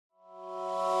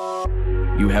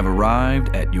You have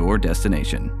arrived at your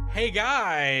destination. Hey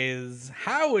guys,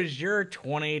 how was your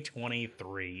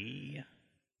 2023?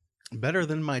 Better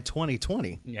than my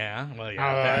 2020. Yeah, well,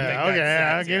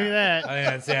 yeah. I'll give you that.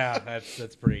 I think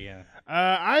that's pretty.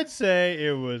 I'd say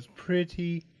it was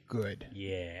pretty good.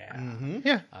 Yeah. Mm-hmm.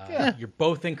 Yeah. You're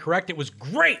both incorrect. It was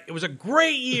great. It was a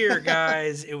great year,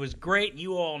 guys. It was great.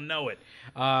 You all know it.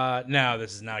 No,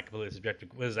 this is not a completely subjective.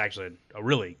 This is actually a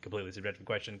really completely subjective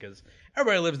question because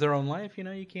everybody lives their own life. You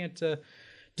know, you can't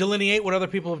delineate what other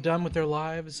people have done with their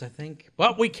lives, I think.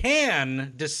 But we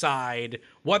can decide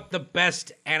what the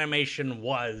best animation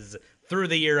was through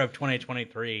the year of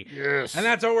 2023. Yes. And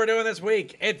that's what we're doing this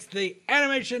week. It's the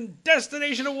Animation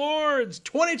Destination Awards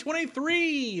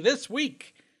 2023 this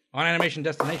week on Animation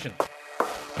Destination.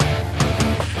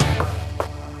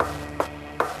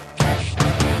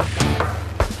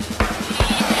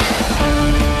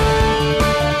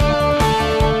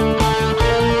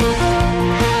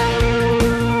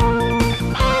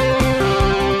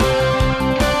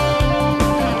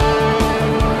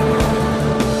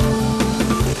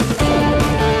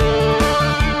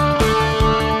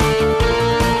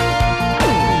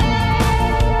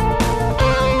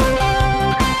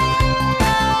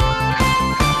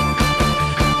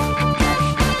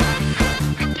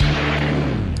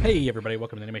 Hey everybody,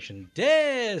 welcome to the Animation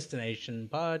Destination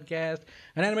Podcast,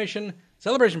 an animation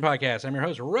celebration podcast. I'm your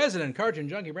host, resident cartoon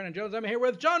junkie Brandon Jones. I'm here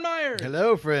with John Meyer.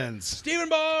 Hello, friends. Stephen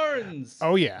Barnes.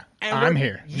 Oh, yeah. And I'm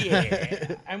here.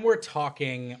 Yeah. And we're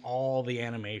talking all the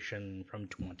animation from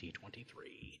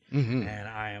 2023. Mm-hmm. And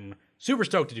I am super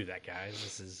stoked to do that, guys.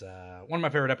 This is one of my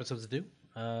favorite episodes to do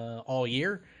all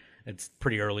year. It's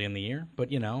pretty early in the year,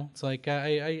 but, you know, it's like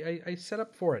I set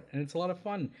up for it, and it's a lot of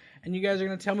fun. And you guys are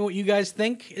going to tell me what you guys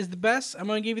think is the best. I'm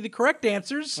going to give you the correct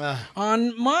answers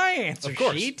on my answer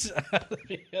sheet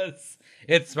because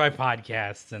it's my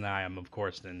podcast, and I am, of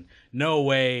course, in no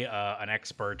way an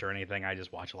expert or anything. I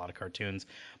just watch a lot of cartoons.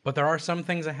 But there are some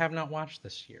things I have not watched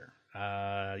this year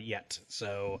yet,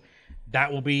 so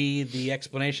that will be the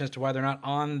explanation as to why they're not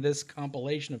on this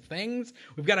compilation of things.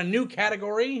 We've got a new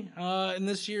category in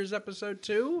this year's episode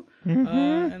too,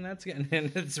 and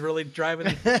it's really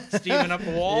driving Steven up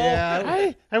the wall.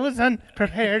 Yeah, I was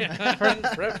unprepared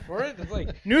for it. It's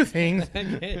like new things.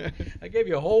 I gave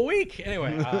you a whole week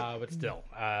anyway, but still,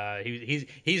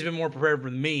 he's been more prepared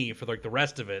than me for like the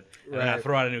rest of it. And then I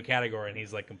throw out a new category, and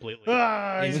he's like completely.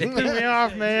 He's pissing me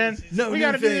off, man. We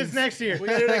got to do this next year. We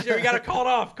got to do it next year. We got to call it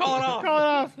off. Call it off. Call it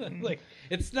off. Like,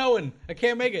 it's snowing. I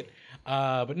can't make it.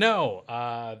 But no,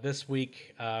 this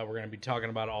week we're going to be talking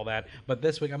about all that. But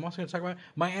this week I'm also going to talk about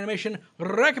my animation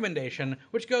recommendation,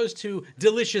 which goes to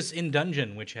Delicious in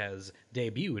Dungeon, which has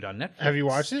debuted on Netflix. Have you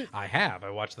watched it? I have. I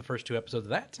watched the first 2 episodes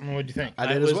of that. What do you think? I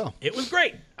did as well. It was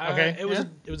great. Okay. It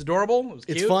was adorable. It was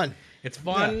cute. It's fun. It's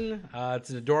fun. Yeah. It's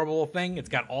an adorable thing. It's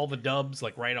got all the dubs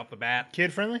like right off the bat.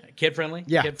 Kid friendly? Kid friendly.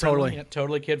 Yeah, kid totally. Friendly. Yeah,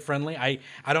 totally kid friendly. I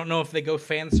don't know if they go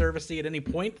fan servicey at any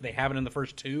point. They haven't in the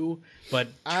first 2, but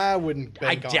I wouldn't.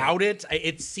 I doubt it.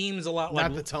 It seems a lot like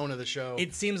not the tone of the show.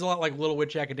 It seems a lot like Little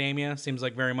Witch Academia. Seems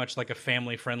like very much like a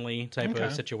family friendly type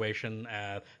of situation.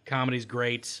 Comedy's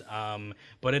great,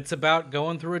 but it's about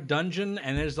going through a dungeon,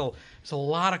 and there's a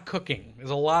lot of cooking.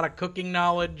 There's a lot of cooking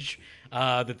knowledge.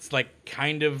 That's like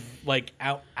kind of like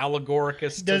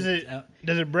allegoricus. Does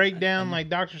it break down like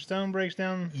Dr. Stone breaks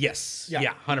down? Yes.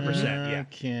 Yeah. 100%. Yeah.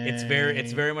 Okay.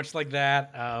 It's very much like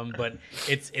that. But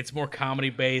it's more comedy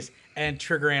based, and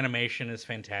Trigger animation is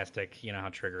fantastic. You know how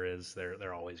Trigger is.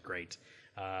 They're always great.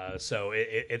 So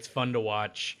it's fun to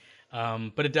watch.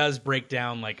 But it does break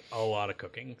down like a lot of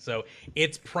cooking. So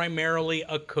it's primarily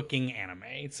a cooking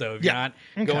anime. So if you're not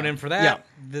going in for that,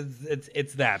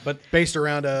 it's that. But based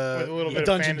around with a little bit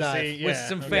dungeon of fantasy, dive. with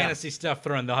some fantasy stuff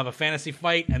thrown. They'll have a fantasy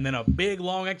fight and then a big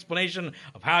long explanation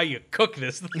of how you cook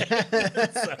this thing.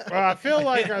 Well, I feel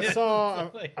like I saw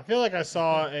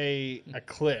a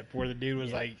clip where the dude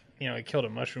was like, you know, he killed a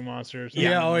mushroom monster or something.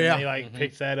 Yeah, oh yeah. And he like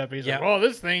picks that up. He's like, oh,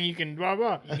 this thing you can blah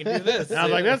blah. You can do this. And I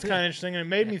was like, that's kind of interesting. And it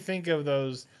made me think of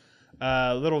those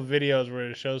little videos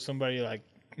where it shows somebody like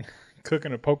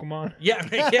cooking a Pokemon. Yeah,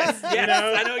 yes. You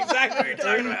know? I know exactly what you're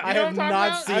talking about. I have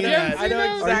not seen that. I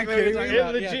know exactly what you're talking It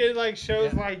about. legit like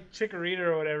shows like Chikorita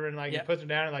or whatever, and like he puts her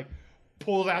down and like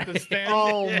pulls out the stem.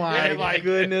 Oh my like,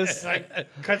 goodness! Like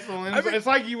cuts the limbs. It's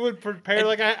like you would prepare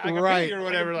like a pig or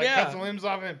whatever. Like cuts the limbs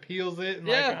off and peels it.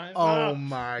 And Oh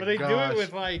my! But they do gosh. it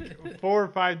with like 4 or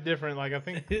 5 different. Like I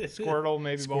think Squirtle,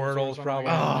 maybe Squirtle's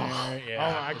probably Like in there.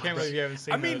 Oh, I can't believe you haven't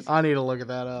seen. Those. I need to look at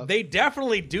that up. They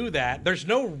definitely do that. There's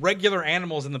no regular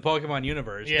animals in the Pokemon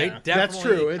universe. Yeah. They definitely That's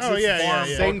true. It's Oh, yeah, farm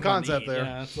yeah. same Pokemon to concept eat. there.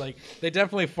 Yeah, it's like they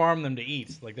definitely farm them to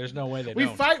eat. Like there's no way they We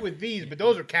don't. fight with these, but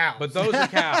those are cows. But those are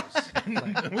cows.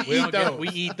 we eat those. We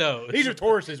eat those. These are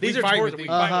Tauruses. These we are fight Tauruses. with We these.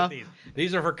 fight with these.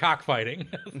 These are for cockfighting.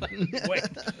 Wait,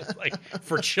 like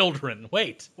for children.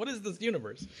 Wait, what is this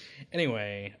universe?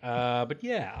 Anyway, but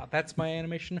yeah, that's my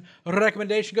animation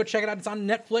recommendation. Go check it out. It's on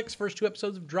Netflix. First 2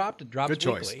 episodes have dropped. It drops Good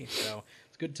choice. weekly, so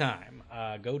it's a good time.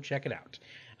 Go check it out.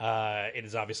 It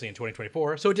is obviously in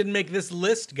 2024, so it didn't make this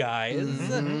list, guys.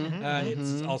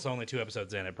 It's also only 2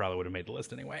 episodes in. It probably would have made the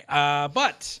list anyway.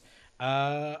 But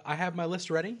I have my list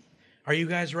ready. Are you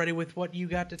guys ready with what you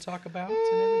got to talk about and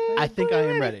everything? I think I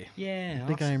am ready. Yeah, I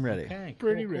think I am ready. Okay,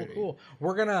 Pretty cool, ready. Cool.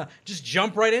 We're gonna just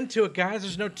jump right into it, guys.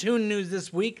 There's no Toon news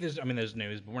this week. There's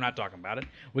news, but we're not talking about it.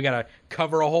 We gotta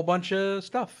cover a whole bunch of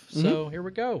stuff. So here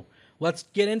we go. Let's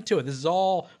get into it. This is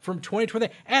all from 2020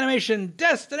 Animation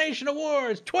Destination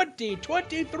Awards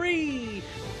 2023.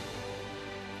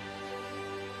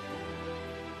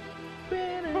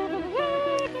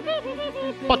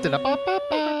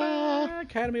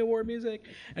 Academy Award music.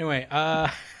 Anyway,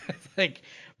 like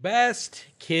Best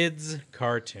Kids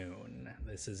Cartoon.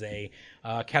 This is a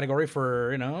category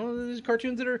for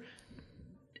cartoons that are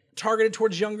targeted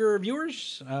towards younger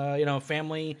viewers.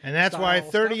 Family. And that's why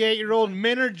 38-year-old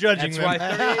men are judging That's them. why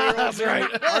 38-year-olds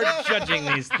are judging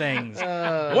these things.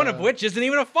 One of which isn't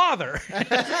even a father.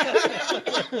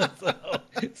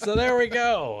 so there we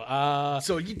go.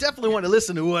 So you definitely want to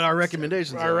listen to what our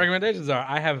recommendations Our are. recommendations are.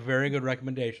 I have very good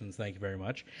recommendations. Thank you very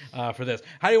much for this.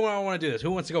 How do you want to do this?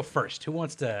 Who wants to go first? Who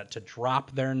wants to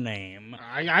drop their name?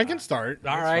 I can start.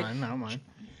 All That's right. fine. I don't mind.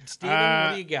 Steven,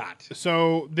 what do you got?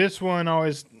 So this one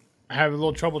always have a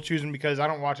little trouble choosing because I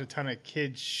don't watch a ton of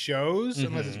kids shows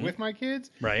unless it's with my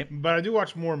kids. Right. But I do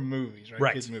watch more movies, right?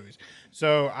 Right. Kids movies.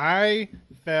 So I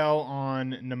fell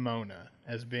on Nimona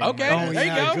as being Okay. my There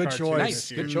you go. Good cartoon choice. Nice.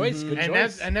 this year. Good choice. Good And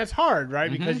choice. that's hard,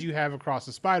 right? Because you have Across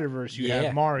the Spider-Verse, you Yeah.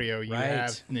 have Mario, you Right.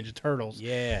 have Ninja Turtles.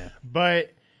 Yeah.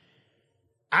 But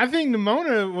I think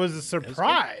Nimona was a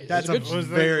surprise. That's a was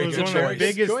very was good one of the choice.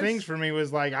 biggest Choice. things for me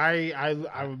was like I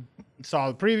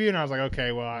saw the preview and I was like,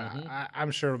 okay, well,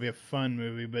 I'm sure it'll be a fun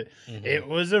movie, but it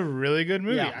was a really good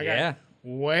movie. Yeah. I got Yeah.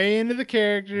 way into the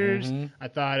characters. I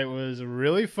thought it was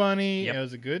really funny. Yep. It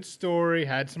was a good story,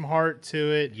 had some heart to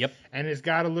it. Yep. And it's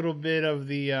got a little bit of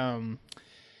the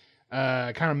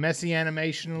kind of messy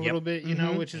animation a little bit, you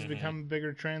know, which has become a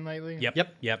bigger trend lately.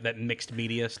 Yep. That mixed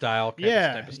media style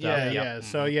Yeah, type of stuff. yeah.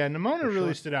 So yeah, Nimona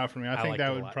really stood out for me. I think liked that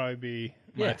it a would lot. probably be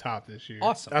my Yeah. top this year.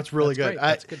 Awesome. That's really good. Great.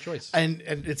 That's a good choice. And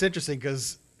it's interesting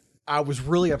because I was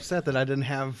really upset that I didn't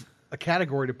have a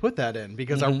category to put that in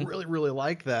because I really, really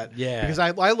like that. Yeah. Because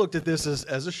I looked at this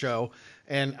as a show,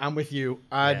 and I'm with you.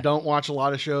 I don't watch a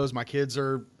lot of shows. My kids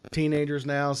are teenagers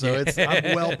now, so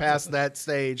I'm well past that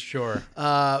stage. Sure.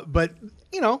 But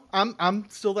I'm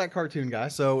still that cartoon guy.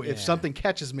 So if something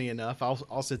catches me enough,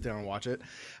 I'll sit there and watch it.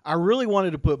 I really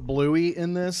wanted to put Bluey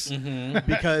in this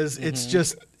because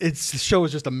the show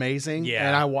is just amazing. Yeah.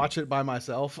 And I watch it by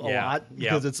myself a lot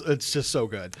because it's just so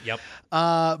good. Yep.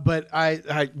 But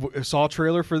I saw a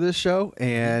trailer for this show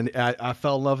and I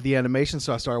fell in love with the animation,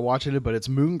 so I started watching it. But it's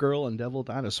Moon Girl and Devil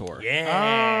Dinosaur.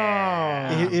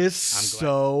 Yeah. It is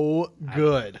so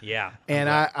good. Yeah. And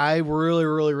I really,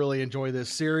 really, really enjoy this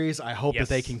series. I hope that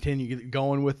they Yes. continue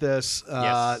going with this.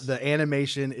 Yes. The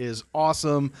animation is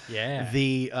awesome. Yeah.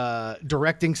 The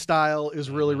directing style is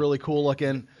really, really cool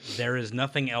looking. There is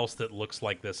nothing else that looks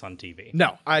like this on TV.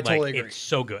 No, I totally agree. It's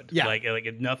so good. Yeah. Like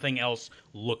nothing else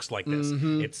looks like this.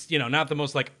 It's not the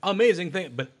most like amazing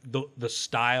thing, but the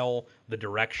style, the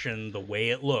direction, the way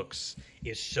it looks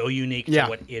is so unique to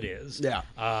what it is. Yeah.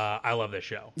 I love this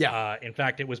show. Yeah. In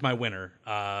fact, it was my winner.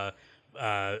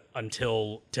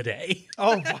 Until today.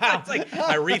 Oh, wow. It's like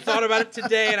I rethought about it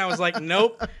today and I was like,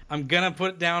 nope, I'm gonna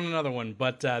put down another one,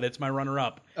 but that's my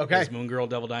runner-up. Okay. Is Moon Girl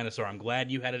Devil Dinosaur. I'm glad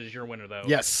you had it as your winner though.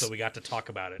 Yes. So we got to talk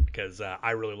about it because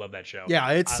I really love that show. Yeah,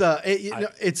 it's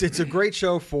a great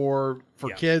show for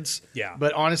kids. Yeah.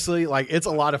 But honestly, like it's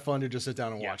a lot of fun to just sit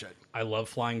down and watch it. I love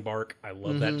Flying Bark. I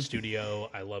love that studio.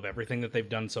 I love everything that they've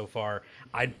done so far.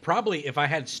 I'd probably, if I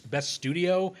had best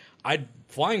studio,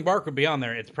 Flying Bark would be on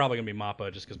there. It's probably gonna be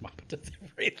Mappa just because Mappa does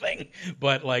everything.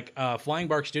 But like Flying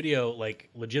Bark Studio, like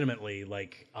legitimately,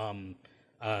 like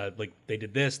Like they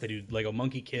did this, they did Lego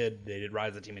Monkey Kid, they did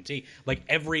Rise of the TMNT. Like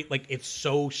it's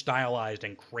so stylized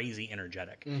and crazy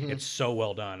energetic. It's so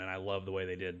well done, and I love the way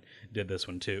they did this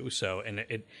one too. So, and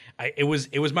it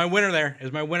was my winner there. It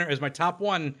was my winner. It was my top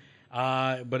one,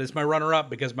 but it's my runner up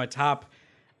because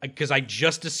I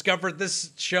just discovered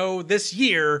this show this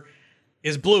year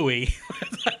is Bluey.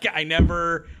 Like I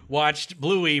never watched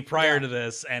Bluey prior to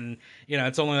this, and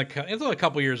it's only a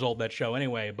couple years old, that show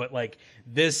anyway. But like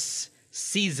this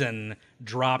season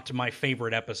dropped my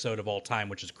favorite episode of all time,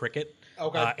 which is Cricket.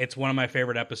 Okay, it's one of my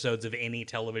favorite episodes of any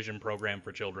television program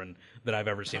for children that I've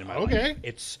ever seen in my life.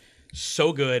 It's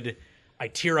so good. I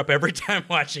tear up every time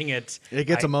watching it. It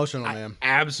gets emotional, man. I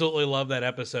absolutely love that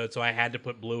episode, so I had to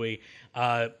put Bluey.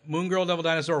 Moon Girl Devil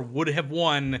Dinosaur would have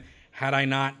won had I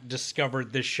not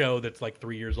discovered this show that's like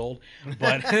 3 years old.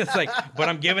 But but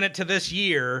I'm giving it to this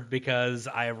year because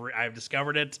I've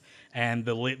discovered it, and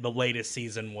the latest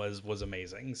season was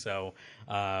amazing. So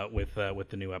with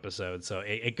the new episode, so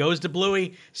it goes to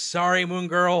Bluey. Sorry, Moon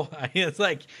Girl. It's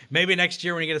like maybe next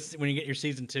year when you get your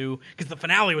season 2, because the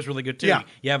finale was really good too. Yeah.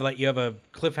 You have a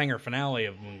cliffhanger finale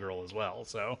of Moon Girl as well.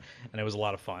 So, and it was a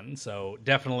lot of fun. So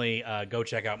definitely go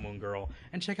check out Moon Girl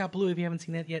and check out Bluey if you haven't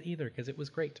seen that yet either, because it was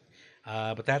great.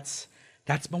 But that's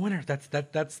my winner. That's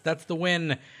the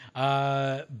win.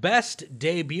 Best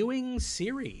debuting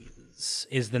series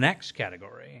is the next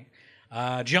category.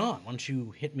 John, why don't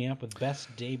you hit me up with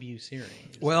best debut series?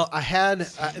 Well, I had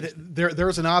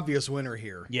there's an obvious winner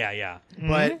here. Yeah.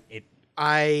 But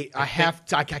I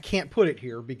can't put it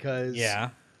here because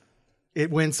it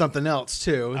wins something else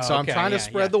too. So I'm trying to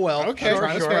spread the wealth. Okay,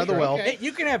 trying to spread the wealth. Hey,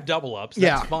 you can have double ups.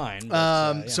 That's fine.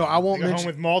 But, so I won't mention home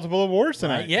with multiple awards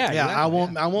tonight. Exactly. I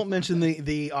won't mention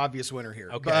the obvious winner here.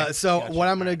 Okay. What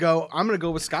I'm gonna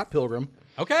go with Scott Pilgrim.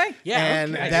 Okay. Yeah.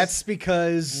 And that's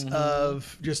because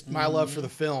of just my love for the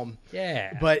film.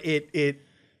 Yeah. But it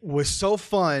was so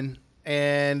fun,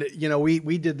 and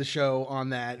we did the show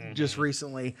on that just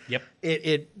recently. Yep.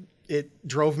 It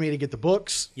drove me to get the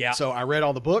books. Yeah. So I read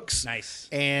all the books. Nice.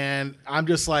 And I'm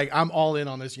just like, I'm all in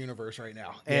on this universe right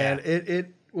now. And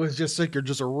it was just like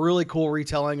just a really cool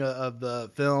retelling of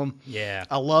the film. Yeah.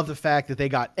 I love the fact that they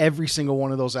got every single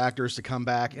one of those actors to come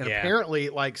back and apparently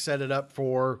like set it up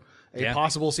for a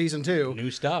possible season 2. New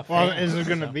stuff. Well, is there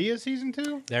going to be a season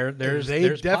 2? There's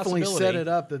definitely set it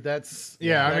up that's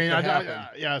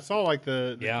I saw like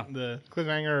the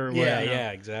cliffhanger or whatever.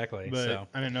 Yeah, exactly. But so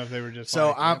I didn't know if they were just.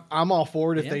 So I'm all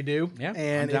for it if they do. Yeah,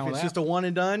 and if it's just a one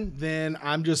and done, then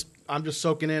I'm just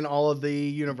soaking in all of the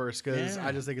universe because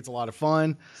I just think it's a lot of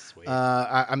fun. Sweet.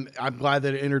 I'm glad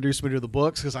that it introduced me to the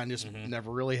books because I just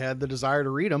never really had the desire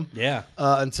to read them. Yeah.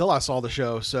 Until I saw the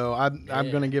show, so I'm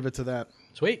going to give it to that.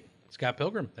 Sweet. Scott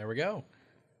Pilgrim. There we go.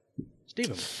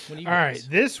 Steven, what do you All right,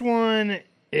 this one,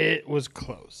 it was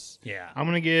close. Yeah. I'm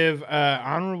going to give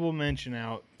honorable mention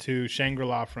out to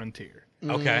Shangri-La Frontier.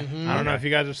 Okay. I don't know if you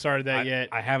guys have started that yet.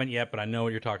 I haven't yet, but I know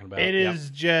what you're talking about. It is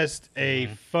just a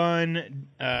fun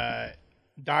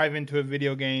dive into a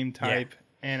video game type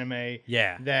anime.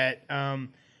 Yeah. That,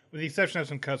 with the exception of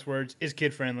some cuss words, is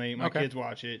kid friendly. My kids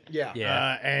watch it.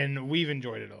 Yeah. And we've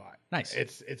enjoyed it a lot. Nice.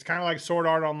 It's kind of like Sword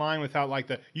Art Online without like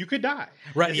you could die.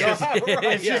 Right.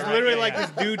 It's just literally like this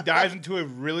dude dives into a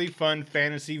really fun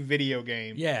fantasy video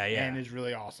game. Yeah. And is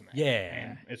really awesome at it. Yeah.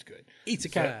 And it's good.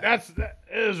 Isekai.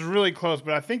 It was really close,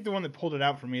 but I think the one that pulled it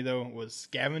out for me though was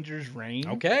Scavenger's Reign.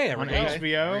 Okay. On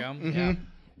HBO. HBO.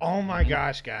 Oh my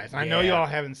gosh, guys! I know y'all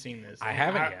haven't seen this. I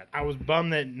haven't yet. I was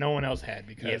bummed that no one else had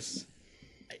because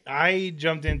I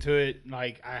jumped into it.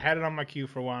 Like I had it on my queue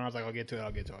for a while. And I was like, I'll get to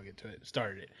it.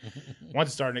 Started it. Once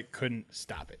it started, it couldn't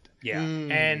stop it. Yeah.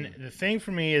 And the thing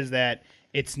for me is that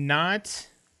it's not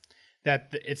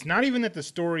even that the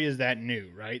story is that new,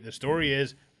 right? The story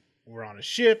is we're on a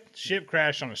ship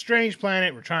crashed on a strange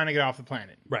planet. We're trying to get off the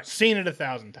planet. Right. Seen it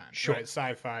 1,000 times. Sure. Right?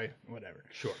 Sci-fi, whatever.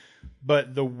 Sure.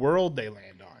 But the world they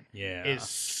land on Yeah. is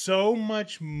so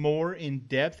much more in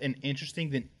depth and interesting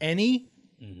than any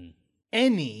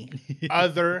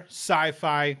other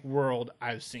sci-fi world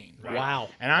I've seen. Right? Wow.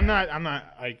 And I'm not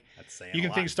like That's saying you a can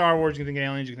lot. think Star Wars, you can think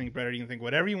Aliens, you can think Predator, you can think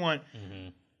whatever you want.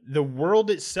 The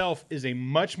world itself is a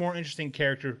much more interesting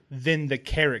character than the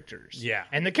characters. Yeah.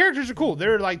 And the characters are cool.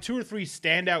 There are like 2 or 3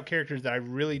 standout characters that I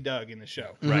really dug in the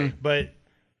show. Right. But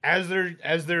as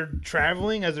they're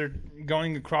traveling, as they're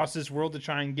going across this world to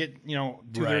try and get, to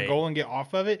their goal and get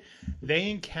off of it,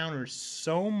 they encounter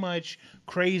so much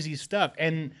crazy stuff.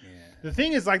 And the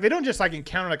thing is, like, they don't just like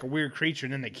encounter like a weird creature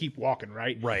and then they keep walking,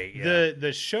 right? Right. Yeah.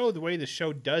 The show, the way the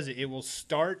show does it, it will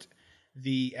start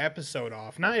the episode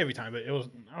off. Not every time, but it was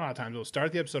a lot of times. It'll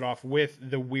start the episode off with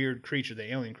the weird creature,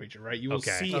 the alien creature, right? You will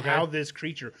see how this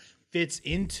creature fits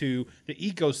into the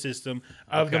ecosystem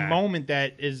of the moment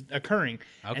that is occurring.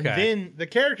 And then the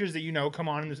characters that you know come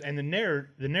on and the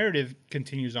narrative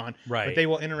continues on, but they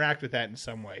will interact with that in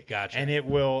some way. Gotcha. And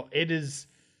it is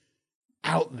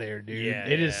out there, dude.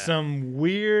 It is some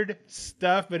weird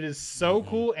stuff, but it's so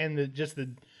cool. And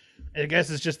I guess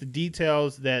it's just the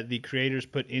details that the creators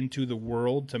put into the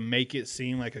world to make it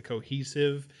seem like a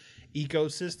cohesive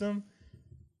ecosystem.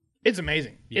 It's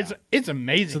amazing. Yeah. It's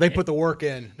amazing. So they put the work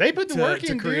in. They put the work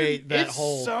in to create that it's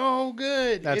whole. So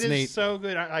good. That's neat. It is so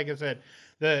good. Like I said,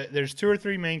 there's 2 or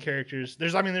 3 main characters.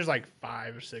 There's like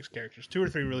 5 or 6 characters. 2 or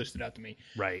 3 really stood out to me.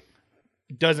 Right.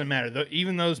 Doesn't matter.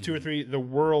 Even those 2 or 3, the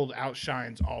world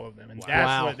outshines all of them, and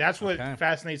that's what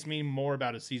fascinates me more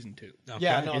about a season 2. Okay.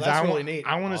 Yeah, no, that's really neat.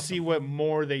 I want to see what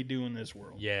more they do in this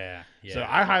world. Yeah. So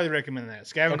I highly recommend that.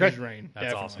 Scavenger's Reign. That's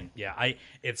definitely. awesome. Yeah,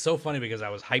 it's so funny because I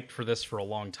was hyped for this for a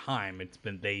long time.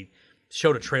 They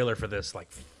showed a trailer for this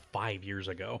like 5 years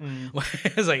ago.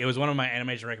 It was one of my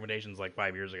animation recommendations like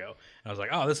 5 years ago. And I was like,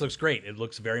 oh, this looks great. It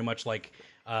looks very much like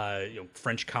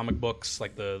French comic books,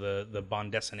 like the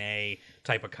bande dessinée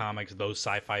type of comics, those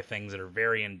sci-fi things that are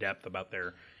very in depth about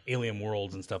their alien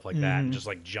worlds and stuff like that, and just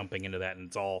like jumping into that, and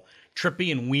it's all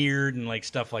trippy and weird and like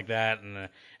stuff like that,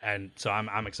 and so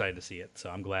I'm excited to see it. So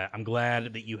I'm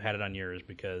glad that you had it on yours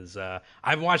because I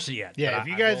haven't watched it yet. Yeah, if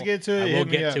you guys get to it, I will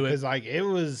get to it because like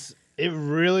it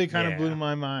really kind of blew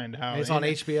my mind how it's on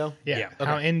HBO. Yeah,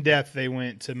 how in depth they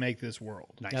went to make this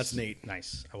world. Nice. That's neat.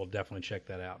 Nice. I will definitely check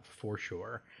that out for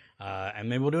sure. And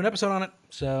maybe we'll do an episode on it.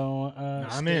 So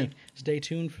stay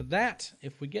tuned for that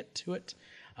if we get to it.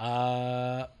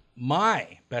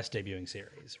 My best debuting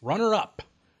series, runner-up,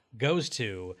 goes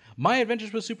to My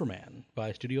Adventures with Superman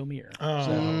by Studio Mir.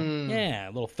 A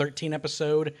little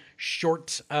 13-episode,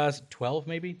 short, 12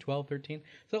 maybe, 12, 13.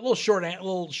 So a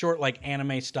little short like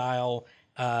anime-style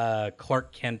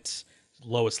Clark Kent,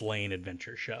 Lois Lane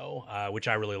adventure show, which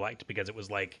I really liked because it was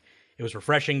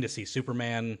refreshing to see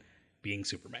Superman being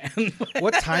Superman.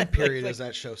 What time period is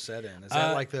that show set in? Is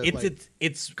that like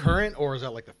it's current, or is that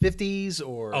like the 50s,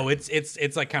 or? Oh,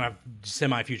 it's like kind of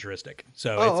semi-futuristic.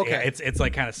 So it's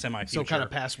like kind of semi-future. So kind of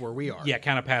past where we are. Yeah,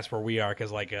 kind of past where we are,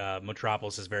 because like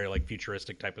Metropolis is very like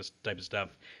futuristic type of stuff.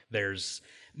 There's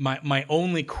my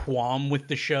only qualm with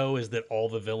the show is that all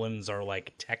the villains are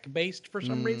like tech based for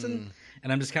some reason,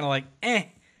 and I'm just kind of like,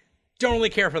 don't really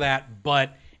care for that,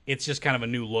 but it's just kind of a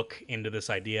new look into this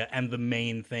idea, and the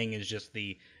main thing is just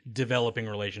the developing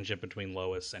relationship between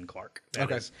Lois and Clark.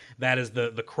 That is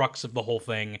the crux of the whole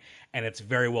thing, and it's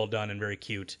very well done and very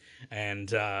cute,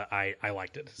 and I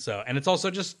liked it. So, and it's also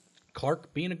just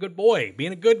Clark being a good boy,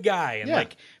 being a good guy, and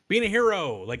like being a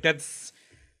hero. Like that's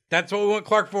what we want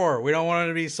Clark for. We don't want him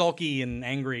to be sulky and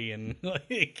angry and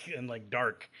like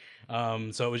dark.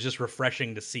 So it was just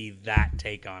refreshing to see that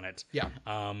take on it. Yeah.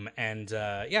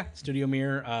 Studio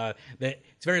Mir.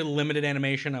 It's very limited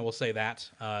animation. I will say that.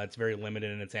 It's very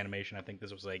limited in its animation. I think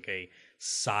this was like a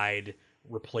side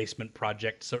replacement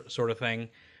project sort of thing.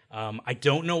 I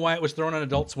don't know why it was thrown on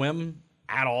Adult Swim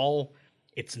at all.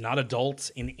 It's not adult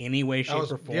in any way,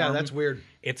 shape, or form. Yeah, that's weird.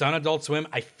 It's on Adult Swim.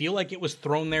 I feel like it was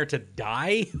thrown there to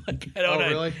die. Like, I don't know.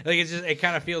 Really? Like it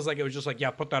kind of feels like it was just like,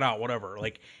 yeah, put that out, whatever.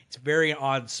 Like it's a very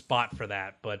odd spot for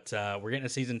that. But we're getting a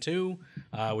season 2,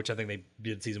 which I think they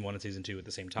did season 1 and season 2 at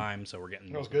the same time. So we're getting.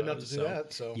 It was good enough to do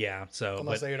that. So yeah. So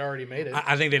unless they had already made it,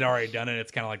 I think they'd already done it.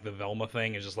 It's kind of like the Velma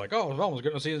thing. It's just like, oh, Velma's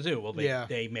getting a season 2. Well,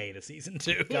 they made a season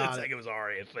 2. Like it was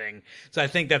already a thing. So I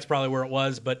think that's probably where it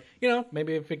was. But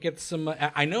maybe if it gets some,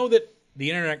 I know that the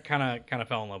internet kind of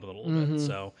fell in love with it a little bit,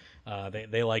 so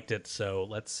they liked it. So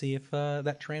let's see if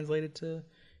that translated to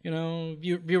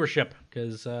viewership,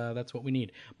 because that's what we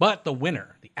need. But the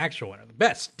winner, the actual winner, the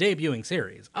best debuting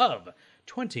series of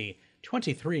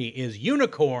 2023 is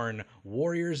Unicorn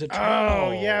Warriors Eternal.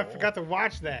 Oh yeah, I forgot to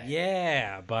watch that.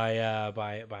 Yeah,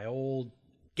 by old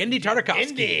Gendy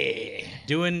Tartakovsky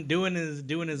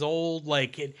doing his old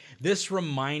this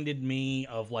reminded me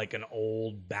of like an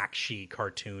old Bakshi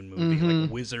cartoon movie,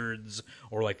 like Wizards,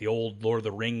 or like the old Lord of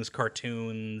the Rings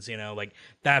cartoons. Like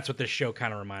that's what this show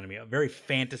kind of reminded me of. Very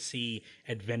fantasy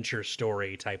adventure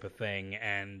story type of thing,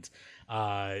 and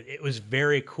it was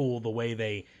very cool the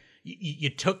way you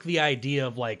took the idea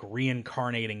of like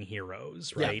reincarnating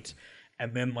heroes, right,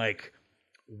 and then like,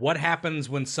 what happens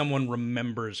when someone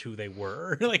remembers who they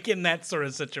were, like in that sort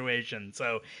of situation?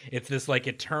 So it's this like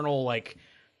eternal like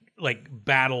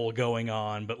battle going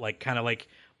on, but like kind of like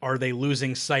are they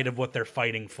losing sight of what they're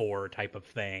fighting for type of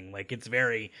thing. Like it's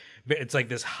like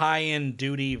this high end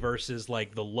duty versus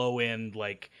like the low end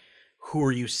like who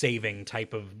are you saving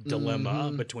type of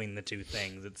dilemma between the two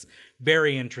things. It's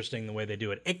very interesting the way they do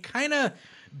it. It kind of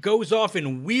goes off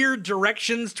in weird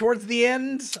directions towards the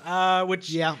end,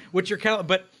 which are kind of,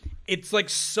 but it's like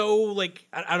so like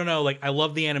I don't know, like I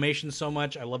love the animation so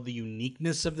much. I love the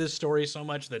uniqueness of this story so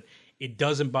much that it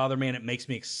doesn't bother me, and it makes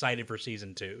me excited for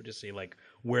season 2 to see like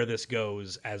where this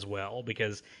goes as well,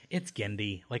 because it's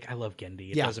Gendy. Like I love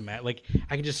Gendy. It doesn't matter. Like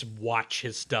I can just watch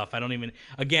his stuff. I don't even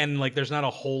again like there's not a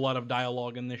whole lot of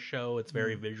dialogue in this show. It's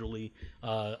very visually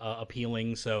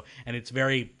appealing. So and it's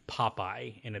very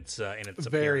Popeye in its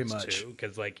very appearance much too,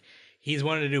 because like he's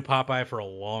wanted to do Popeye for a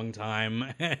long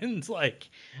time, and like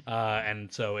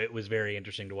and so it was very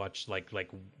interesting to watch like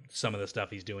some of the stuff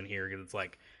he's doing here, because it's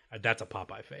like. That's a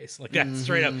Popeye face. Like that's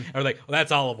straight up. Or like, well,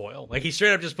 that's olive oil. Like he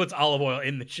straight up just puts olive oil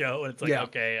in the show. And it's like,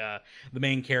 okay, the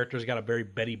main character's got a very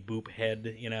Betty Boop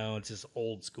head. You know, it's just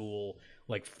old school,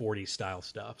 like 40s style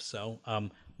stuff. So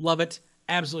love it.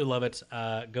 Absolutely love it.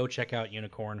 Go check out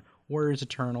Unicorn Warriors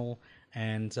Eternal.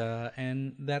 And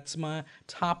that's my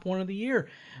top one of the year.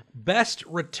 Best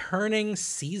returning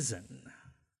season.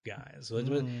 Guys,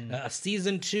 a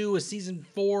season 2, a season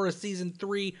 4, a season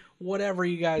 3, whatever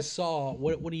you guys saw.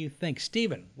 What do you think,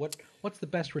 Steven? What's the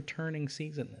best returning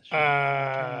season this year?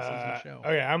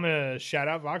 Okay, I'm gonna shout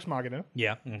out Vox Machina.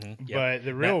 Yeah, but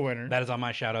the real winner that is on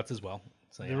my shout outs as well.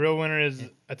 So, the real winner is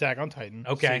Attack on Titan.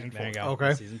 Okay, season 4. there you go.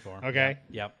 Okay, season 4. Okay,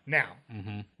 yep. Now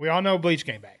we all know Bleach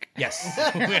came back. Yes,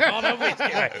 we all know Bleach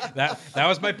came back. That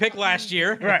was my pick last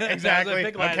year. Right, exactly. That was my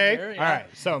pick last Okay, year. Yeah. all right.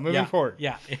 So moving forward,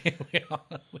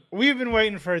 we've been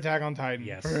waiting for Attack on Titan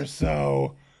for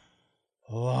so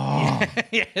long.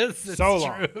 Yes, it's so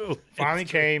long. true. Finally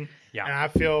came, Yeah. and I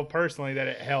feel personally that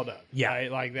it held up. Yeah.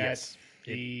 Right? Like that. Yes.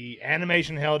 The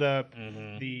animation held up.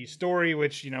 The story,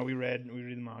 which we read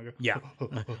the manga. Yeah.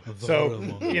 So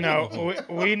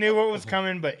we knew what was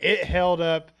coming, but it held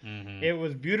up. It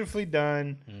was beautifully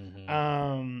done.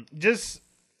 Just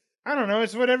I don't know.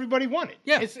 It's what everybody wanted.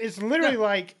 Yeah. It's literally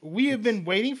like we have been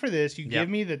waiting for this. You give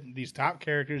me these top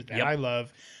characters that I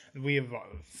love. We have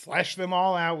fleshed them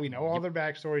all out. We know all their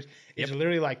backstories. It's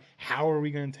literally like, how are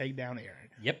we going to take down Eren?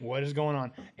 Yep. What is going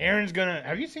on? Aaron's gonna.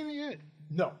 Have you seen it yet?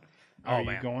 No, Are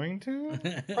you going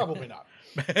to? probably not.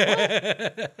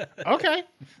 Okay.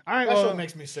 All right. That's Well, what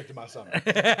makes me sick to my stomach.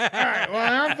 all right.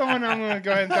 Well, I'm going to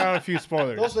go ahead and throw out a few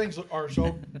spoilers. Those things are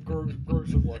so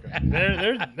gruesome looking.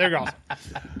 They're awesome.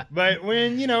 But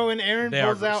when Aaron They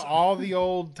are pulls out gruesome. all the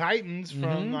old Titans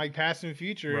from like past and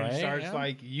future and Right, starts yeah.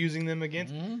 like using them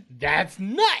against, that's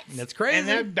nuts. That's crazy. And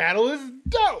that battle is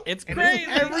dope. It's And crazy.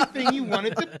 everything you want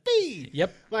it to be.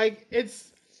 Yep. Like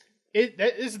this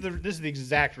is the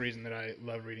exact reason that I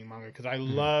love reading manga, because I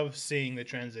love seeing the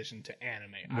transition to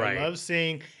anime. Right. I love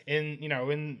seeing in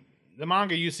the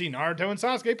manga you see Naruto and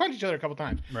Sasuke punch each other a couple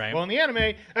times. Right. Well, in the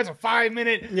anime, that's a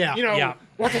 5-minute Yeah.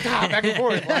 what's the top back and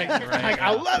forth. Like, Right.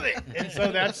 I love it. And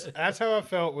so that's how I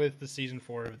felt with the season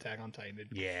 4 of Attack on Titan.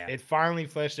 It finally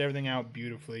fleshed everything out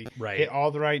beautifully. Right. Hit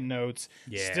all the right notes.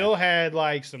 Yeah. Still had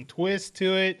like some twists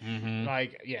to it. Mm-hmm.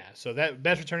 So that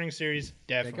best returning series,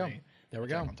 definitely. There we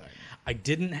Attack go. on Titan.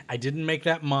 I didn't make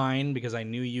that mine because I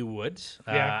knew you would.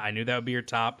 I knew that would be your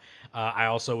top. I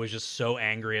also was just so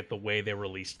angry at the way they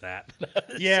released that.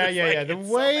 Yeah. The it's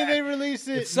so way bad. they release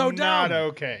it, It's so not dumb.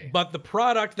 okay. But the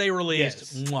product they released,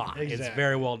 Yes, mwah, it's exactly.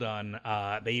 very well done.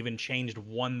 They even changed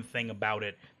one thing about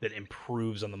it that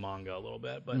improves on the manga a little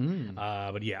bit.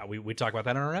 But yeah, we talk about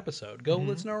that in our episode. Go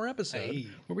listen to our episode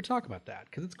where we talk about that,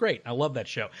 because it's great. I love that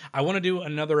show. I want to do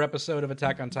another episode of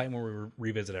Attack on Titan where we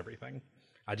revisit everything.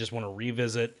 I just want to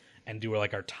revisit and do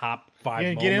like our top 5 You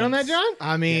moments. gonna get in on that, John?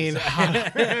 I mean,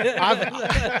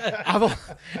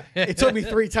 it took me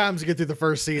 3 times to get through the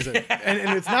first season,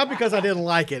 and it's not because I didn't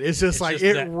like it. It's just like just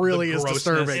it the really is grossness.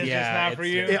 disturbing. It's Yeah, just not for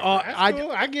you. It- That's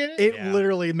cool. I get it. It Yeah.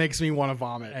 literally makes me want to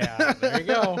vomit. Yeah, there you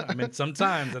go. I mean,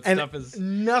 sometimes that And stuff is.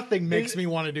 nothing makes me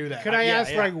want to do that. Could I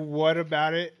ask, yeah. like, what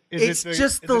about it? It's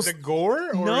just those the gore?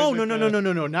 Or No, is no, it no, the- no,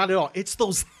 no, no, not at all. It's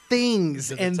those things,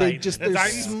 The and they Titans. just The they're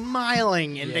Titans.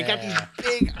 smiling, and they got these Yeah.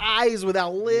 big eyes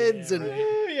without lids, and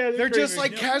Yeah, they're just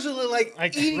creepy. like casually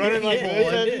like eating running like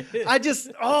people. this. I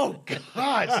just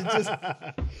gosh, it just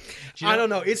I don't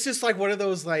know. It's just like one of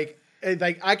those like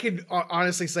I could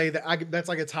honestly say that that's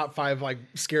like a top 5 like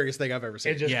scariest thing I've ever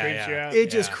seen. It just Yeah, creeps yeah. you out. It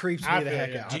just Yeah. creeps I me the feel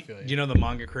heck you. out. I feel you. Do you know the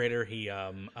manga creator? He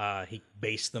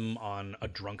based them on a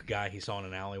drunk guy he saw in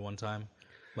an alley one time.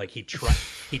 Like he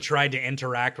tried to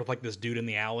interact with like this dude in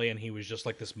the alley, and he was just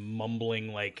like this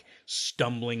mumbling, like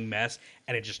stumbling mess,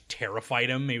 and it just terrified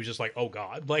him. He was just like, "Oh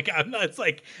God!" Like it's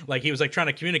like he was like trying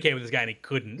to communicate with this guy, and he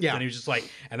couldn't. Yeah. And he was just like,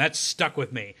 and that stuck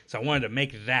with me. So I wanted to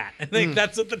make that. I think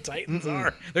that's what the Titans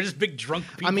are. They're just big drunk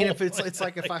people. I mean, if it's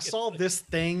like if I saw this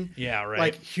thing, yeah, right,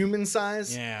 like human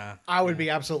size, yeah, I would be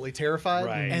absolutely terrified.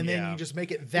 Right, and then yeah. you just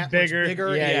make it that Bigger. much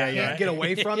bigger, Yeah, and you yeah, can't right. get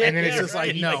away from it. And then it's just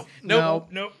like You're no.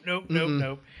 nope.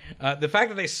 The fact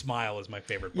that they smile is my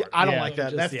favorite part. I don't Yeah. like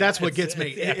that. Just- That's what it's- gets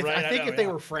me. yeah, If- right, I think know, if they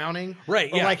yeah. were frowning,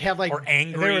 Right, or yeah. like have like or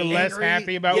angry, They were less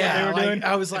happy about what they were like, doing.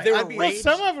 I was like, They were I'd be, Well,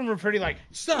 some of them were pretty like.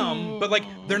 some, but like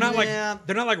they're not Yeah.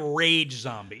 like rage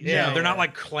zombies. Yeah. Yeah, they're not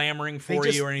like clamoring for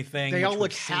just- you or anything. they which all look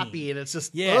we've seen. happy, and it's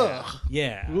just Yeah, ugh.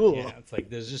 yeah, Ugh. yeah. It's like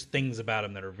there's just things about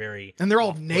them that are very And they're all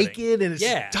off-putting. naked, and it's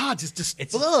Yeah. just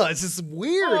It's- it's just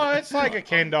weird. Oh, it's like a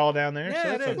Ken doll down there. Yeah, so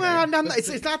it it's is. okay. Well, no,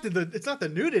 it's not the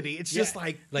nudity. It's just Yeah.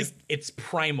 like it's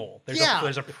primal. There's Yeah.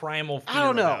 there's a primal. Fear I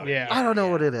don't know. about it. Yeah. I don't know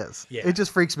what it is. Yeah. It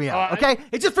just freaks me out. I- Okay,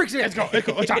 it just freaks me out. Let's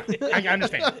go. Let's talk. I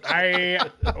understand. I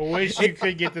wish you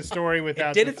could get the story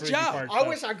without did the its freaky job. part I stuff.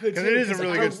 wish I could because too, it is a 'cause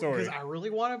really I- good story. Because I really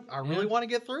want to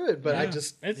get through it, but I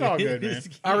just It's all good, man.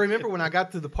 I remember when I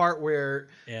got to the part where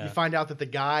Yeah. you find out that the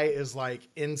guy is like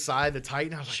inside the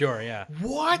Titan. I was like, Sure, yeah.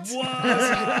 what?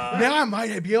 Now I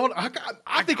might be able to.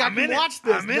 I think I I'm can in it. watch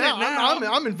this. I'm in it now.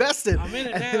 I'm invested. I'm in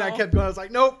it and then I now. kept going. I was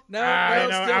like, nope. No, I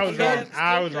know. still I was can't, wrong. still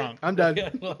I was can't. wrong. I'm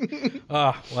done.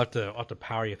 We'll have to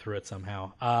power you through it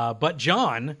somehow. But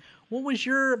John, what was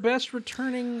your best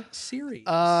returning series?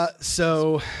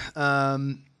 So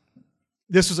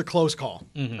this was a close call.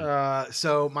 Mm-hmm.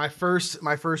 So my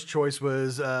first choice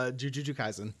was Jujutsu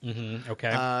Kaisen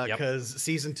Okay. because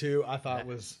season 2 I thought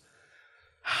was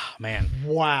Man,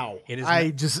 wow. It is I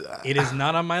not- just it is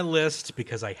not on my list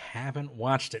because I haven't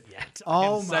watched it yet.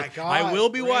 Oh And my so I will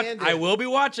be Brandon. I will be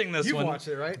watching this You've one. watched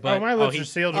it, right? But, my lips he- are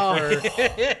sealed oh. for.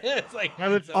 It's like My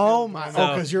lips- Oh my!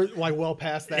 So- because you're like well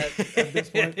past that at this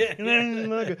point.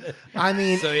 I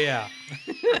mean, So yeah,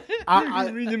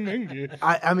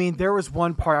 I mean, there was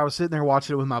one part I was sitting there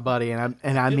watching it with my buddy, and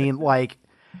I mean, like,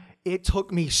 it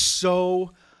took me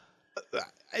so.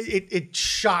 It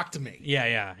shocked me.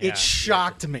 yeah. It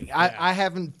shocked me. I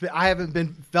haven't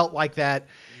been felt like that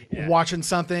watching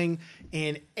something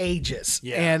in ages.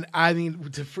 Yeah. And I mean,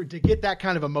 to get that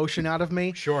kind of emotion out of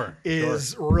me, Sure,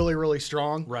 is really really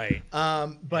strong. right.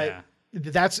 But Yeah.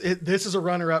 that's it. This is a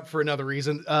runner up for another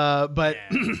reason. But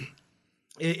Yeah.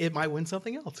 it might win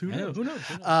something else. Who I know, knows? who knows?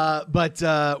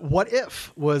 But What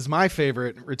If was my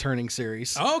favorite returning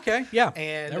series. Oh, okay, yeah.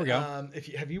 And there we go.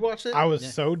 have you watched it? I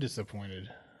was so disappointed.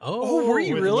 Oh, were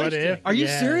you With really? What If? Are you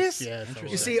Yes, serious? yes, I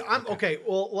You was. see, I'm okay.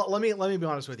 Well, let me be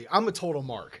honest with you. I'm a total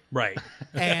mark, Right.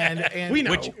 and We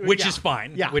know. Which yeah. is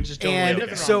fine. Yeah, Which is totally and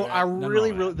okay. so Nothing I wrong with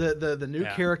really, that. really the new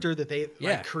Yeah. character that they Yeah.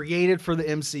 like, created for the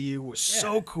MCU was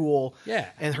so cool. Yeah.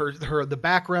 and her the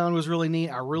background was really neat.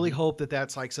 I really hope that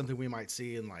that's like something we might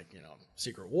see in like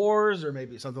Secret Wars or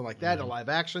maybe something like that in live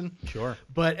action. Sure.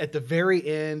 But at the very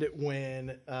end,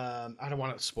 when I don't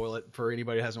want to spoil it for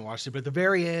anybody who hasn't watched it, but at the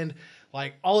very end,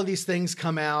 like all of these things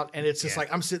come out, and it's just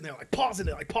like I'm sitting there like pausing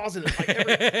it, like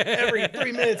every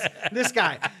 3 minutes. This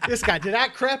guy. Did I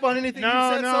crap on anything you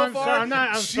said so I'm far? sorry. I'm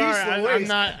Jeez sorry. I'm Louise.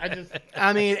 not. I just.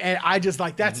 I mean, and I just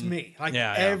like that's me. Like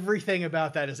Yeah, yeah. everything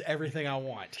about that is everything I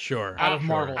want. Sure. Out of Sure.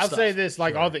 Marvel. I'll stuff. say this: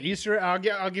 like all the Easter, I'll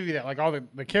give you that. Like all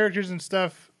the characters and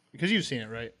stuff, because you've seen it,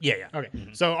 right? Yeah, yeah. Okay,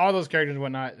 so all those characters and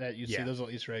whatnot that you see, Yeah. those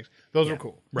little Easter eggs, those were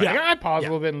cool. Right. Like, I paused Yeah.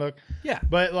 a little bit and look, Yeah.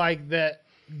 but like that.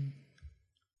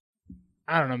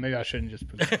 I don't know. Maybe I shouldn't just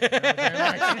put that.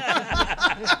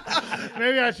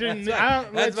 Maybe I shouldn't. That's fine. I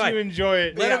don't That's let fine. you enjoy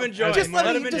it. Let him enjoy Just it. let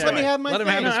him me- enjoy just let me it. have my Let him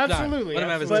thing. have his No, time. absolutely, Let him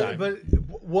have his absolutely. time.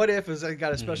 But What If has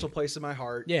got a special place in my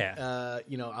heart. Yeah. I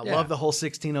Yeah. love the whole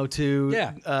 1602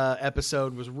 Yeah.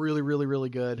 episode. Was really, really, really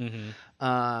good.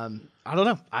 I don't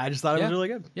know. I just thought it Yeah. was really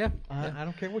good. Yeah. I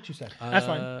don't care what you say. That's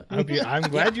fine. I'm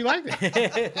glad you liked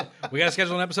it. We got to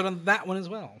schedule an episode on that one as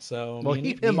well. So Well, me and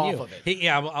keep you- him me and off you. of it.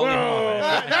 Yeah, I'll leave him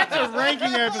off of it. That's a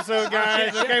ranking episode,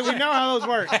 guys. Okay, we know how those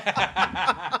work.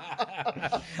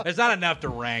 There's not enough to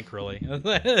rank, really.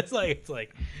 it's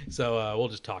like. So we'll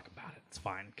just talk about it. It's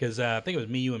fine because I think it was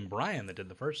me, you, and Brian that did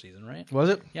the first season, right? Was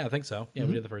it? Yeah, I think so. Yeah,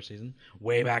 we did the first season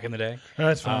way back in the day.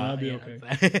 That's fine. I'll be Yeah. okay.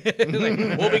 Like,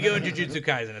 we'll be doing Jujutsu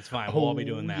Kaisen. It's fine. We'll all be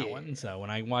doing that yeah. one. So when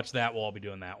I watch that, we'll all be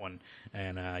doing that one.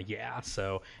 And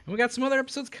so and we got some other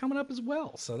episodes coming up as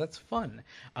well. So that's fun.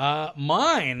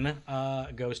 Mine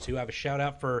goes to I have a shout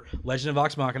out for Legend of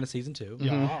Vox Machina season 2.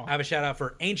 Yeah. I have a shout out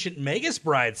for Ancient Magus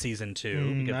Bride season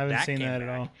 2 because I haven't that seen came that at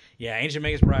back. all. Yeah, Ancient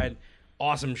Magus Bride.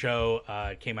 Awesome show.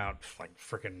 Came out like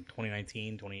freaking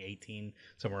 2019, 2018,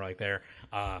 somewhere like there.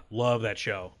 Love that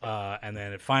show. And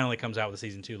then it finally comes out with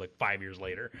season 2 like 5 years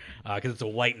later because it's a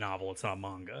light novel. It's not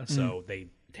manga, so it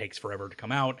takes forever to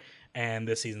come out. And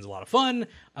this season's a lot of fun.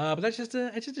 But that's just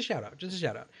a shout out. Just a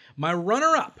shout out. My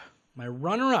runner up.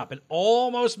 It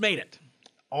almost made it.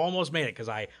 Because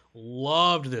I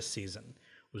loved this season.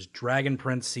 Was Dragon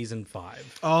Prince Season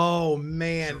 5. Oh,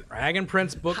 man. Dragon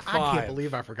Prince Book 5. I can't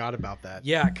believe I forgot about that.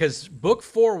 Yeah, because Book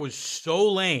 4 was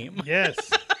so lame. Yes.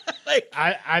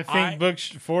 I think Book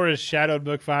 4 has shadowed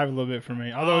Book 5 a little bit for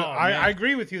me. Although I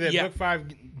agree with you that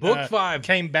Book 5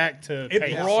 came back to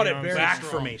it brought it back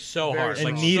for me so hard.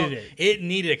 It needed it. It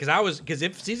needed it because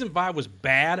if Season 5 was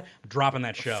bad, I'm dropping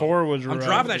that show. 4 was rough, I'm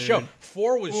dropping that show.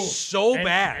 4 was so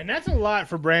bad. And that's a lot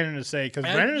for Brandon to say because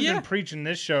Brandon has been preaching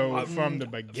this show from the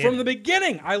beginning. From the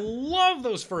beginning. I love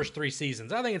those first 3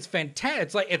 seasons. I think it's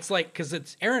fantastic. It's like because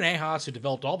it's Aaron Ahas who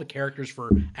developed all the characters for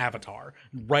Avatar,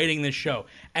 writing this show.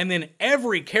 And then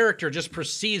every character just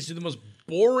proceeds to the most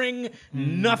boring,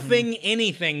 nothing,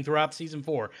 anything throughout season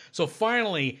 4. So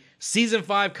finally, season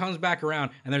 5 comes back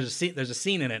around, and there's a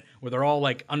scene in it where they're all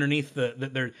like underneath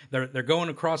they're going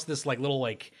across this like little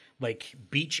like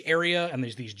beach area, and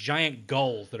there's these giant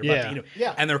gulls that are about to eat them.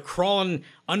 Yeah. And they're crawling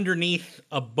underneath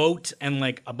a boat and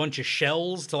like a bunch of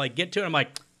shells to like get to it. I'm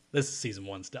like, this is season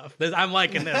 1 stuff. I'm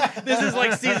liking this. This is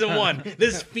like season 1.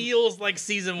 This feels like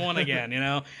season 1 again, you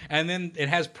know? And then it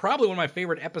has probably one of my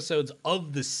favorite episodes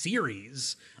of the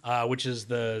series, which is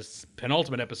the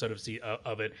penultimate episode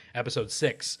of it, episode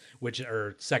 6,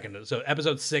 or second. So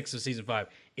episode 6 of season 5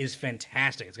 is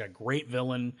fantastic. It's got a great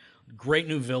villain, great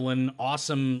new villain,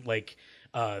 awesome like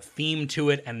theme to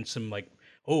it, and some like,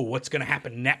 oh, what's going to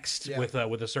happen next with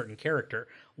a certain character.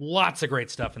 Lots of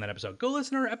great stuff in that episode. Go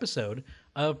listen to our episode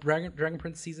of Dragon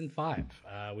Prince Season 5.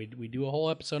 We do a whole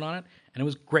episode on it, and it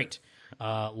was great.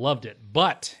 Loved it.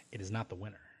 But it is not the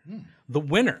winner. The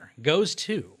winner goes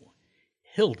to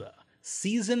Hilda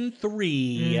Season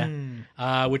 3,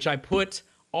 which I put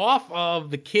off of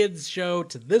the kids' show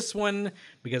to this one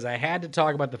because I had to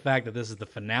talk about the fact that this is the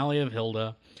finale of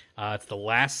Hilda. It's the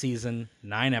last season,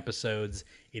 9 episodes.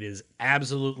 It is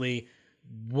absolutely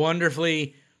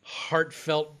wonderfully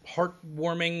heartfelt,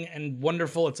 heartwarming, and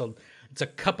wonderful. It's a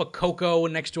cup of cocoa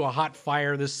next to a hot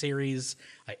fire, this series.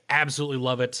 I absolutely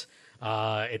love it.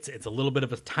 It's a little bit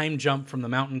of a time jump from the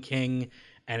Mountain King,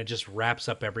 and it just wraps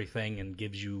up everything and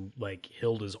gives you like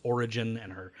Hilda's origin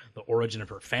and the origin of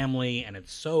her family, and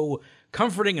it's so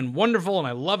comforting and wonderful, and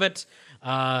I love it.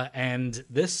 And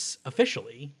this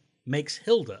officially makes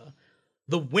Hilda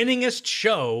the winningest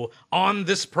show on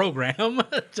this program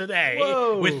today.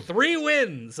 Whoa. With 3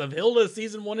 wins of Hilda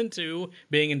season 1 and 2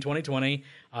 being in 2020,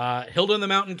 Hilda and the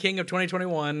Mountain King of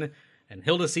 2021, and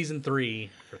Hilda season 3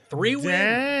 for 3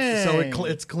 wins. So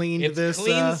it's cleaned It's this.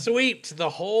 clean sweeped the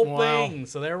whole thing.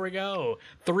 So there we go.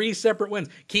 3 separate wins.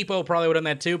 Kipo probably would have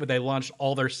done that too, but they launched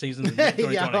all their seasons in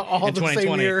 2020. all in the 2020.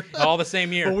 same year. All the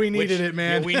same year. But we needed it,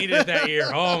 man. Yeah, we needed it that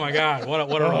year. Oh my God. What a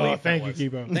relief. Thank that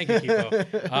you, was. Kipo. Thank you,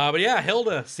 Kipo. But yeah,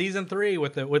 Hilda season 3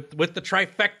 with the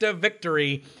trifecta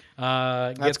victory.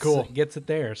 That's cool. Gets it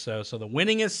there. So the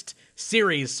winningest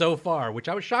series so far, which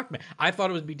I was shocked by. I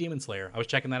thought it would be Demon Slayer. I was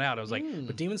checking that out. I was like,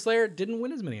 but Demon Slayer didn't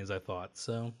win as many as I thought.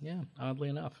 So yeah, oddly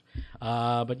enough.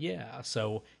 But yeah,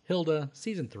 so Hilda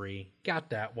season 3 got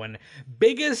that one.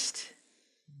 Biggest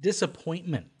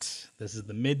disappointment. This is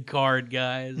the mid card,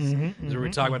 guys. This is where we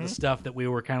talk about the stuff that we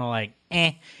were kind of like,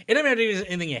 eh. It doesn't have to be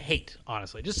anything you hate,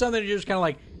 honestly. Just something you're just kind of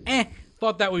like, eh.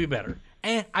 Thought that would be better.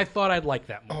 I thought I'd like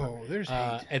that more. Oh, there's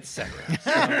hate. Etc.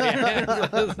 So, yeah,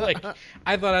 it's like,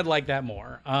 I thought I'd like that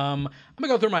more. I'm gonna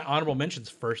go through my honorable mentions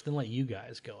first, then let you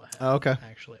guys go ahead. Okay.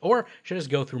 Actually, or should I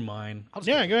just go through mine?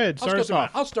 Go ahead. Start us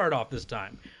off. I'll start off this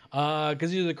time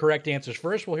because these are the correct answers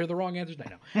first. We'll hear the wrong answers.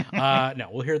 No,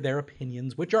 we'll hear their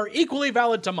opinions, which are equally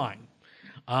valid to mine.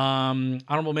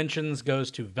 Honorable mentions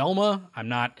goes to Velma. I'm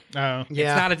not. Yeah. It's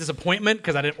not a disappointment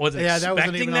because wasn't Yeah, expecting that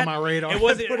wasn't even on my radar. It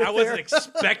wasn't. I wasn't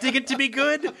expecting it to be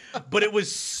good, but it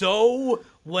was so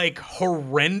like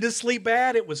horrendously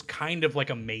bad. It was kind of like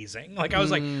amazing. Like I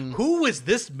was like, who was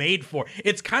this made for?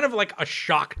 It's kind of like a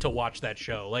shock to watch that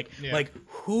show. Like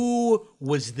who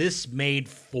was this made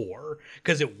for?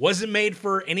 Because it wasn't made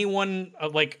for anyone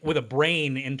like with a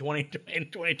brain in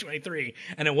 2023,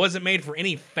 and it wasn't made for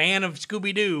any fan of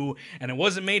Scooby-Doo, and it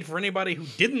wasn't made for anybody who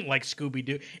didn't like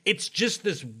Scooby-Doo. It's just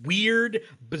this weird,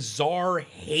 bizarre,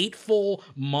 hateful,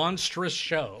 monstrous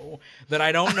show that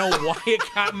I don't know why it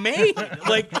got made.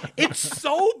 Like, it's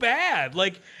so bad.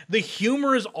 Like, the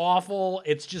humor is awful.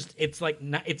 It's just, it's like,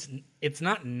 it's it's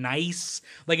not nice.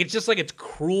 Like it's just like it's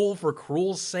cruel for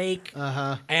cruel's sake.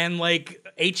 And like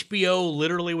HBO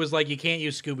literally was like, you can't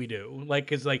use Scooby-Doo. Like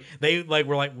cuz like they like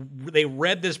were like they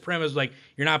read this premise like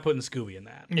you're not putting Scooby in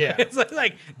that. Yeah. It's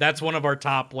like that's one of our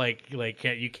top like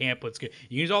you can't put Scooby.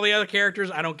 You use all the other characters,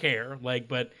 I don't care. Like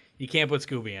but you can't put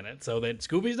Scooby in it. So that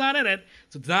Scooby's not in it.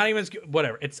 So it's not even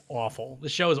whatever. It's awful. The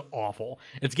show is awful.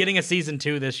 It's getting a season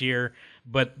 2 this year,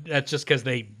 but that's just because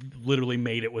they literally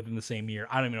made it within the same year.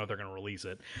 I don't even know if they're going to release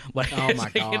it. Like, Oh my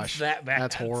it's gosh. that bad.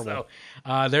 That's horrible.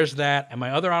 So there's that. And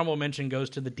my other honorable mention goes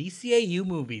to the DCAU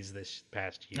movies this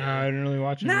past year. I didn't really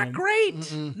watch it. Not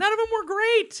great. None of them were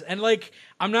great. And like,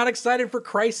 I'm not excited for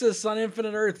Crisis on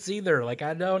Infinite Earths either. Like,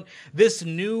 I don't. This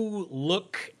new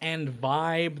look and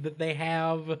vibe that they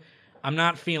have, I'm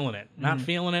not feeling it. Not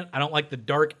feeling it. I don't like the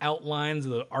dark outlines,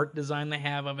 the art design they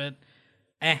have of it.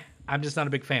 I'm just not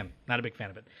a big fan. Not a big fan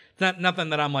of it. It's not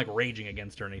nothing that I'm like raging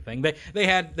against or anything. They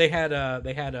had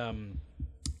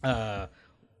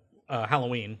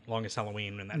Halloween, Longest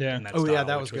Halloween in that, in that Oh, style. yeah,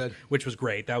 that was good. Which was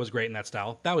great. That was great in that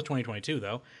style. That was 2022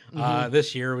 though.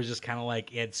 This year was just kind of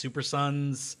like it had Super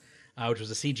Sons, which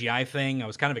was a CGI thing. I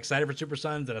was kind of excited for Super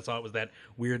Sons, and I saw it was that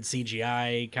weird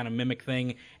CGI kind of mimic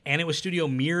thing. And it was Studio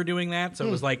Mir doing that, so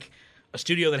it was like a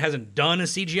studio that hasn't done a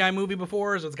CGI movie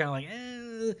before, so it's kind of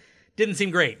like, didn't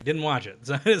seem great. Didn't watch it.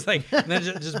 So it's like, and then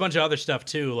just a bunch of other stuff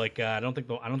too. Like I don't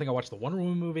think I watched the Wonder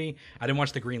Woman movie. I didn't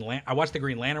watch I watched the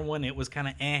Green Lantern one. It was kind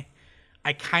of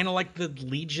I kind of liked the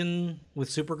Legion with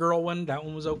Supergirl one. That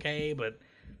one was okay, but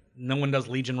no one does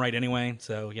Legion right anyway.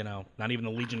 So not even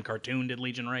the Legion cartoon did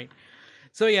Legion right.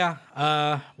 So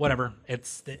yeah, whatever.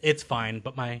 It's fine.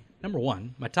 But my number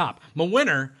one, my top, my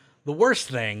winner, the worst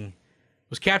thing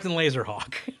was Captain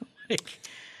Laserhawk.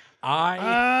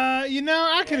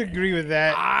 I could agree with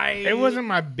that. It wasn't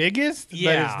my biggest, but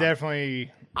it's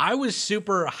definitely. I was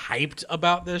super hyped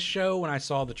about this show when I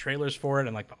saw the trailers for it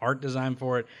and like the art design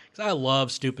for it, because I love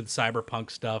stupid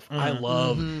cyberpunk stuff. I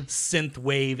love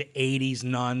synthwave 80s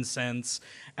nonsense,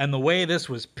 and the way this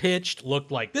was pitched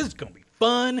looked like this is gonna be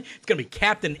fun. It's gonna be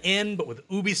Captain N, but with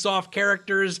Ubisoft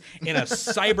characters in a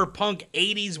cyberpunk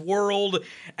 80s world,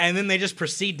 and then they just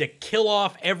proceed to kill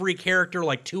off every character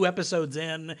like 2 episodes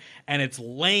in, and it's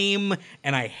lame,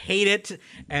 and I hate it.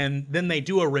 And then they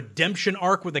do a redemption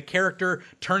arc with a character.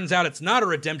 Turns out it's not a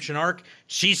redemption arc.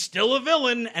 She's still a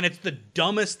villain, and it's the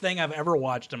dumbest thing I've ever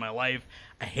watched in my life.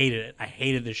 I hated it. I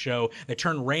hated the show. They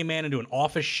turned Rayman into an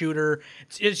office shooter.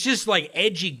 It's just like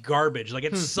edgy garbage. Like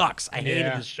it sucks. I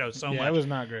hated this show so much. Yeah, it was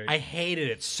not great. I hated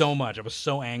it so much. I was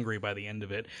so angry by the end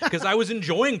of it because I was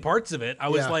enjoying parts of it. I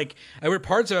was like, I read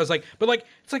parts of it. I was like, but like,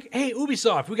 it's like, hey,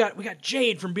 Ubisoft, we got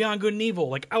Jade from Beyond Good and Evil.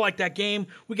 Like, I like that game.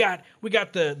 We got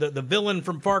the villain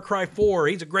from Far Cry 4.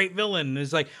 He's a great villain. And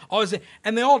it's like always,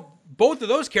 and both of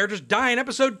those characters die in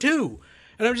episode 2.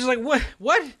 And I'm just like, what?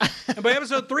 And by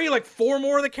episode 3, like 4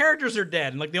 more of the characters are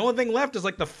dead, and like the only thing left is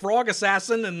like the Frog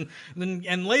Assassin and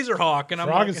Laserhawk. And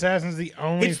Frog Assassin's the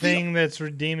only thing that's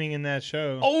redeeming in that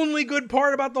show. Only good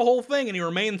part about the whole thing, and he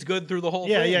remains good through the whole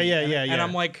thing. Yeah. And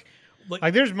I'm like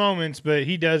there's moments, but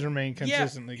he does remain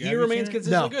consistently good. He remains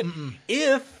consistently good.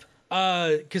 If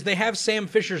because they have Sam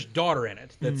Fisher's daughter in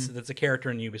it, that's a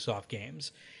character in Ubisoft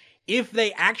games. If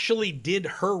they actually did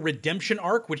her redemption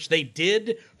arc, which they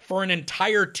did for an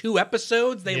entire 2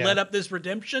 episodes, they led up this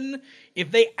redemption.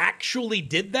 If they actually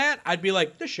did that, I'd be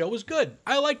like, the show was good.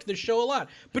 I liked this show a lot.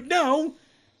 But no,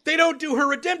 they don't do her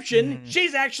redemption.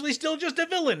 She's actually still just a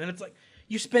villain. And it's like,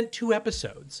 you spent 2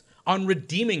 episodes on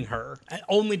redeeming her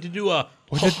only to do what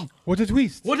a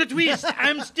twist. What a twist.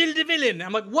 I'm still the villain.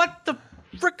 I'm like, what the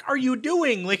frick are you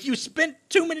doing? Like, you spent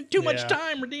too much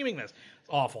time redeeming this.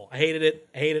 Awful. I hated it.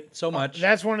 I hate it so much.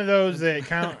 That's one of those that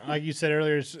kind of, like you said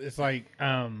earlier, it's like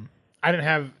I didn't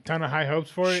have a ton of high hopes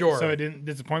for it, so it didn't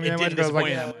disappoint me that much. I was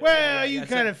like, well, you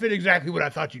kind of fit exactly what I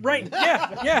thought you'd do. Right.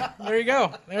 Yeah. There you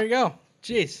go.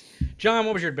 Jeez. John,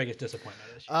 what was your biggest disappointment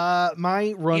this year?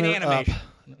 My runner in animation. up.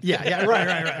 Yeah,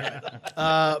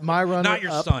 right. My runner Not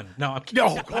your up. son. No, I'm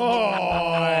kidding. No,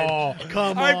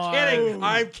 come on.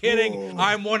 I'm kidding.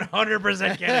 I'm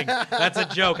 100% kidding. That's a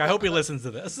joke. I hope he listens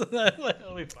to this.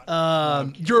 That'll be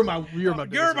fun. You're my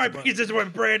biggest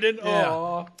disappointment, Brandon.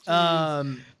 Yeah.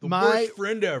 The worst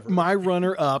friend ever. My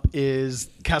runner up is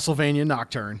Castlevania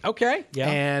Nocturne. Okay. Yeah.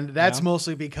 And that's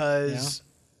mostly because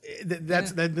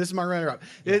this is my runner up.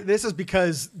 This is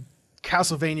because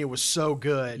Castlevania was so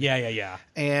good. Yeah.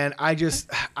 And I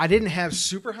didn't have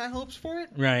super high hopes for it.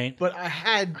 Right. But I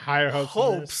had Higher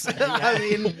hopes than I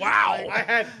mean, Wow. I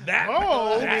had that.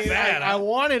 Oh, that bad. I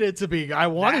wanted it to be. I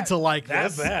wanted to like that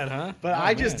this. bad, huh? But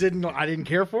I just didn't. I didn't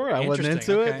care for it. I wasn't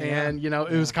Interesting. into it, Okay, yeah. and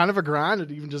it was kind of a grind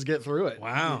to even just get through it.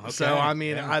 Wow. Okay. So I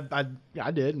mean, Yeah.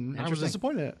 I did, and I was Interesting.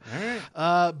 disappointed.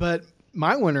 All right. But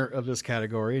my winner of this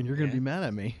category, and you're going to be mad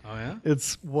at me. Oh yeah.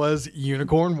 Was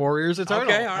Unicorn Warriors Eternal.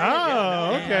 Okay. All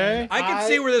right. Oh, okay. I can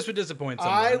see where this would disappoint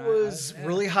someone. I was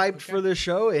really hyped for this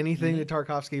show. Anything that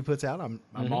Tarkovsky puts out, I'm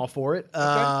all for it.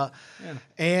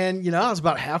 And I was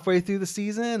about halfway through the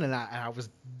season, and I was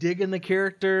digging the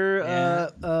character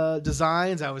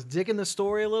designs. I was digging the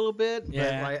story a little bit.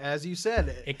 Yeah. But like, as you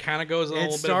said, It kind of goes a little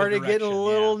bit. it started getting a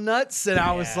little nuts, and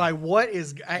I was Yeah. like, "What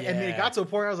is?" I mean, it Yeah. got to a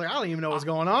point where I was like, "I don't even know what's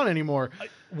going on anymore."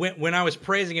 When I was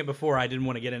praising it before, I didn't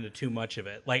want to get into too much of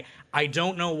it. Like, I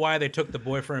don't know why they took the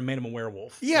boyfriend and made him a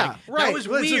werewolf. Yeah, Like, right. That was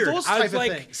Well, it's weird. those I type was of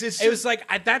like, things. It's it was like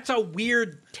that's a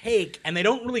weird take, and they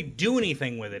don't really do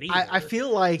anything with it either. I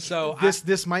feel like So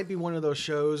this might be one of those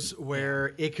shows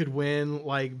where it could win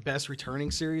like best returning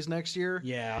series next year.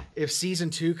 Yeah. If season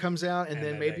 2 comes out, and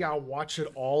then maybe I'll watch it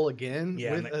all again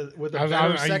Yeah, with a Are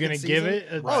better you second gonna season. give it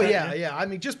a Oh second? yeah. I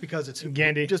mean, just because it's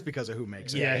Gandy. just because of who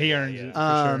makes it. Yeah, he earns it.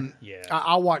 For sure. Yeah.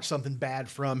 I'll watch something bad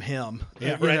from him. Yeah,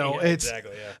 You right, know, yeah, it's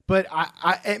exactly, yeah. But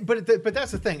but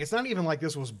that's the thing. It's not even like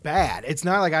this was bad. It's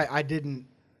not like I didn't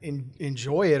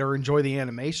enjoy it or enjoy the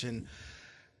animation.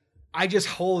 I just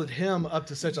hold him up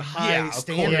to such a high Yeah, of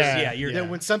standard course. Yeah, Yeah, that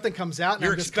when something comes out, and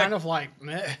You're I'm just expect- kind of like,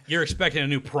 meh. You're expecting a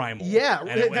new Primal. Yeah, and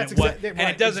it, that's and it, exactly and right,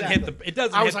 it doesn't hit exactly. the it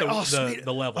doesn't I was hit like, the,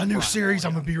 the level. a new Primal, series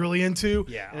I'm gonna be really into.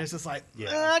 Yeah. And it's just like,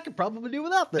 Yeah. I could probably do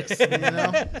without this. You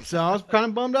know? So I was kind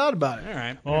of bummed out about it. All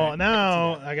right. Well,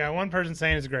 now I got one person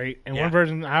saying it's great, and Yeah. one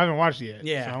person I haven't watched it yet.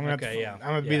 Yeah, So I'm gonna okay, have to, yeah. I'm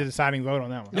gonna be Yeah. the deciding vote on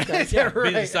that one. Yeah, right.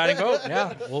 be the deciding vote.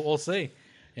 Yeah, we'll see.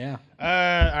 Yeah. All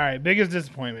right, biggest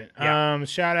disappointment. Yeah.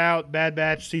 Shout out Bad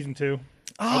Batch season 2.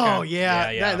 Oh yeah,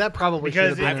 Yeah. That probably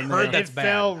Because should have been I've in heard there. that's it bad.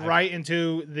 fell right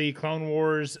into the Clone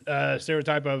Wars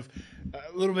stereotype of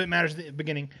a little bit matters at the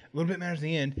beginning, a little bit matters at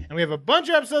the end, and we have a bunch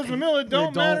of episodes in the middle that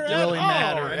don't matter really at all.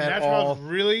 matter And at that's what I was all.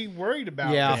 really worried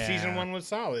about. Yeah. because Season 1 was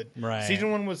solid. Right.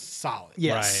 Season 1 was solid.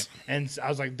 Yes. And I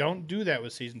was like, don't do that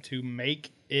with Season 2.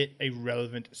 Make it a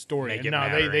relevant story. Make And it no,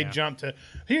 matter, they yeah. jumped to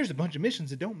here's a bunch of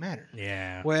missions that don't matter.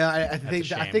 Yeah. Well, I a think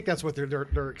shame. that's what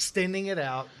they're extending it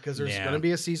out because there's Yeah. going to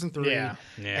be a season 3. Yeah.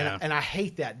 Yeah. And I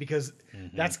hate that because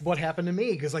that's what happened to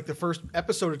me. Because like the first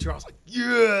episode or two, I was like,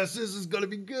 yes, this is going to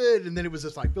be good, and then it was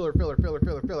just like filler.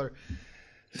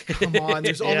 Come on,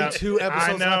 there's only 2 episodes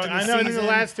left in the I know. season. And then the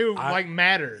last 2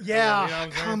 matter. Yeah, You know what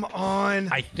I'm saying? come on.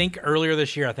 I think earlier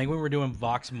this year, I think when we were doing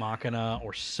Vox Machina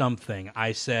or something,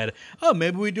 I said, "Oh,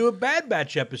 maybe we do a Bad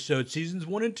Batch episode, seasons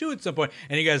 1 and 2 at some point."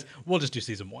 And you guys, "We'll just do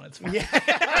season 1. It's fine."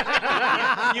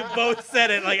 Yeah. You both said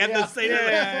it like at the same time.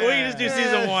 Yeah. We can just do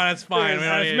season 1. It's fine. We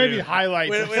don't need to maybe do- highlights.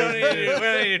 We of don't need season to do, we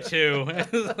don't need to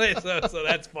do 2. so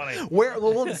that's funny.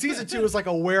 Well, season 2 is like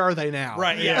a where are they now?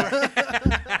 Right? Yeah.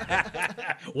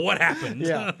 What happened?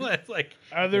 Yeah. It's like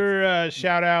Other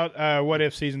shout out, What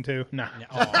If Season 2? No.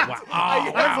 oh wow. Oh,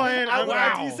 I'm playing.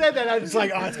 After you said that, I was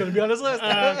like, oh, it's going to be on this list.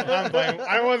 I'm playing.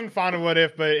 I wasn't fond of What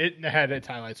If, but it had its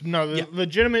highlights. No, the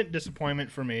legitimate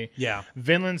disappointment for me. Yeah.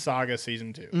 Vinland Saga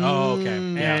Season 2. Oh, okay.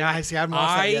 Yeah, I see. I haven't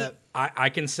watched that yet. I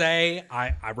can say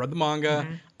I read the manga.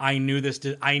 I knew this.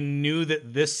 I knew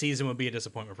that this season would be a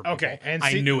disappointment for people. Okay, and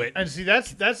I knew it. And see,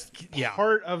 that's Yeah.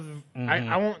 part of.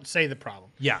 I won't say the problem.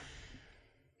 Yeah.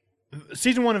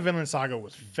 Season 1 of Vinland Saga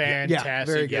was fantastic,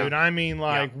 very good. dude. I mean,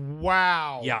 like,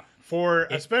 wow. Yeah.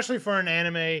 Especially for an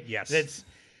anime Yes. that's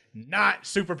not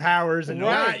superpowers and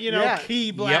Right, not, yeah.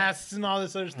 key blasts and all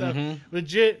this other stuff.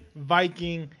 Legit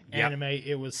Viking Yep. anime.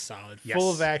 It was solid. Yes. Full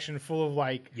of action, full of,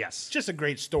 like, Yes. just a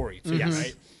great story, too, Yes.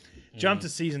 right? Jump to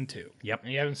Season 2. Yep.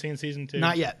 And you haven't seen Season 2?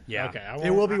 Not yet. Yeah. Okay. It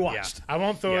will be watched. I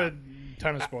won't throw Yeah. a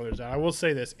ton of spoilers out. I will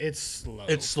say this. It's slow.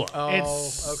 It's slow.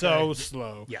 It's Oh, okay. so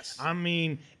slow. Yes. I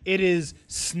mean, it is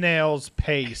snail's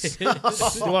pace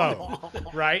slow.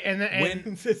 Right? And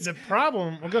the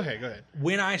problem. Well, go ahead.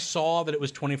 When I saw that it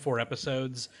was 24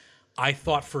 episodes, I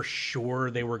thought for sure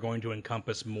they were going to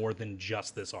encompass more than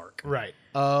just this arc. Right.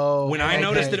 Oh, When I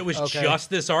noticed okay, that it was okay. just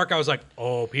this arc, I was like,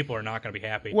 "Oh, people are not going to be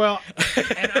happy." Well,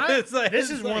 and It's like- this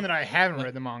it's is like- one that I haven't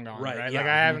read the manga on, Right, right? yeah, Like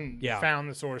I haven't yeah. found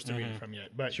the source to read it from yet.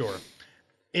 But sure.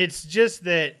 it's just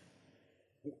that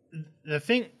the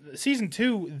thing, season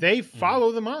 2, they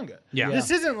follow the manga. Yeah.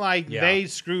 This isn't like Yeah. they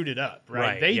screwed it up,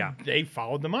 right? Right, They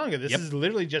followed the manga. This Yep. is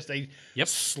literally just a Yep.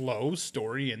 slow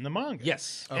story in the manga.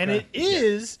 Yes. And Okay. it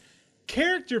is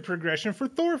character progression for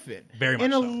Thorfinn. Very much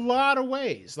in a so. lot of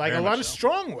ways, like Very a lot much of so.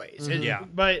 strong ways. Yeah.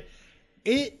 But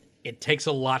it takes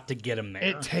a lot to get him there.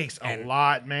 it takes a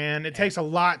lot, man. It takes a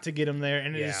lot to get him there,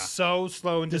 and it is so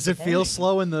slow and Does it disappointing. feel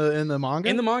slow in the manga?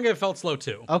 In the manga, it felt slow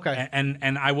too. Okay.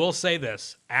 And I will say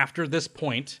this: after this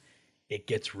point, it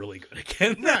gets really good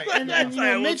again. Right, and That's what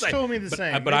I will Mitch say. told me the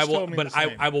same. But I Mitch will. told me But the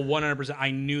same. I will 100%.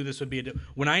 I knew this would be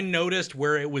when I noticed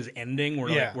where it was ending,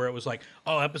 where it was like,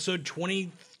 oh, episode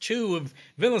 22 of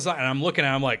Vinland Saga, and I'm looking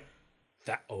at, it, I'm like,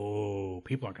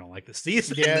 people aren't gonna like this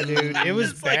season. Yeah, dude, it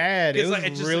was bad. It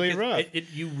was really rough.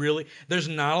 There's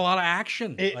not a lot of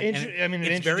action. It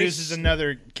introduces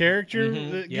another character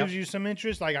that gives you some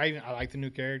interest. Like I like the new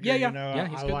character. Yeah. You know,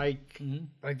 He's I good.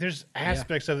 like there's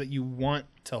aspects of it you want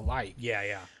to like.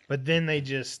 Yeah. But then they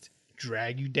just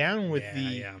drag you down with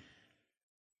Yeah.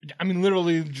 I mean,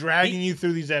 literally dragging you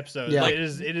through these episodes. Yeah. Like, it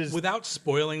is. Without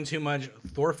spoiling too much,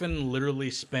 Thorfinn literally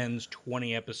spends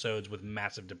 20 episodes with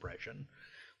massive depression.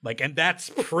 And that's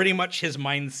pretty much his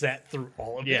mindset through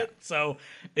all of it. So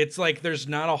it's like there's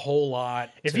not a whole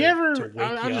lot. If to, you ever, to wake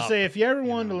I'll you just up, say, if you ever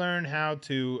wanted to learn how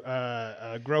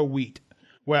to grow wheat,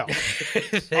 well,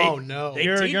 Oh no. They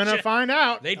you're teach gonna ya. find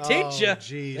out. They teach you.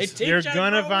 jeez. They teach You're ya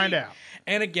gonna grow find wheat. out.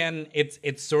 And again,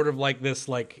 it's sort of like this.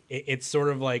 It's sort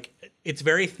of like it's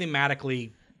very thematically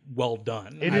well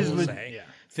done. It I is will lit- say. yeah.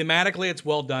 Thematically, it's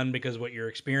well done because what you're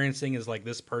experiencing is like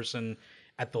this person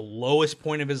at the lowest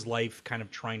point of his life, kind of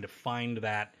trying to find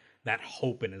that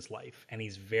hope in his life, and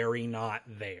he's very not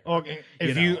there. Okay,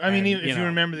 if You you, know, I mean, and, if you you know.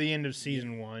 remember the end of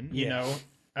season 1, you Yeah. know,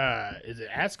 is it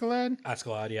Askeladd?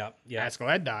 Askeladd, yeah.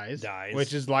 Askeladd dies,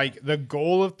 Which is like the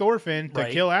goal of Thorfinn to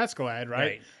Right. kill Askeladd, right?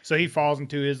 Right. So he falls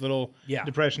into his little Yeah.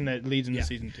 depression that leads into Yeah.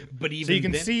 season 2. But so even you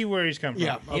can then- see where he's come from.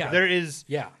 Yeah, okay. There is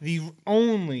Yeah. the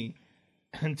only,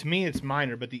 and to me it's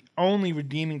minor, but the only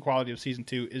redeeming quality of season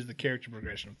 2 is the character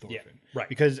progression of Thorfinn. Yeah, right.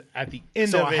 Because at the end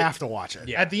So of I it, have to watch it.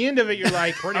 Yeah. at the end of it, you're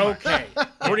like, okay.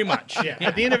 Pretty much. Yeah.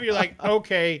 At the end of it, you're like,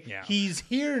 okay, Yeah. he's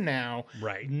here now.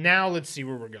 Right. Now let's see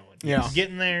where we're going. Yeah.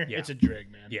 Getting there, Yeah. it's a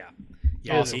drag, man. Yeah.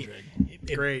 Awesome.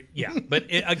 Great. Yeah, but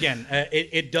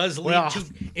it does lead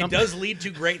Well, does lead to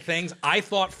great things. I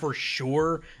thought for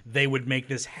sure they would make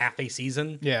this half a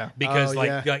season. Yeah. because Oh,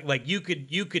 yeah. like you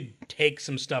could take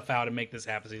some stuff out and make this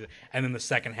half a season, and then the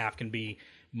second half can be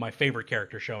my favorite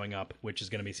character showing up, which is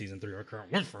going to be season 3. Or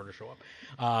current one for her to show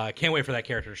up. Can't wait for that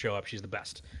character to show up. She's the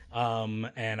best.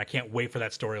 And I can't wait for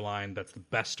that storyline. That's the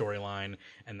best storyline.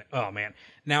 And oh man,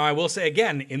 now I will say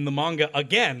again in the manga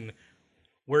again.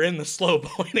 We're in the slow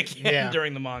point again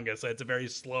during the manga, so it's a very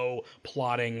slow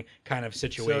plotting kind of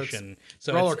situation.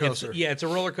 So roller coaster. it's a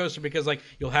roller coaster because like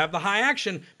you'll have the high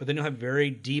action, but then you'll have very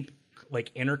deep,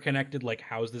 like interconnected. Like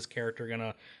how is this character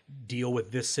gonna deal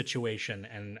with this situation,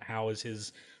 and how is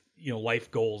his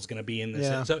life goals gonna be in this?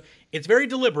 Yeah. And so it's very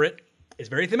deliberate. It's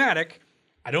very thematic.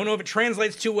 I don't know if it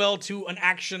translates too well to an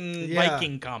action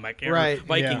Viking comic or Right.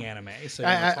 Viking anime. So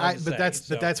it's hard to say.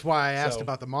 But that's why I asked so-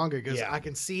 about the manga, because yeah. I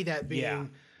can see that being Yeah.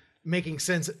 making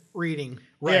sense reading.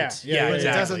 Right. Yeah, Yeah. But exactly.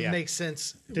 it doesn't yeah. make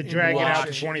sense To in drag it out to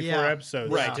watching. 24 Yeah.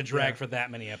 episodes. Right, Yeah. to drag for that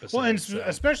many episodes. Well, and so.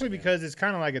 especially because it's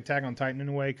kind of like Attack on Titan in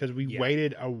a way, because we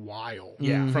waited a while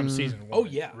from season 1. Oh,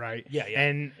 yeah. Right? Yeah, yeah.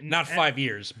 And Not 5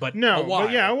 years, but No, a while.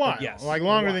 but yeah, a while. Yes, Like a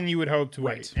longer while. than you would hope to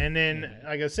Right. wait. And then,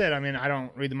 like I said, I mean, I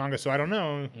don't read the manga, so I don't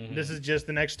know. This is just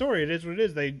the next story. It is what it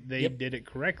is. They did it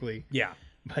correctly, Yeah.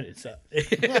 but it sucks.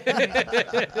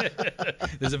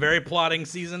 There's a very plotting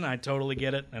season. I totally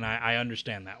get it, and I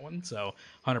understand that one. So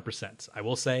 100%. I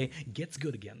will say, gets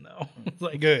good again though.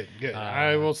 Like, Good.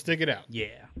 I will stick it out.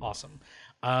 yeah, awesome.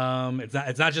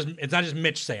 It's not just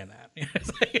Mitch saying that.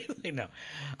 It's like, no,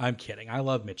 I'm kidding. I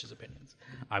love Mitch's opinions.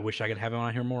 I wish I could have him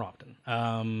on here more often.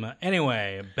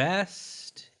 Anyway,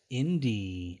 best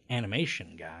indie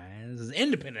animation, guys. This is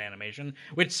independent animation,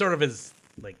 which sort of is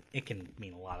like it can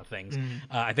mean a lot of things.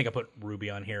 I think I put Ruby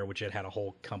on here, which it had a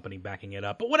whole company backing it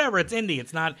up. But whatever, it's indie.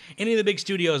 It's not any of the big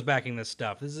studios backing this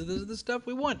stuff. This is the stuff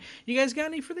we want. You guys got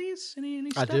any for these? Any I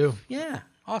stuff? do. Yeah,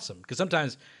 awesome. Because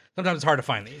sometimes it's hard to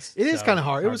find these. It is So, kind of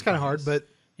hard. It was to kind of find hard, these. but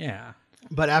yeah,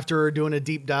 after doing a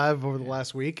deep dive over the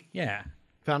last week, yeah.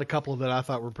 found a couple that I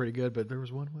thought were pretty good, but there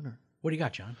was one winner. What do you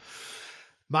got, John?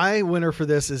 My winner for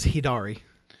this is Hidari.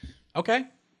 Okay.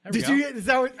 There we Did go. you get? Is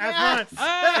that what? That's Yes!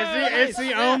 fine. It's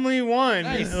the only one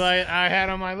Nice. like I had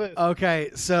on my list. Okay,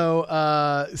 so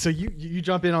you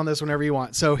jump in on this whenever you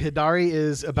want. So Hidari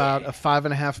is about a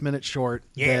 5.5 minute short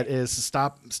that is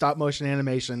stop motion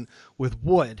animation with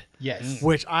wood. Yes.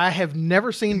 Which I have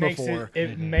never seen before.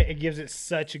 It gives it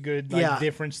such a good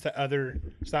difference to other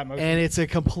stop motion. And it's a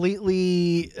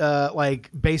completely like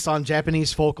based on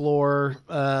Japanese folklore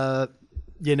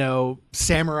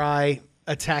samurai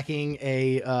attacking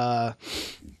a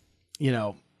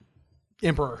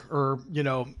emperor or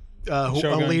a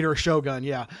leader, shogun,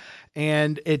 yeah.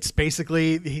 And it's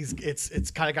basically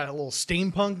it's kind of got a little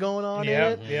steampunk going on in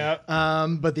it. Yeah.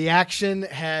 But the action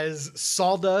has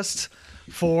sawdust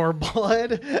for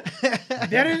blood.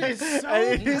 That is so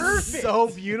it perfect. is so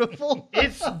beautiful.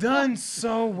 It's done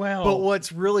so well. But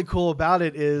what's really cool about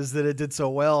it is that it did so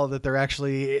well that they're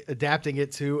actually adapting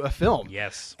it to a film.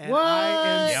 Yes. And What? I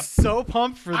am Yep. so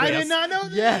pumped for this. I did not know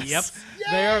this. Yes. Yep.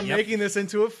 They are Yep. making this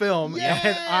into a film, Yes.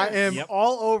 and I am Yep.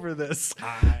 all over this.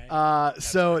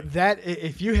 So that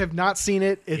if you have not seen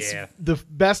it, it's Yeah. the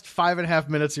best 5.5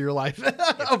 minutes of your life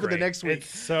over the great. next week.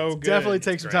 It's so good. Definitely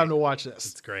take some great. time to watch this.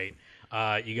 It's great.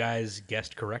 You guys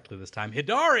guessed correctly this time.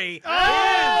 Hidari is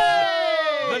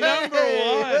the number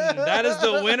one. That is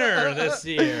the winner this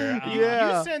year.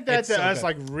 Yeah. You sent that It's to so us good.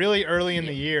 like really early in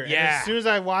the year. And Yeah. as soon as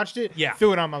I watched it, Yeah.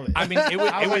 threw it on my list. I mean, it was.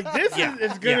 I was like, this yeah,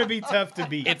 is going to yeah. be tough to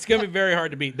beat. It's gonna be very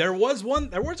hard to beat. There was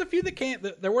a few that came.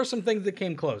 There were some things that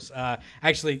came close.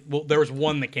 Actually, there was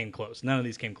one that came close. None of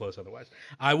these came close otherwise.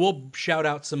 I will shout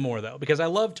out some more though because I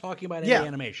love talking about Yeah,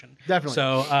 animation. definitely.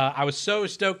 So I was so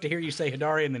stoked to hear you say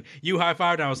Hidari, and then you high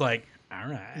fived, and I was like, all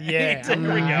right. Yeah. So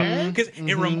here we go. Because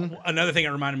another thing it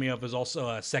reminded me of was also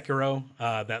Sekiro,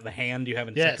 that the hand you have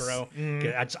in Yes.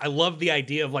 Sekiro. I love the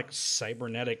idea of like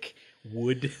cybernetic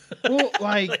wood. Well,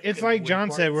 like it's like wood John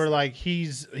said, parts. where like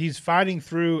he's fighting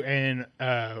through and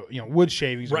wood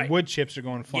shavings, Right. and wood chips are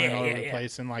going flying Yeah, all yeah, over the yeah.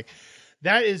 place, and like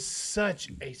that is such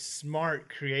a smart,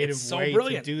 creative It's so way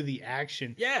brilliant. to do the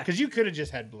action. Yeah. because you could have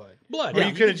just had blood, Blood, or yeah,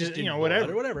 you you could have could just just do blood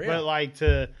whatever, or whatever, yeah. But like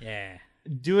to Yeah.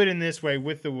 do it in this way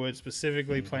with the wood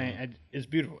specifically playing is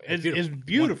beautiful. It's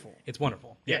beautiful. It's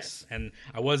wonderful. Yes. And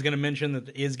I was going to mention that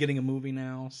it is getting a movie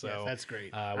now, so Yes, that's great.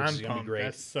 Which I'm is going to be pumped. great.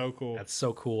 That's so cool. That's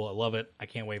so cool. I love it. I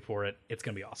can't wait for it. It's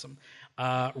going to be awesome.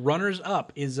 Runners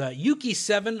up is Yuki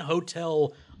 7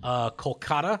 Hotel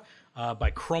Kolkata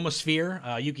by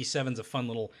Chromosphere. Yuki 7's a fun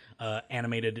little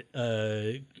animated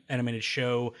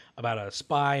show about a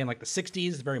spy in like the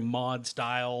 60s, very mod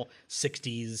style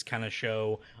 60s kind of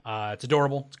show. It's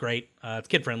adorable. It's great. It's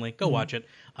kid friendly. Go watch it.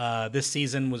 This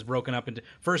season was broken up into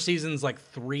first season's like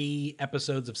 3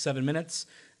 episodes of 7 minutes.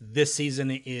 This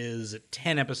season is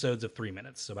 10 episodes of 3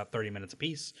 minutes, so about 30 minutes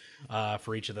apiece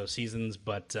for each of those seasons.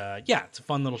 But yeah, it's a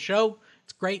fun little show.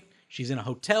 It's great. She's in a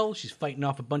hotel. She's fighting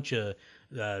off a bunch of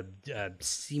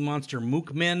sea monster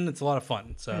mook men. It's a lot of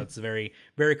fun. So it's very,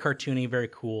 very cartoony, very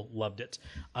cool. Loved it.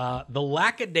 The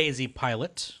Lackadaisy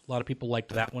pilot. A lot of people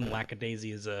liked that one.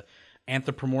 Lackadaisy is a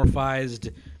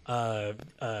anthropomorphized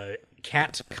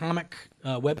cat comic,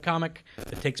 web comic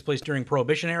that takes place during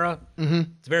Prohibition era.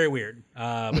 It's very weird,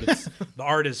 but the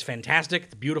art is fantastic.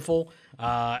 It's beautiful,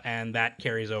 and that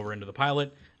carries over into the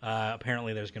pilot.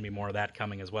 Apparently, there's going to be more of that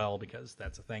coming as well because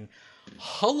that's a thing.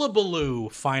 Hullabaloo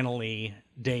finally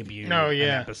debuted an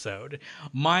episode.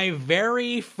 My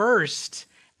very first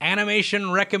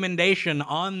animation recommendation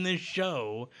on this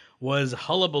show was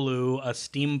Hullabaloo, a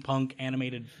steampunk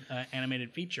animated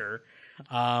feature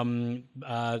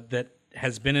that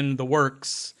has been in the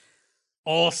works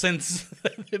all since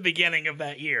the beginning of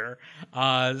that year.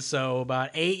 So about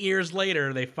 8 years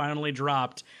later, they finally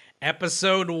dropped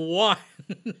episode 1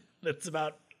 that's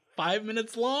about 5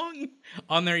 minutes long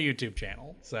on their YouTube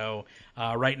channel. So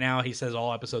right now he says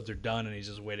all episodes are done and he's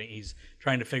just waiting. He's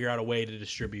trying to figure out a way to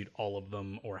distribute all of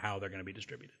them or how they're going to be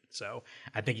distributed. So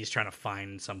I think he's trying to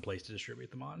find some place to distribute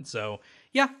them on. So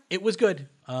yeah, it was good.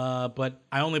 But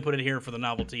I only put it here for the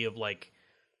novelty of like,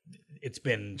 it's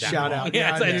been that Shout long. out.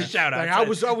 Yeah, Yeah, it's a shout out. like, I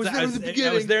was there in the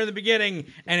beginning. I was there in the beginning,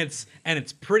 and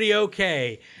it's pretty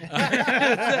okay.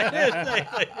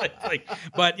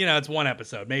 But it's one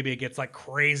episode. Maybe it gets like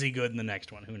crazy good in the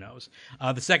next one. Who knows?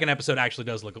 The second episode actually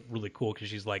does look really cool because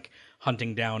she's like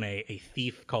hunting down a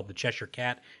thief called the Cheshire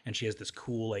Cat, and she has this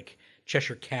cool like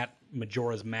Cheshire Cat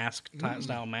Majora's Mask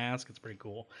style mask. It's pretty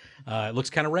cool. It looks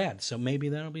kind of rad, so maybe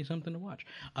that'll be something to watch.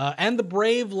 And The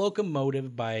Brave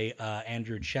Locomotive by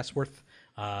Andrew Chesworth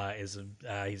he's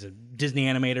a Disney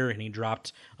animator, and he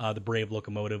dropped The Brave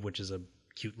Locomotive, which is a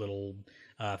cute little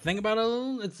thing about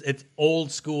it's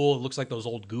old school. It looks like those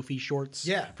old Goofy shorts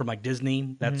from like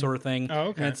Disney, that sort of thing. Oh,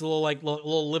 okay. And it's a little like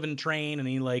little living train, and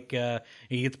he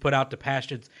gets put out to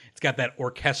pasture. It's got that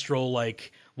orchestral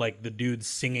like like the dude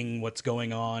singing what's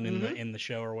going on in the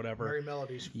show or whatever. Merry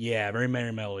melodies. Yeah, very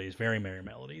merry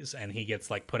melodies, and he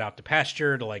gets like put out to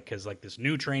pasture to like because like this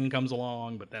new train comes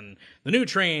along, but then the new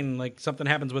train like something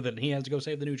happens with it, and he has to go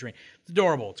save the new train. It's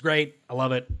adorable. It's great. I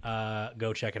love it.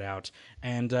 Go check it out,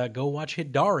 and go watch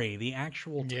Hidari, the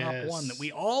actual top one that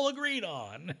we all agreed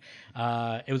on.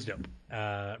 It was dope.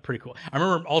 Pretty cool. I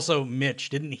remember also Mitch.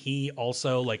 Didn't he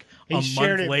also like a month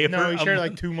later? No, he shared it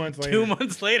like 2 months later. 2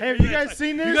 months later. Hey, have you guys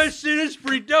seen this? You guys seen this?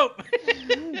 Pretty dope.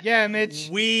 Yeah, Mitch.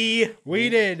 We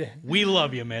did. We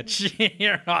love you, Mitch.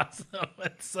 You're awesome.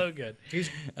 That's so good. He's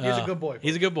a good boy.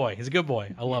 He's a good boy. He's a good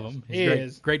boy. I love him. He's He great,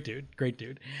 is. Great dude. Great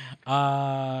dude.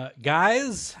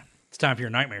 Guys, it's time for your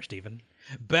nightmare, Stephen.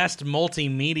 Best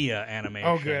multimedia animation.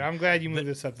 Oh, good. I'm glad you moved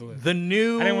this up the list. The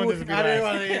new. I didn't want this to be I didn't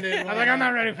last. want to end it. I was like, I'm not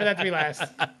ready for that to be last.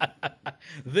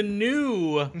 The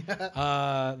new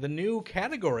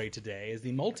category today is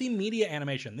the multimedia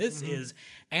animation. This is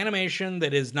animation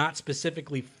that is not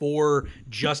specifically for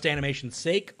just animation's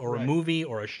sake or a movie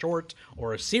or a short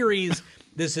or a series.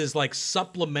 This is like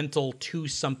supplemental to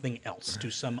something else, to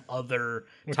some other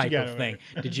type of thing.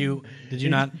 Did you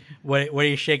not? What are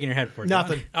you shaking your head for? John?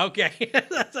 Nothing. Okay.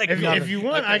 That's like If you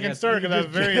want, I can start because I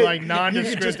have very like You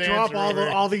nondescript can just drop answer.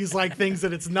 all these like things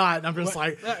that it's not, and I'm just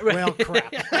like, well,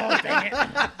 crap. Oh, dang it.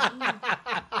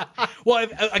 Well,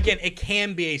 again, it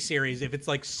can be a series if it's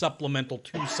like supplemental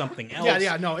to something else.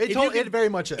 Yeah, no, it very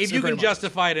much is. If you can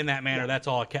justify it in that manner, that's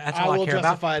all. That's I all I will care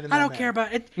justify about. it in I that don't care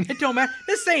about it. It don't matter.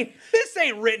 This ain't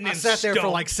written I in sat there stone. for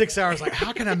like 6 hours, like,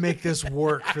 how can I make this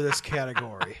work for this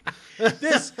category?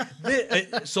 this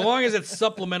so long as it's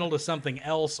supplemental to something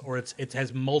else, or it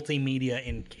has multimedia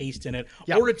encased in it,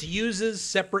 or it uses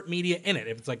separate media in it.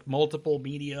 If it's like multiple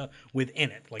media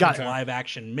within it, like it's live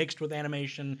action mixed with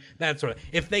animation, that sort of.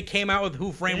 If they came out with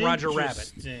Who Framed Roger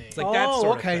Rabbit, it's like that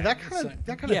sort of thing. That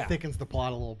kind of thickens the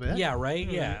plot a little bit. Yeah, right.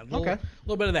 Yeah, a little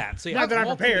bit of that. So yeah, Not that I'm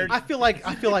prepared. I feel like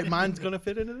mine's gonna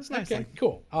fit into this nicely. Okay,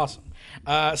 cool, awesome.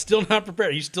 Still not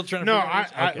prepared. Are you still trying to? No,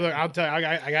 figure look, I'll tell you.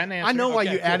 I got an answer. I know why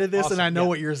you added this, awesome, and I know yeah.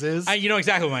 what yours is. You know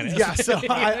exactly what mine is. Yeah, so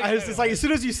I was just like, as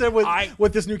soon as you said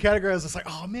what this new category is, it's like,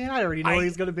 oh man, I already know what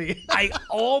he's gonna be. I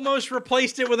almost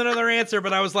replaced it with another answer,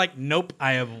 but I was like, nope,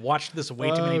 I have watched this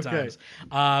way too many times.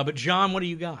 But John, what do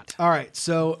you got? All right,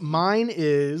 so mine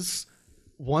is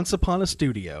Once Upon a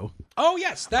Studio. Oh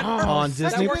yes, that on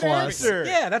Disney works Plus. perfect.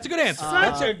 Yeah, that's a good answer.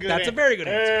 That's a very good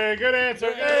answer. Hey, good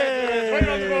answer. Hey, put it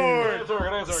on the board.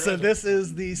 So this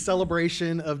is the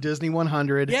celebration of Disney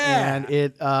 100, and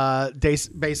it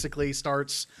basically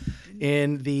starts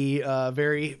in the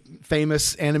very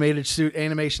famous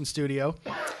animation studio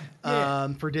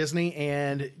for Disney,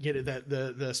 and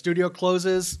the studio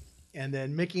closes, and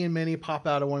then Mickey and Minnie pop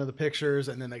out of one of the pictures,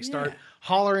 and then they start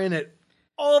hollering at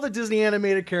all the Disney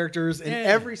animated characters and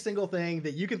every single thing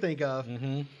that you can think of,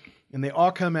 and they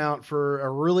all come out for a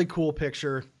really cool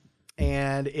picture,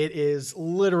 and it is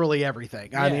literally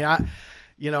everything. I mean,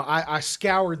 I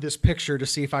scoured this picture to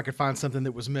see if I could find something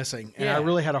that was missing, and I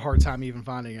really had a hard time even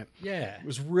finding it. Yeah, it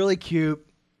was really cute.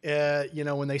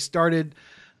 When they started,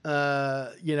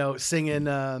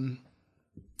 singing,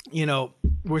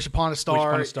 Wish Upon a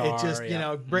Star, it just,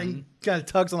 kind of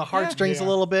tugs on the heartstrings a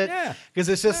little bit. Yeah. Because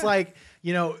it's just like,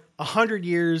 100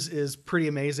 years is pretty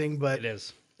amazing, but it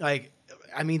is. Like,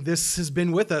 I mean, this has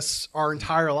been with us our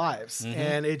entire lives,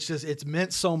 and it's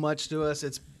meant so much to us.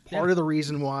 It's part of the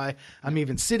reason why I'm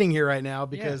even sitting here right now,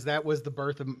 because that was the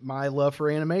birth of my love for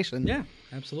animation. Yeah,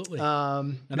 absolutely.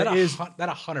 And that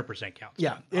 100% counts.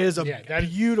 Yeah, it is a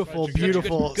beautiful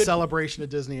good celebration of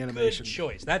Disney animation. Good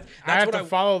choice. That's I have to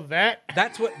follow that.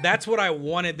 That's what I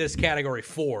wanted this category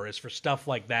for, is for stuff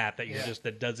like that you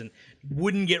that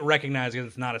wouldn't get recognized because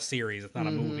it's not a series, it's not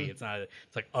a movie, it's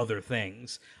like other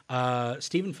things.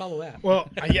 Stephen, follow that. Well,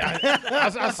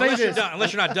 I'll say this.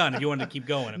 Unless you're not done, if you wanted to keep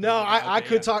going. No, I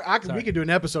could talk. We could do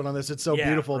an episode on this. It's so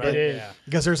beautiful, but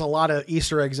because there's a lot of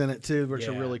Easter eggs in it too, which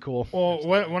are really cool. Well,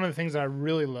 one of the things I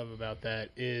really love about that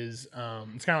is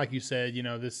it's kind of like you said.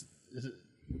 This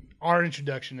our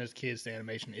introduction as kids to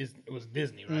animation was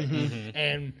Disney, right?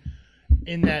 And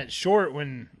in that short,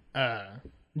 when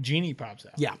Genie pops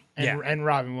out, and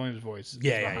Robin Williams' voice,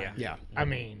 yeah. I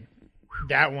mean,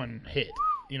 that one hit.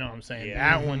 You know what I'm saying?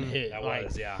 Yeah. That one hit. That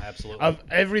was, absolutely. Of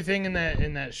everything in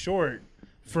that short,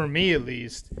 for me at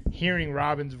least, hearing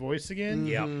Robin's voice again.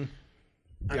 Yeah. I mean,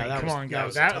 come on,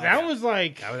 guys. That was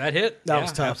like that hit. That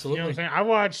was tough. Absolutely. You know what I'm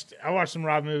saying? I watched some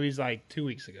Rob movies like 2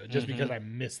 weeks ago just because I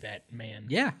missed that man.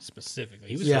 Yeah. Specifically.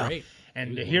 He was great.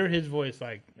 And to hear his voice,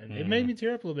 like, it made me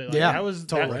tear up a little bit. Like, Yeah, that was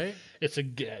totally. Right? It's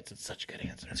such a good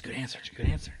answer. That's a good answer. It's a good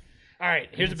answer. All right,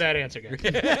 here's a bad answer, guys.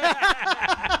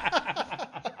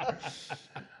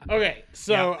 Okay,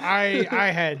 so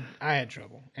I had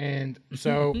trouble, and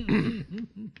so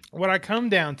what I come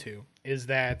down to is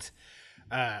that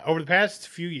over the past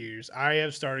few years, I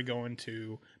have started going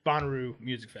to Bonnaroo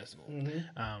Music Festival. One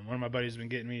of my buddies has been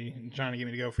trying to get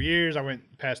me to go for years. I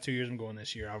went the past 2 years. I'm going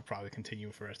this year. I'll probably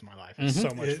continue for the rest of my life. It's so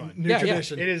much fun. New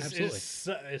tradition. It is.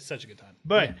 It's such a good time.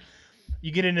 But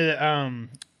you get into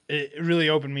it really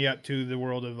opened me up to the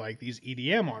world of like these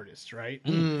EDM artists, right?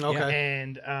 Okay.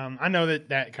 And I know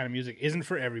that kind of music isn't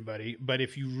for everybody, but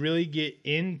if you really get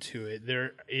into it,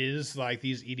 there is like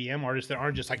these EDM artists that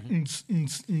aren't just like,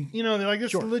 you know, they're like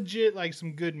this legit, like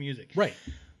some good music. Right.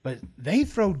 But they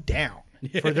throw down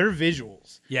for their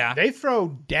visuals. Yeah. They throw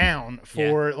down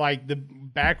for like the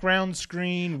background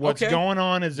screen, what's going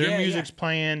on as their music's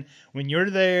playing when you're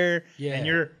there and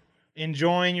you're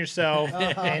enjoying yourself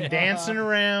and dancing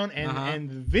around and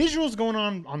the visuals going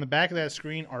on the back of that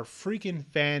screen are freaking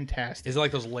fantastic. Is it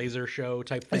like those laser show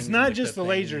type things? It's not like just the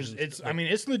lasers. It's like, I mean,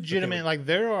 it's legitimate. Like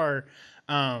there are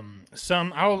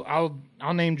some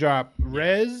I'll name drop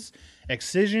Rez,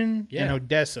 Excision, and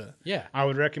Odessa. Yeah. I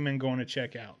would recommend going to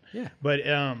check out. Yeah. But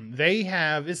they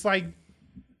have, it's like,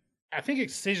 I think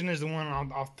Excision is the one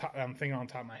I'm thinking on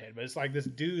top of my head, but it's like this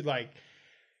dude like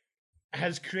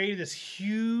has created this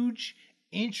huge,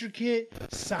 intricate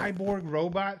cyborg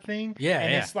robot thing.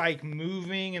 And it's like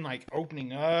moving and like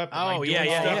opening up and like doing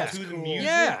stuff to the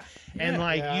music. And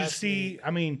like you see,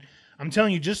 I mean, I'm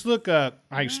telling you, just look up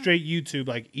like straight YouTube,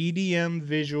 like EDM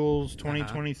visuals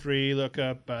 2023. Look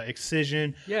up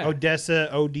Excision.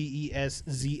 Odessa, Odessa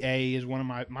is one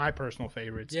of my personal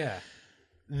favorites.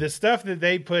 The stuff that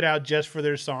they put out just for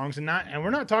their songs, and we're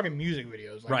not talking music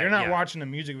videos. Like you're not watching a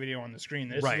music video on the screen.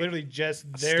 It's literally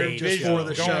just their visual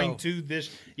going to this.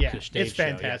 Yeah, it's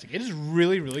fantastic. It is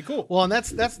really, really cool. Well, and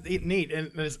that's neat,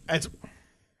 and it's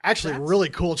actually a really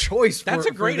cool choice. That's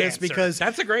a great answer. Because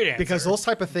that's a great answer. Because those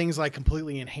type of things like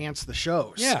completely enhance the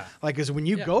shows. Yeah, like because when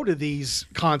you go to these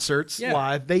concerts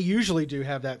live, they usually do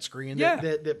have that screen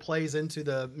that plays into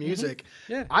the music.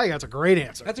 I think that's a great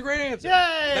answer. That's a great answer.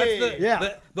 Yay!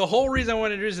 That's the whole reason I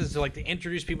want to do this is to like to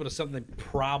introduce people to something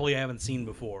probably I haven't seen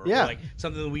before. Yeah, or like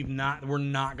something that we're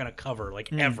not going to cover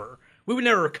like ever. We would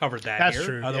never have covered that That's here.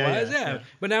 true. Otherwise,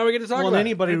 But now we get to talk about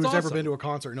anybody it. who's It's ever awesome. been to a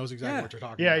concert knows exactly what you're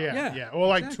talking about. Yeah. Well,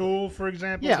 like Tool, for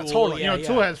example. Yeah, totally. You know,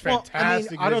 Tool has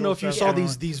fantastic. I don't know if you saw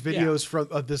visuals. these videos from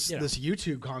this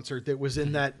YouTube concert that was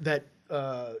in that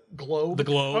globe. The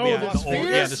globe,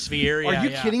 the sphere. Are you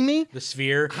kidding me? The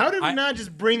sphere. How did we not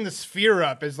just bring the sphere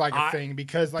up as like a thing?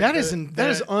 Because like that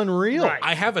is unreal. Right.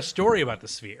 I have a story about the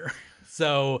sphere.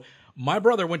 So my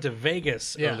brother went to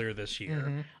Vegas earlier this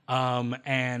year,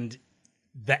 and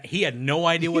that he had no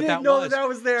idea what that was. That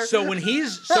was there. So when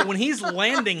he's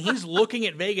landing, he's looking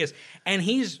at Vegas, and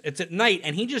it's at night,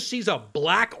 and he just sees a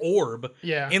black orb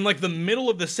in like the middle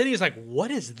of the city. He's like,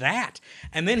 "What is that?"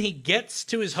 And then he gets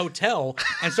to his hotel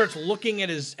and starts looking at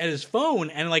his phone,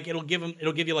 and like it'll give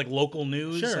you like local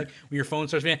news, like when your phone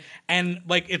starts being, and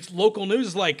like it's local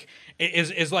news like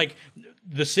is like.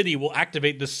 The city will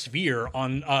activate the sphere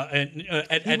on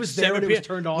at was 7 there when it p.m. was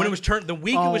turned on? When it was turned, the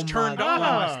week it was turned on.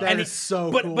 Gosh, that is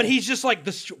so cool. But he's just like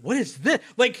this. What is this?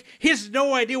 Like he has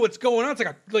no idea what's going on.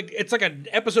 It's like an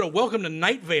episode of Welcome to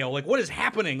Night Vale. Like what is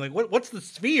happening? Like what's the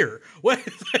sphere? What?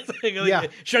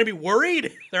 Should I be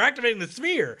worried? They're activating the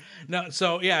sphere. No.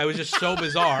 So it was just so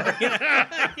bizarre.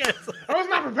 I was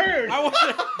not prepared. I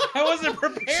wasn't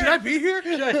prepared. Should I be here?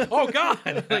 Oh God!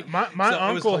 Like my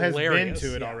uncle has been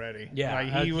to it already. Yeah.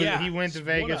 Like he went to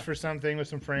Vegas for something with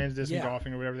some friends, did some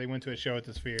golfing or whatever. They went to a show at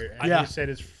the Sphere, and he said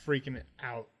it's freaking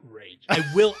outrageous. I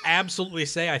will absolutely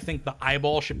say I think the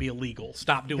eyeball should be illegal.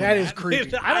 Stop doing that. That is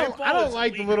creepy. I don't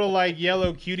like the little like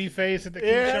yellow cutie face that they keep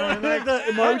showing. Like the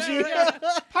emoji.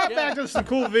 Pop back to some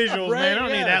cool visuals, man. I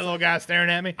don't need that little guy staring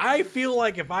at me. I feel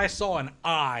like if I saw an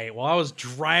eye while I was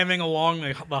driving along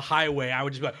the highway, I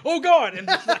would just be like, "Oh God!" And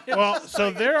well, so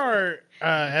there are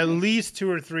at least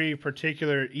 2 or 3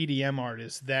 particular EDM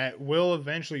artists that will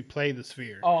eventually play the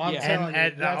Sphere. Oh, I'm telling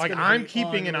you, that's I'm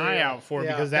keeping an eye out for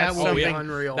because that's something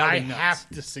I have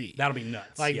to see. That'll be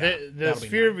nuts. Like the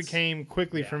Sphere became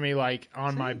quickly for me like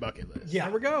on my bucket list. Yeah,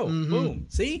 there we go. Boom.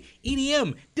 See,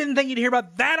 EDM. Didn't think you'd hear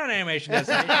about that on Animation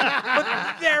Destination,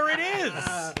 but there it is.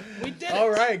 We did it. All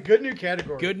right, good new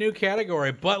category. Good new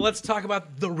category. But let's talk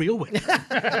about the real winner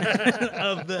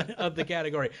of the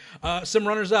category. Some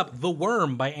runners up. The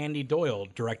Worm by Andy Doyle,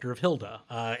 director of Hilda.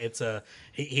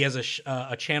 He has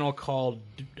a channel called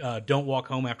Don't Walk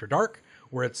Home After Dark,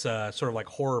 where it's sort of like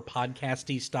horror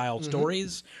podcasty style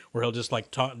stories, where he'll just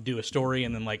like do a story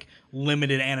and then like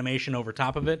limited animation over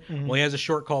top of it. Well, he has a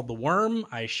short called The Worm.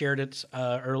 I shared it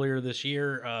earlier this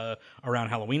year around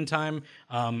Halloween time,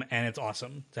 and it's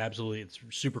awesome. It's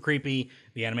super creepy.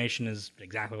 The animation is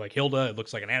exactly like Hilda. It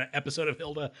looks like an episode of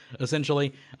Hilda,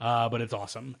 essentially, but it's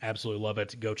awesome. Absolutely love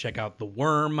it. Go check out The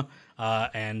Worm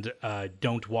and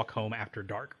Don't Walk Home After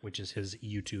Dark, which is his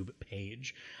YouTube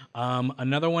page.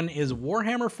 Another one is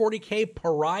Warhammer 40K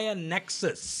Pariah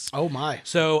Nexus. Oh my!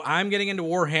 So I'm getting into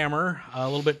Warhammer a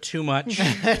little bit too much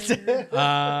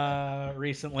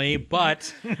recently,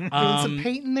 but Doing some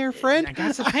painting there, friend. I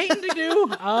got some painting to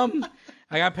do.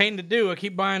 I got painting to do. I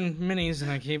keep buying minis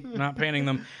and I keep not painting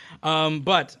them.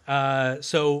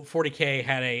 So 40K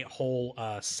had a whole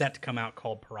set come out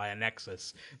called Pariah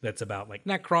Nexus that's about like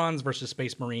Necrons versus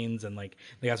Space Marines and like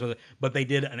the guys with it. But they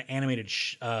did an animated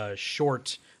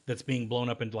short that's being blown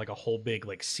up into like a whole big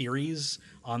like series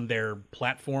on their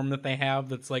platform that they have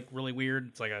that's like really weird.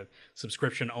 It's like a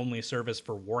subscription only service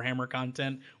for Warhammer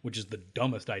content, which is the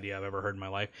dumbest idea I've ever heard in my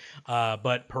life.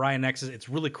 But Pariah Nexus, it's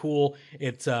really cool.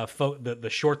 It's the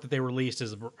short that they released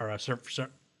is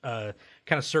kind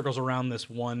of circles around this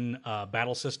one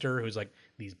battle sister who's like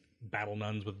these battle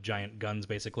nuns with giant guns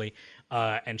basically,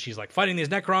 and she's like fighting these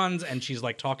Necrons, and she's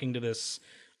like talking to this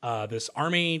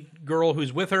army girl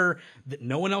who's with her that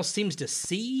no one else seems to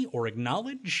see or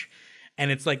acknowledge, and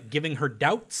it's like giving her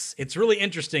doubts. It's really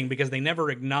interesting because they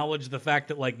never acknowledge the fact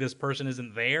that like this person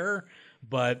isn't there,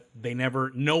 but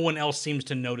no one else seems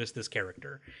to notice this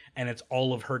character, and it's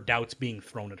all of her doubts being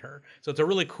thrown at her. So it's a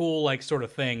really cool like sort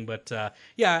of thing, but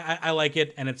I like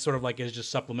it, and it's sort of like it's just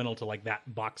supplemental to like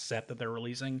that box set that they're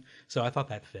releasing. So I thought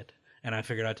that fit, and I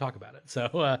figured I'd talk about it.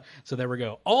 So there we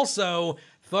go. Also,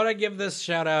 thought I'd give this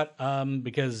shout out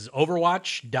because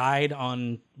Overwatch died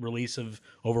on release of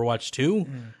Overwatch 2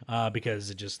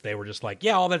 because they were just like,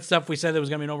 yeah, all that stuff we said that was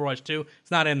going to be in Overwatch 2,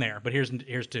 it's not in there, but here's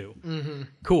 2.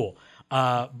 Cool.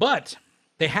 But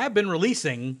they have been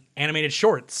releasing animated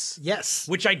shorts. Yes.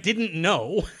 Which I didn't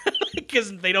know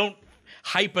because they don't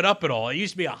hype it up at all. It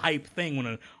used to be a hype thing when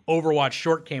an Overwatch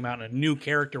short came out and a new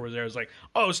character was there. It was like,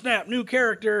 oh snap, new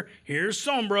character, here's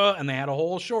Sombra, and they had a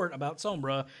whole short about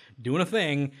Sombra doing a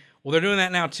thing. Well, they're doing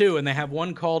that now too, and they have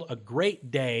one called A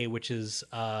Great Day, which is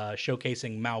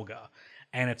showcasing Mauga,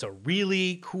 and it's a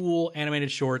really cool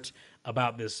animated short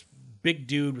about this big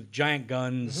dude with giant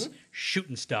guns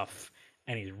shooting stuff.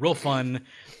 And he's real fun.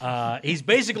 He's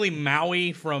basically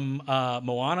Maui from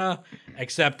Moana,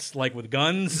 except like with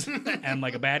guns and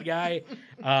like a bad guy.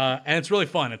 And it's really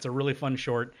fun. It's a really fun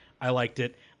short. I liked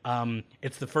it.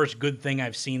 It's the first good thing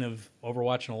I've seen of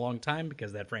Overwatch in a long time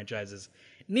because that franchise is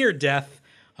near death.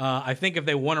 I think if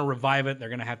they want to revive it, they're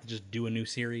gonna have to just do a new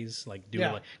series, like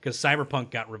because Cyberpunk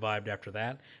got revived after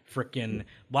that. Freaking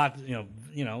lot,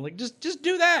 like just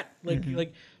do that, like.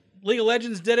 League of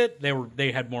Legends did it.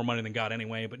 They had more money than God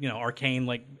anyway, but Arcane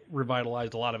like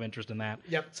revitalized a lot of interest in that.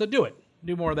 Yep. So do it.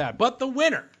 Do more of that. But the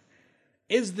winner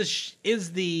is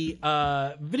the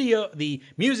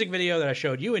music video that I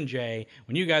showed you and Jay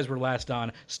when you guys were last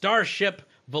on, Starship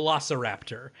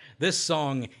Velociraptor. This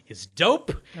song is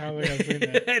dope. I don't think I've seen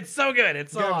that. It's so good.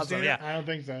 It's so awesome. Yeah. I don't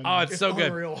think so. Oh, it's so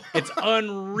unreal. good. It's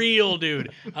unreal,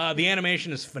 dude. The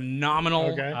animation is phenomenal.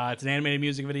 Okay. It's an animated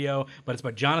music video, but it's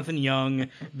by Jonathan Young.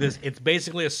 It's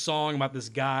basically a song about this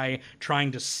guy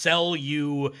trying to sell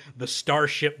you the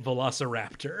Starship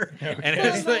Velociraptor. Okay.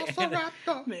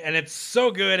 And it's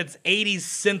so good. It's 80s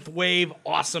synthwave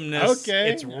awesomeness.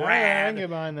 Okay. It's rad. I can get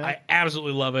behind that. I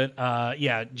absolutely love it.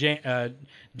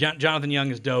 Jonathan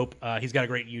Young is dope. He's got a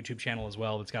great YouTube channel as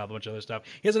well that's got a bunch of other stuff.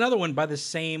 He has another one by the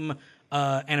same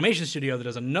animation studio that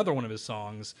does another one of his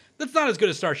songs that's not as good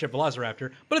as Starship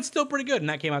Velociraptor, but it's still pretty good, and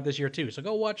that came out this year too. So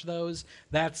go watch those.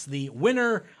 That's the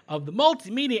winner of the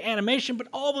multimedia animation, but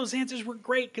all those answers were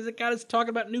great because it got us talking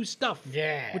about new stuff.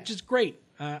 Yeah. Which is great.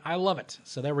 I love it.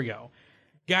 So there we go.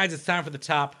 Guys, it's time for the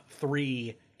top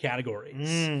 3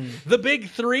 categories. The big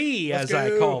 3, as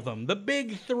I call them. The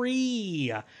big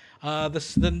 3. The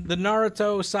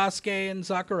Naruto, Sasuke, and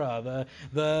Sakura.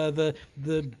 The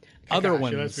other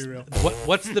ones. Let's be real.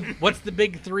 What's the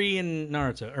big 3 in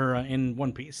Naruto or in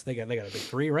One Piece? They got a big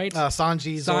 3, right?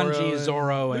 Sanji,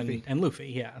 Zoro, and Luffy.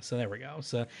 Yeah. So there we go.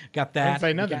 So got that.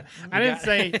 I didn't say nothing. I didn't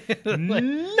say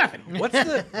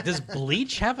nothing. Does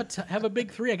Bleach have a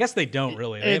big 3? I guess they don't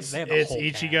really. It's they have a whole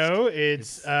Ichigo. cast.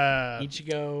 It's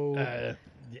Ichigo.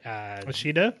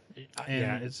 Ashida.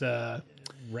 And it's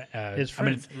his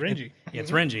friend Renji. It's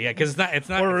Renji, yeah, because it's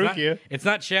not Or Rukia. It's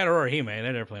not Shadow or Hime.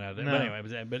 They're definitely not. No. But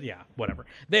anyway, but yeah, whatever.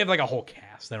 They have like a whole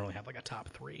cast. They don't really have like a top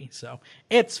 3, so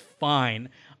it's fine.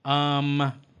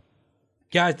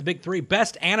 Guys, the big three.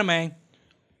 Best anime.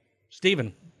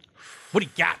 Steven, what do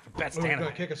you got for best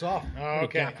anime? Kick us off.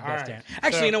 Okay, all right.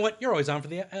 Actually, you know what? You're always on for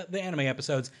the anime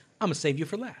episodes. I'm gonna save you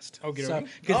for last. Okay,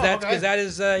 because that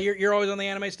is you're always on the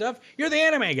anime stuff. You're the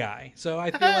anime guy, so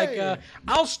I feel like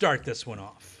I'll start this one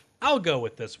off. I'll go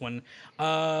with this one.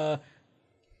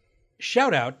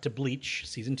 Shout out to Bleach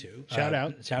season 2.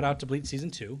 Shout out to Bleach season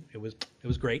 2. It was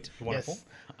great, wonderful. Yes.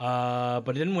 But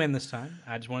it didn't win this time.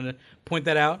 I just wanted to point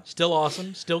that out. Still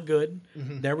awesome, still good.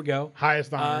 There we go.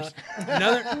 Highest honors.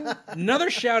 Another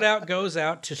shout out goes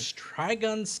out to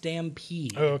Trigun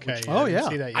Stampede. Oh, okay. Oh, yeah.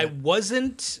 See that yet. I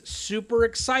wasn't super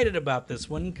excited about this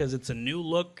one because it's a new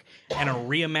look and a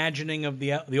reimagining of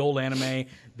the old anime.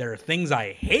 There are things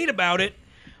I hate about it,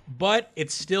 but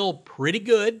it's still pretty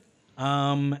good.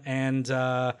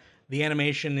 The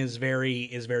animation is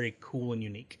very cool and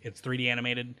unique. It's 3D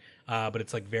animated, but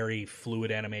it's like very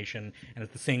fluid animation, and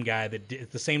it's the same guy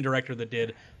it's the same director that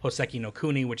did Hoseki no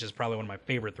Kuni, which is probably one of my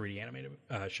favorite 3D animated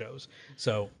shows.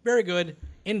 So very good,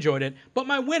 enjoyed it. But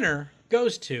my winner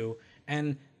goes to,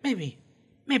 and maybe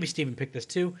Steven picked this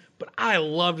too, but I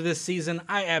loved this season.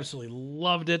 I absolutely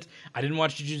loved it. I didn't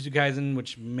watch Jujutsu Kaisen,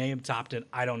 which may have topped it.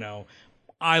 I don't know.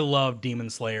 I love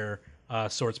Demon Slayer.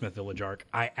 Swordsmith Village arc.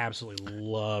 I absolutely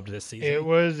loved this season. It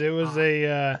was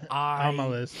on my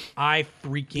list. I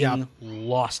freaking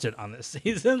lost it on this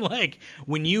season. Like,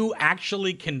 when you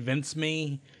actually convince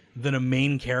me that a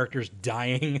main character's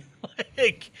dying,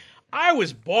 like, I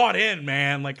was bought in,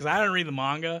 man. Like, 'cause I didn't read the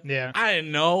manga. Yeah. I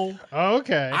didn't know. Oh,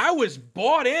 okay. I was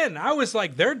bought in. I was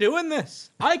like, they're doing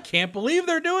this. I can't believe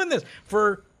they're doing this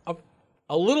for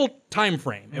a little time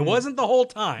frame. It wasn't the whole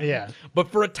time. Yeah.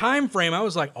 But for a time frame, I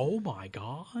was like, oh my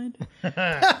God.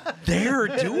 They're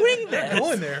doing this.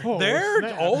 Going there.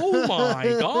 Oh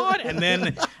my God. And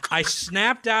then I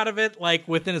snapped out of it like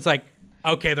within, it's like,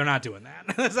 okay, they're not doing that.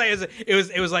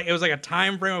 it was like a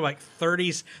time frame of like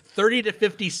 30 to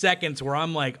 50 seconds where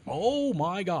I'm like, oh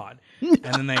my God.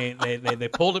 And then they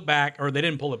pulled it back, or they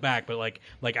didn't pull it back, but like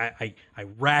I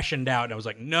rationed out and I was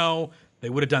like, no, they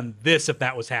would have done this if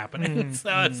that was happening. It's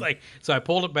like, so I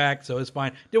pulled it back, so it's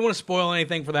fine. Didn't want to spoil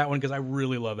anything for that one because I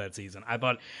really love that season. I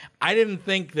didn't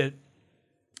think that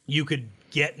you could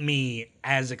get me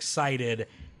as excited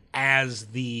as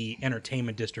the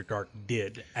Entertainment District arc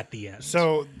did at the end.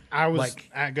 So I was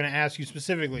going to ask you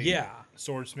specifically. Yeah.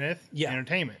 Swordsmith. Yeah.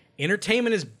 Entertainment.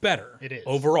 Entertainment is better. It is.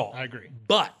 Overall. I agree.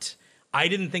 But I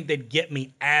didn't think they'd get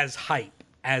me as hype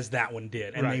as that one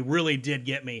did. And they really did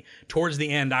get me. Towards the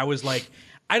end, I was like,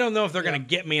 I don't know if they're going to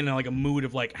get me in like a mood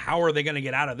of like, how are they going to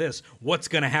get out of this? What's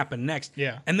going to happen next?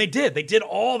 Yeah. And they did. They did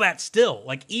all that still.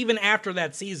 Like, even after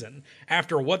that season,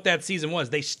 after what that season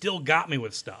was, they still got me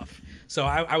with stuff. So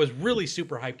I was really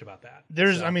super hyped about that.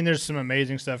 There's some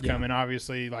amazing stuff coming.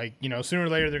 Obviously, like, sooner or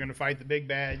later they're going to fight the big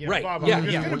bad. Right. Blah, blah, Yeah. blah.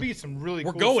 There's Yeah. going to be some really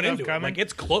We're cool going stuff into coming. it. Like,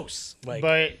 it's close. Like,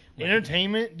 But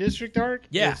Entertainment District arc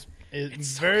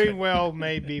is so very good. well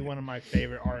may be one of my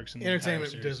favorite arcs in the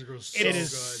Entertainment entire series. District was so It is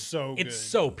good. so good. It's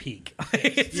so peak.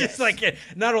 It's just like,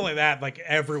 not only that, like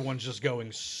everyone's just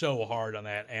going so hard on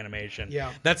that animation.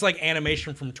 Yeah. That's like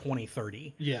animation from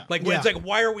 2030. Yeah. Like, Yeah. it's like,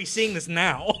 why are we seeing this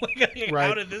now? Like, how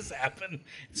Right. did this happen?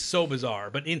 It's so bizarre.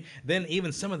 But then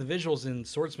even some of the visuals in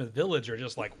Swordsmith Village are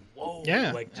just like, whoa.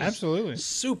 Yeah, like, just absolutely.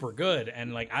 super good.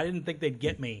 And like, I didn't think they'd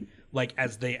get me like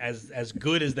as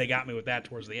good as they got me with that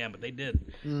towards the end, but they did.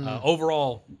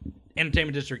 Overall,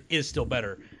 Entertainment District is still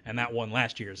better, and that won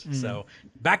last year's. So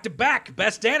back to back,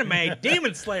 best anime,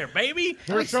 Demon Slayer, baby.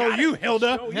 We'll show you,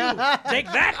 Hilda. Take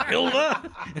that,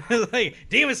 Hilda. Like,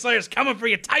 Demon Slayer's coming for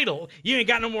your title. You ain't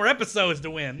got no more episodes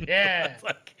to win. Yeah. It's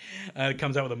like, it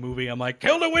comes out with a movie. I'm like,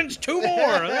 Hilda wins 2 more.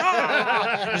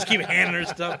 Ah! Just keep handing her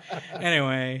stuff.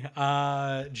 Anyway,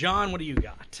 John, what do you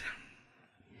got?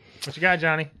 What you got,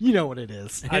 Johnny? You know what it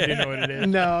is. I do know what it is.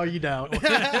 No, you don't.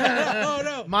 Oh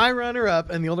no. My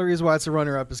runner-up, and the only reason why it's a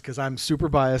runner-up is because I'm super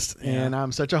biased and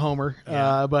I'm such a homer.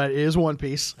 But it is One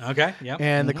Piece Okay. Yep.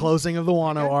 and the closing of the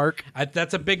Wano arc.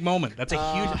 That's a big moment. That's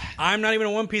a huge. I'm not even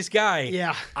a One Piece guy.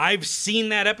 Yeah. I've seen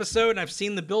that episode and I've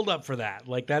seen the build up for that.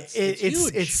 Like, that's it's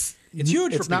huge. It's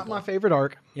huge. It's for not people. my favorite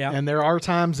arc. Yeah. And there are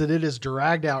times that it is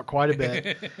dragged out quite a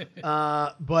bit.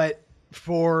 But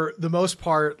for the most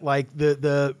part, like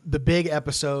the big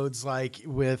episodes, like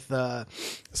with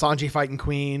Sanji fighting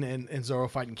Queen and Zoro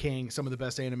fighting King, some of the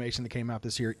best animation that came out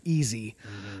this year, easy.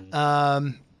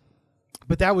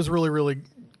 But that was really, really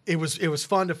it was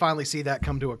fun to finally see that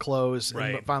come to a close,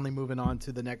 Right. and finally moving on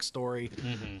to the next story,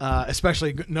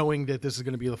 especially knowing that this is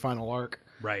going to be the final arc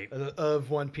of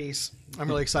One Piece. I'm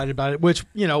really excited about it, which,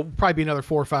 probably be another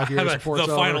 4 or 5 years before the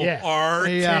it's final over. arc.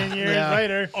 10 years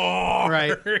later.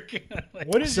 Right.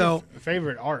 What is your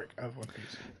favorite arc of One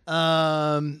Piece?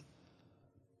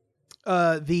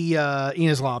 The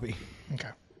Ina's Lobby. Okay.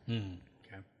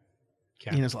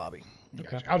 Ina's Lobby.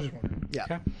 Okay. I was just wondering. Yeah.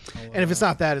 Okay. And if it's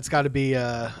not that, it's got to be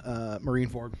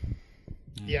Marineford.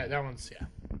 Yeah, that one's,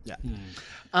 Yeah.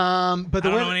 But I don't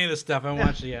know any of this stuff. I haven't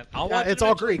watched it yet. I'll watch it. It's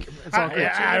all Greek. It's all Greek.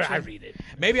 I read it.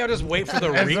 Maybe I'll just wait for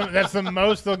the That's the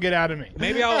most they'll get out of me.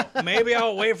 Maybe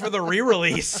I'll wait for the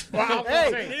re-release. Well,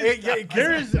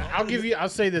 I'll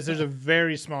say this. There's a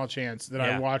very small chance that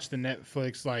I watch the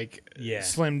Netflix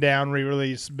slimmed down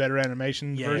re-release, better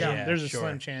animation version. Yeah, There's a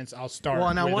slim chance I'll start. Well,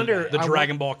 and I wonder the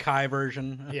Dragon Ball Kai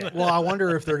version. Yeah. Well, I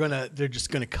wonder if they're just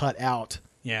gonna cut out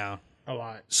a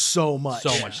lot, so much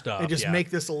stuff, and just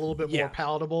make this a little bit more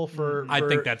palatable for. I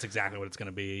think that's exactly what it's going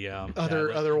to be.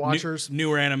 Other watchers,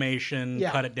 newer animation,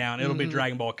 cut it down. It'll be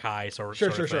Dragon Ball Kai sort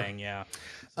of thing. Yeah.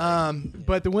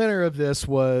 But the winner of this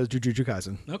was Jujutsu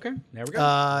Kaisen. Okay, there we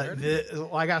go.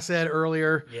 Like I said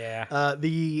earlier,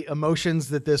 the emotions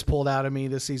that this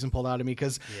season pulled out of me,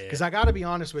 because I got to be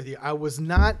honest with you, I was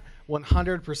not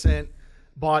 100%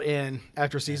 bought in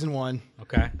after season 1.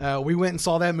 Okay. We went and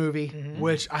saw that movie,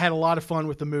 which I had a lot of fun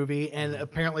with the movie, and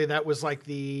apparently that was like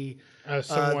the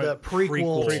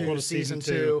prequel to season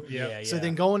 2. Yeah. So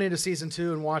then going into season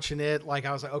 2 and watching it,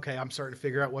 I was like, okay, I'm starting to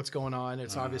figure out what's going on.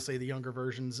 It's obviously the younger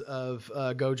versions of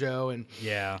Gojo and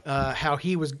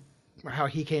how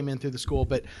he came in through the school.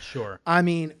 But I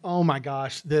mean, oh my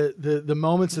gosh, the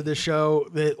moments of this show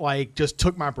that just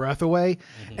took my breath away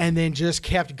and then just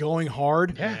kept going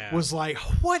hard was like,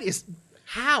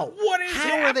 how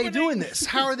are they doing this?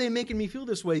 How are they making me feel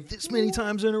this way this many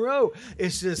times in a row?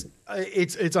 It's just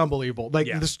it's unbelievable.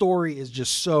 The story is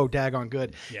just so daggone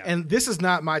good. And this is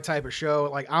not my type of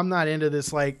show. I'm not into this.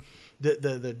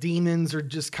 The demons are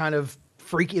just kind of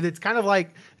freaky. It's kind of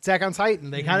like Attack on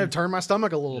Titan. They kind of turn my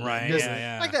stomach a little bit.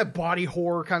 Like that body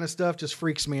horror kind of stuff just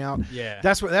freaks me out. And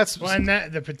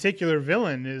the particular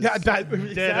villain is dead up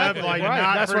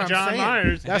that's for what John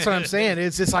Myers. That's what I'm saying.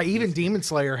 It's just even Demon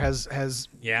Slayer has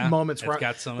moments where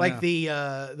got some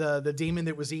the demon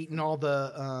that was eating all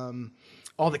the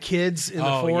kids in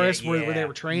the forest where they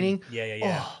were training.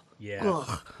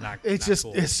 It's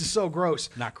just so gross.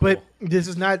 Not cool. But this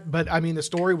is not. But I mean, the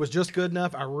story was just good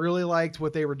enough. I really liked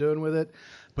what they were doing with it.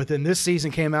 But then this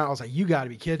season came out. I was like, you got to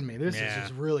be kidding me. This is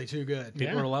just really too good.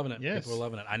 People are loving it. Yes. People are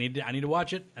loving it. I need to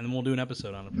watch it, and then we'll do an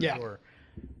episode on it for sure.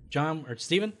 John or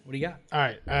Steven, what do you got? All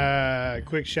right.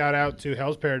 Quick shout out to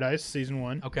Hell's Paradise season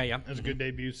 1. Okay, yeah. That was a good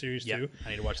debut series too.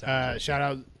 I need to watch that. Shout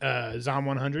out Zom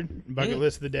 100, Bucket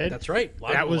List of the Dead. That's right.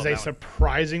 That was a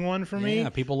surprising one for me. Yeah,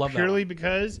 people love that purely one.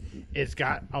 Because it's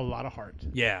got a lot of heart.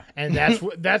 Yeah. And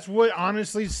that's what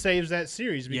honestly saves that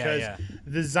series, because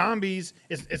the zombies,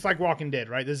 it's like Walking Dead,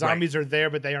 right? The zombies are there,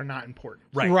 but they are not important.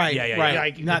 Right.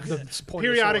 Like, not the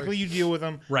periodically you deal with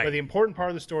them, but the important part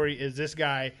of the story is this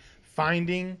guy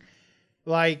finding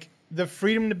the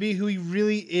freedom to be who he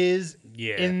really is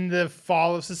in the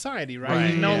fall of society,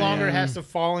 right? He no longer has to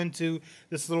fall into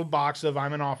this little box of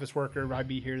I'm an office worker, I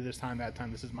be here this time, that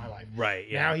time, this is my life. Right.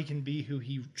 Yeah. Now he can be who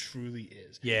he truly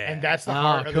is. Yeah. And that's the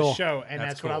heart of the show, and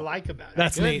that's what I like about it.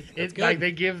 That's neat. It's like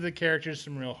they give the characters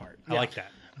some real heart. I like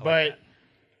that. But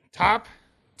top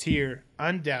tier,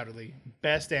 undoubtedly,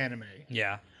 best anime.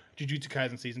 Yeah. Jujutsu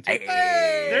Kaisen season 2.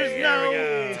 There's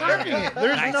no topping it.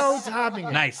 There's no topping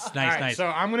it. Nice. So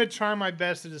I'm gonna try my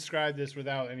best to describe this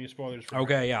without any spoilers.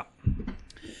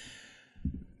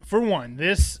 For one,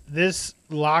 this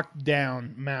locked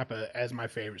down Mappa as my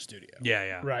favorite studio.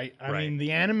 Yeah. Right. I mean,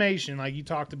 the animation, like you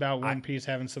talked about, One Piece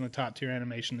having some of the top tier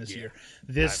animation this year.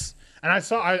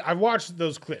 I watched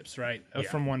those clips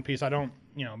from One Piece. I don't,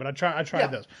 but I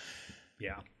tried those.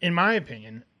 Yeah. In my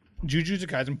opinion, Jujutsu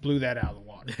Kaisen blew that out of the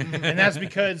water. And that's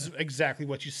because exactly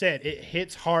what you said. It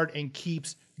hits hard and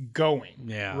keeps going.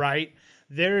 Yeah. Right?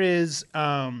 There is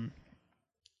I'm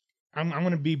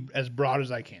going to be as broad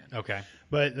as I can. Okay.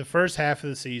 But the first half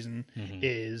of the season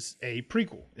is a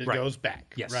prequel. It goes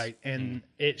back. Yes. Right? And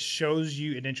it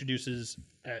introduces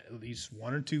at least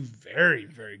one or two very,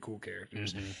 very cool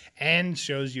characters and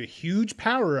shows you a huge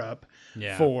power up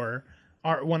for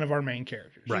one of our main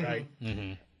characters. Right?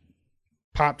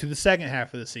 Pop to the second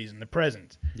half of the season, the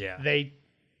present. Yeah.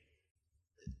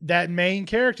 That main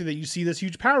character that you see this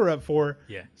huge power up for,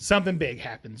 something big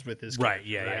happens with this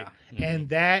character. Right. And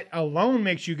that alone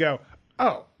makes you go,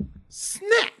 oh,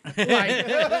 snap. Like,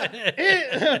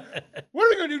 what are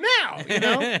we gonna do now? You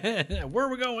know, where are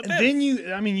we going with and this?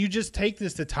 then you just take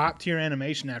this to top tier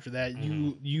animation. After that,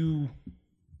 you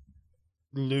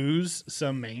lose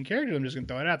some main characters. I'm just gonna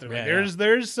throw it out there. Like,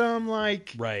 there's some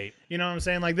like, right. You know what I'm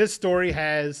saying? Like, this story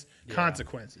has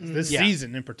consequences. This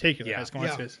season in particular has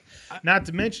consequences. Not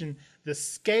to mention the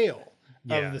scale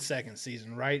of the second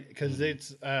season, right? Because it's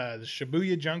the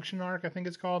Shibuya Junction arc, I think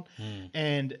it's called,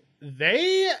 and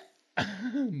they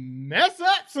mess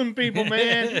up some people,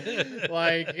 man.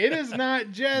 Like, it is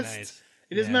not just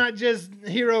it is not just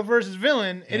hero versus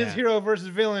villain. It is hero versus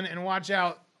villain, and watch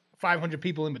out, 500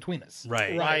 people in between us.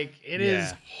 Right. Like, it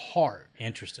is hard.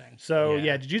 Interesting. So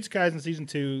Jujutsu Kaisen season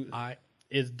 2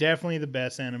 is definitely the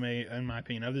best anime in my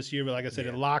opinion of this year. But like I said,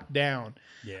 it locked down.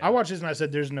 Yeah. I watched this and I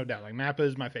said, "There's no doubt." Like, Mappa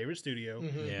is my favorite studio.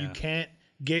 You can't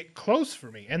get close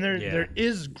for me. And there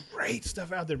is great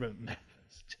stuff out there, but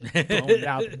Mappa's blown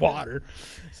out the water.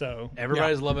 So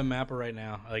everybody's loving Mappa right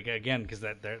now. Like, again, because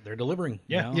they're delivering.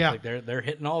 You know? Like, they're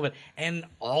hitting all of it, and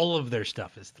all of their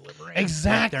stuff is delivering.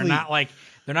 Exactly. Like,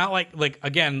 they're not like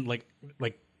again like.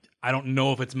 I don't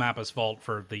know if it's Mappa's fault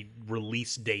for the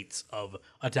release dates of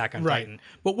Attack on Titan,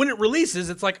 but when it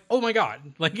releases, it's like, oh my god,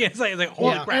 like it's like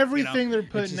holy crap! Everything they're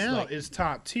putting out is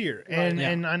top tier,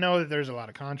 and I know that there's a lot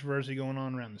of controversy going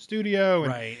on around the studio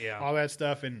and all that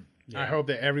stuff, and I hope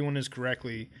that everyone is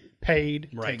correctly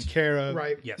paid, taken care of,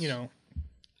 you know.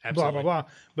 Absolutely. Blah blah blah.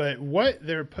 But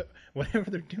whatever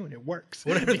they're doing, it works.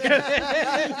 What they're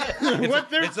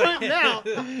putting out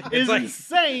is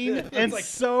insane and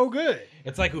so good.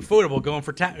 It's like Ufotable going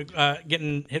for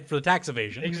getting hit for the tax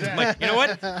evasion. Exactly. Like, you know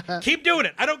what? Keep doing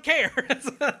it. I don't care.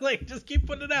 Like, just keep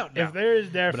putting it out. Now. If there is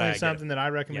definitely something that I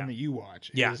recommend that you watch,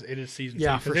 it is season 2.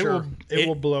 Yeah, for sure. It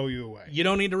will blow you away. You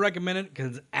don't need to recommend it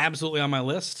because it's absolutely on my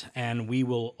list, and we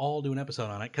will all do an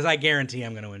episode on it because I guarantee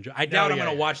I'm going to enjoy. I doubt I'm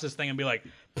going to watch this thing and be like,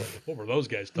 what were those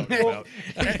guys talking about?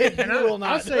 And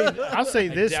I'll say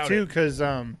this too, because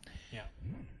I'm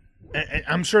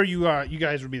sure you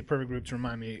guys would be the perfect group to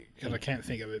remind me because I can't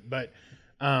think of it. But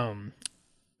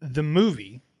the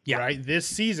movie, right? This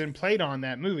season played on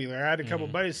that movie. Like, I had a couple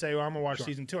buddies say, "Well, I'm gonna watch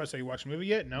season 2." I say, "You watch the movie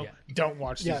yet?" No, don't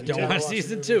watch season 2. Don't watch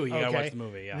season 2. You gotta watch the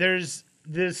movie. Yeah. There's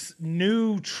this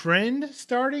new trend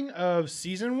starting of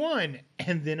season 1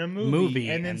 and then a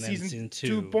movie and then season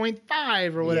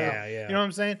 2.5 or whatever. You know what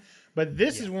I'm saying? But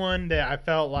this is one that I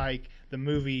felt like the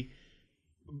movie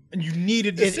you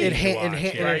needed to see. It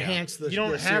enhanced the You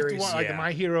don't have series. to watch like the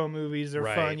My Hero movies. They're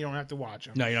fun. You don't have to watch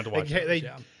them. No, you don't have to watch them. They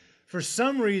for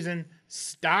some reason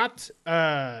stopped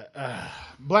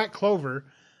Black Clover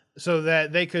so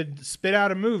that they could spit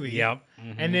out a movie. Yep.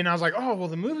 And then I was like, oh, well,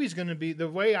 the movie's going to be the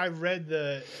way I read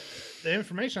the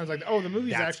information. I was like, oh, the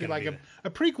movie's actually like a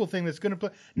prequel thing that's going to play.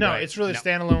 No, it's really a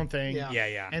standalone thing.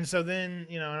 Yeah. And so then,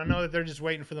 and I know that they're just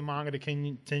waiting for the manga to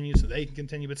continue so they can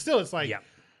continue. But still, it's like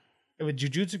with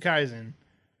Jujutsu Kaisen,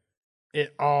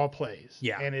 it all plays.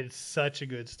 Yeah. And it's such a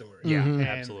good story. Yeah, and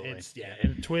absolutely. It's,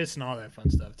 and twists and all that fun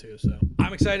stuff, too. So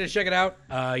I'm excited to check it out.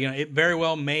 It very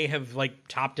well may have like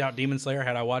topped out Demon Slayer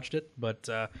had I watched it, but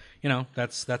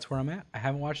that's where I'm at. I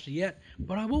haven't watched it yet,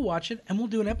 but I will watch it and we'll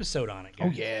do an episode on it,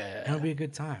 guys. Oh yeah. And it'll be a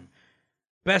good time.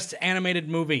 Best animated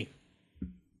movie.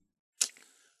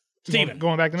 Steven.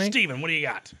 Going back to me? Steven, what do you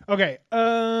got? Okay.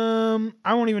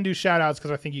 I won't even do shout outs because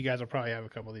I think you guys will probably have a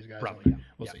couple of these guys. Probably.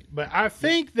 We'll see. But I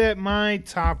think that my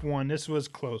top one, this was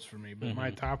close for me, but my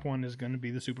top one is going to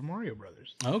be the Super Mario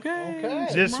Brothers. Okay.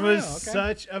 This was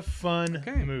such a fun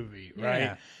movie,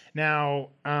 right? Now,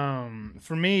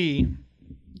 for me,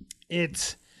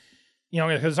 it's,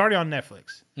 because it's already on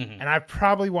Netflix. And I've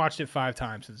probably watched it 5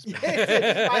 times since it's been.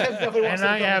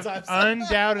 I have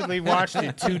undoubtedly watched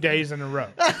it 2 days in a row.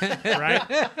 Right?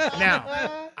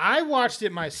 Now, I watched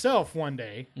it myself one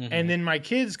day, and then my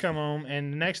kids come home,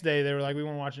 and the next day they were like, we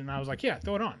want to watch it. And I was like, yeah,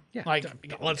 throw it on. Yeah, like,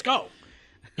 let's go.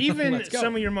 Even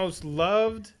some of your most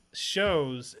loved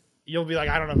shows, you'll be like,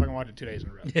 I don't know if I can watch it 2 days in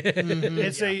a row.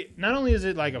 It's not only is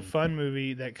it like a fun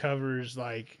movie that covers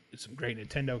like some great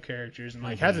Nintendo characters and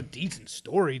like has a decent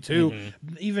story too.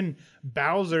 Even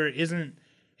Bowser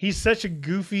he's such a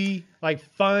goofy, like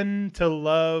fun to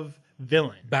love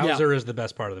villain. Bowser is the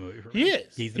best part of the movie for me. He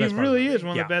is. He's the best he part really of the movie. is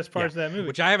one of the best parts of that movie.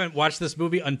 Which I haven't watched this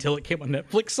movie until it came on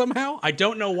Netflix somehow. I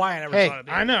don't know why I never saw it.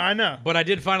 I know. But I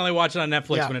did finally watch it on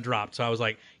Netflix when it dropped. So I was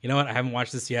like, you know what? I haven't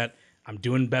watched this yet. I'm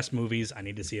doing best movies. I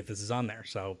need to see if this is on there.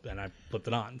 So, and I flipped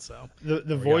it on. So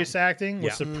the voice acting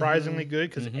was surprisingly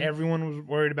good because everyone was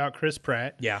worried about Chris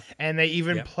Pratt. Yeah, and they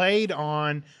even played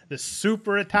on the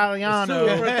Super Italiano,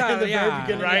 right?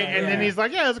 And then he's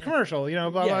like, "Yeah, it's a commercial," blah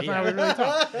blah. That's not how we really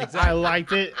talk. Exactly. I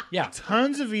liked it. Yeah,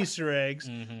 tons of Easter eggs,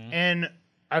 and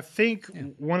I think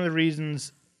one of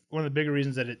the bigger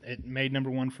reasons that it made number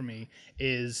one for me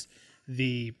is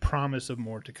the promise of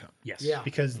more to come. Yes. Yeah.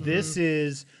 Because this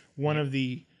is one of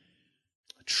the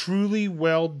truly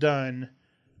well done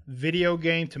video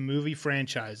game to movie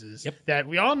franchises that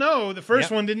we all know the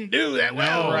first one didn't do that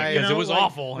well, right? Because it was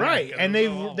awful, right? And they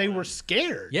were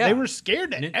scared. Yeah. They were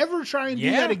scared to ever try and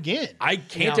do that again. I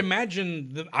can't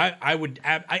imagine.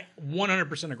 I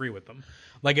 100% agree with them.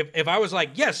 Like if I was like,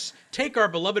 yes, take our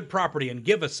beloved property and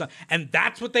give us some, and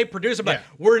that's what they produce. I'm like,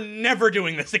 we're never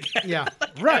doing this again. Yeah,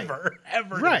 like, right.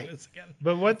 Ever right. doing this again.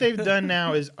 But what they've done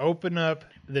now is open up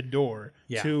the door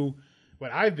to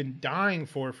what I've been dying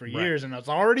for years, and it's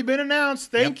already been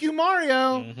announced. Thank you,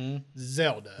 Mario.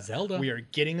 Zelda. We are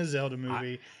getting a Zelda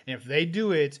movie, and if they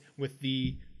do it with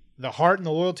the heart and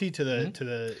the loyalty to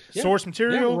the source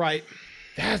material, right.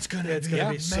 That's gonna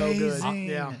be so good.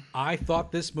 amazing. I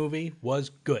thought this movie was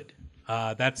good.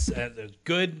 That's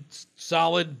good,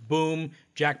 solid. Boom.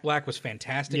 Jack Black was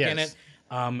fantastic in it.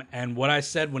 And what I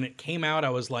said when it came out, I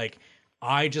was like,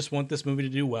 I just want this movie to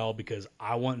do well because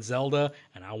I want Zelda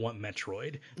and I want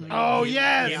Metroid.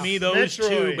 Like, give me those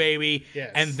two, baby.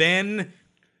 Yes. And then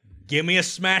give me a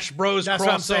Smash Bros. That's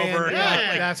what I'm saying. crossover. Yeah,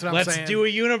 Like, that's what I'm saying. Let's do a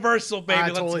Universal,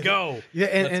 baby. Let's go. Yeah,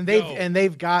 and Let's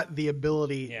they've got the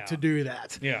ability to do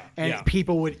that. Yeah, and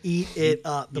people would eat it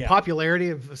up. The popularity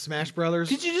of Smash Brothers.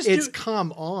 Did you just it's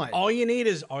come on. All you need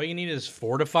is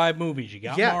 4 to 5 movies. You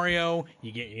got Mario.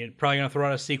 You're probably gonna throw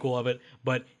out a sequel of it,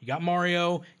 but you got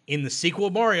Mario. In the sequel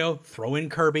of Mario, throw in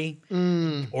Kirby,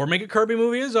 or make a Kirby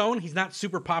movie his own. He's not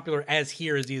super popular as he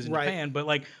is in Japan, but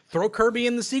like throw Kirby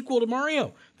in the sequel to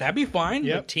Mario. That'd be fine.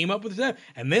 Like, team up with that,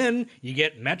 and then you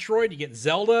get Metroid, you get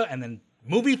Zelda, and then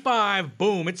movie 5,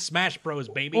 boom, it's Smash Bros,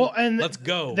 baby. Well, and let's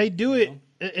go. They do it.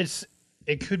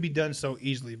 It could be done so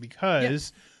easily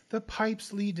because the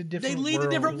pipes lead to different worlds. They lead to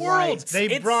different worlds.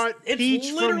 They brought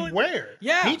Peach from where?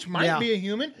 Yeah. Peach might be a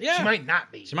human. Yeah. She might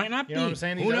not be. She might not be. You know what I'm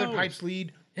saying? These Who other knows? pipes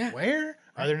lead where?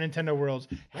 Other Nintendo worlds.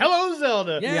 Hello,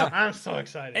 Zelda. Yeah. I'm so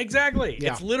excited. Exactly.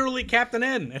 Yeah. It's literally Captain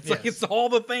N. It's like it's all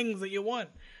the things that you want.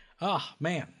 Oh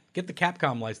man. Get the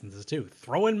Capcom licenses too.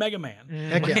 Throw in Mega Man.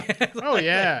 Heck yeah. Oh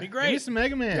yeah. Be great. Give me some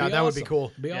Mega Man. Yeah, that would be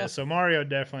cool. Be Yeah, awesome. so Mario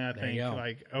definitely, I think, you go.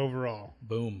 like overall.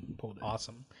 Boom.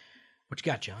 Awesome. What you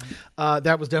got, John?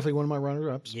 That was definitely one of my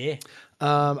runner-ups. Yeah.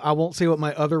 I won't say what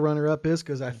my other runner-up is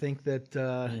because I think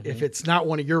that if it's not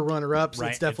one of your runner-ups,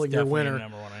 it's definitely your winner.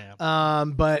 Number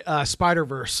one, But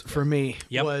Spider-Verse for me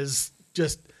was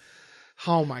just,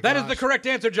 oh my god. That is the correct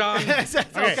answer, John.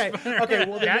 Okay.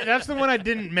 Well, That's the one I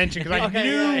didn't mention because I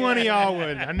knew one of y'all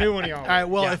would. I knew one of y'all would. all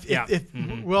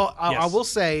right. Well, I will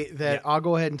say that I'll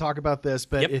go ahead and talk about this.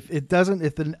 But if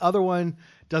the other one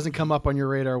doesn't come up on your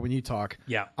radar when you talk,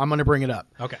 I'm going to bring it up.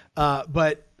 Okay.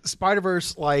 But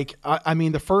Spider-Verse, like, I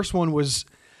mean, the first one was.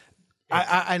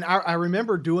 I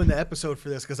remember doing the episode for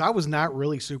this because I was not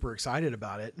really super excited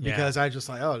about it because I just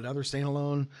like, another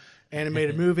standalone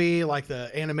animated movie. Like the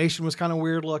animation was kind of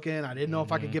weird looking. I didn't know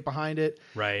if I could get behind it.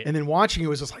 Right. And then watching it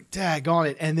was just like, daggone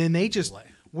it. And then they just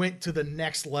went to the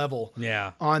next level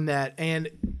on that. And,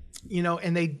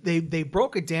 and they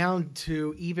broke it down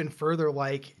to even further.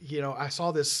 Like, I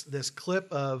saw this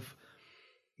clip of,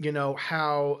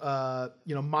 how,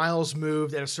 Miles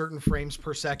moved at a certain frames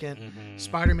per second.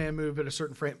 Spider-Man moved at a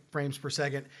certain frames per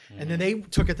second. And then they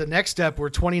took it the next step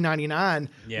where 2099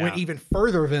 went even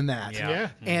further than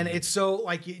that. And it's so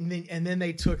like, and then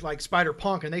they took like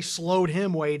Spider-Punk and they slowed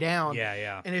him way down.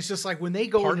 And it's just like when they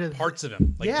go into parts of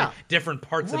him, like different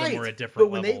parts of him were at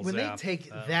different levels. But when they take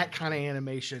that kind of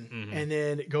animation and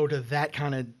then go to that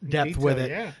kind of depth with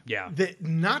it,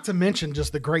 not to mention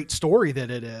just the great story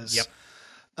that it is.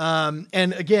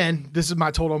 And again, this is my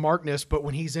total Markness, but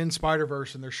when he's in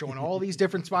Spider-Verse and they're showing all these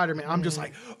different Spider-Man, I'm just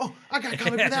like, oh, I got to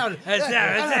come up without it.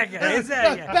 There's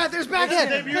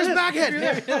Baghead. There's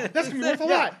Baghead. That's gonna be worth a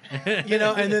lot.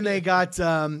 And then they got,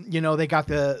 they got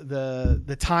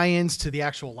the tie-ins to the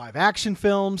actual live action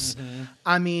films.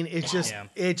 I mean, it just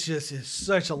is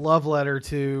such a love letter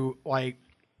to like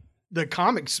the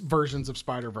comics versions of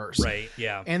Spider-Verse. Right.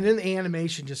 Yeah. And then the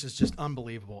animation is just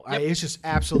unbelievable. It's just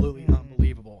absolutely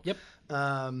unbelievable. Yep.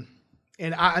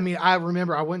 And I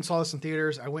remember I went and saw this in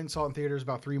theaters. I went and saw it in theaters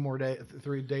about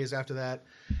 3 days after that.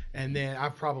 And then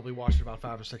I've probably watched it about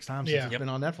 5 or 6 times since it's been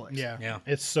on Netflix. Yeah.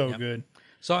 It's so good.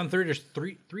 Saw it in theaters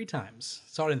three times.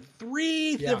 Saw it in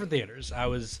 3 different theaters. I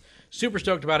was Super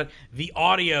stoked about it. The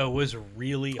audio was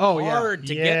really Oh, yeah. hard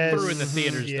to get through in the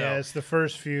theaters, though. Yes, the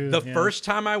first few. The first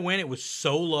time I went, it was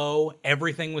so low.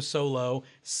 Everything was so low.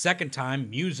 Second time,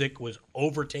 music was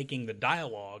overtaking the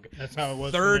dialogue. That's how it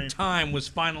was. For me. Third time was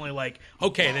finally like,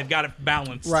 okay, they've got it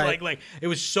balanced. Right. Like it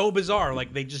was so bizarre.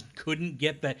 Like they just couldn't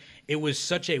get that. It was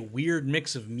such a weird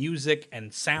mix of music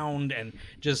and sound and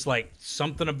just like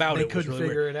something about They it. couldn't was really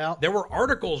figure weird. it out. There were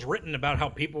articles written about how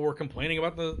people were complaining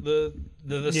about the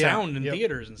sound in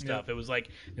theaters and stuff. It was like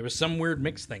there was some weird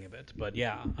mix thing of it. But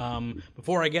yeah,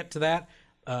 before I get to that,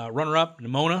 runner-up,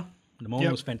 Nimona.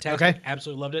 Nimona was fantastic. Okay.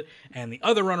 Absolutely loved it. And the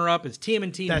other runner-up is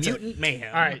TMNT Mutant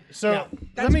Mayhem. All right, so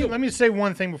that's good. let me say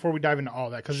one thing before we dive into all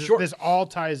that because Sure. this all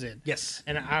ties in. Yes.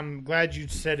 And I'm glad you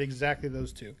said exactly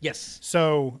those two. Yes.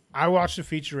 So I watched a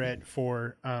featurette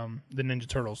for the Ninja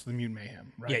Turtles, the Mutant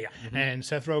Mayhem, right? Yeah, yeah. Mm-hmm. And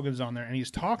Seth Rogen's on there, and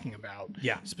he's talking about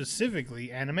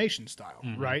specifically animation style,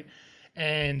 right?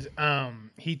 And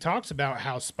he talks about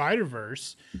how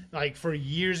Spider-Verse, like for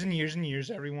years and years and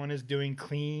years, everyone is doing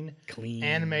clean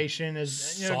animation,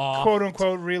 as quote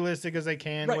unquote realistic as they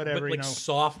can, whatever, but like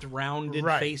soft, rounded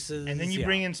faces, and then you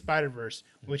bring in Spider-Verse,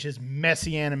 which is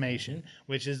messy animation,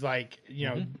 which is like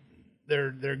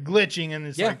they're glitching, and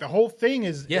it's like the whole thing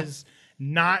is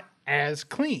not as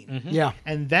clean. Yeah.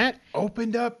 And that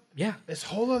opened up this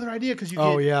whole other idea because you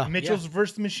get Mitchell's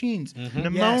versus the Machines,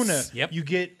 Nimona, Yes. Yep. you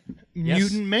get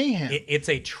Mutant Mayhem. It's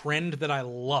a trend that I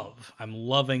love. I'm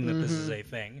loving that this is a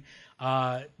thing.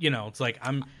 It's like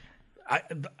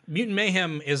Mutant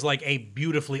Mayhem is like a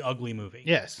beautifully ugly movie.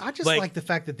 Yes. I just like the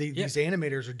fact that these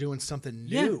animators are doing something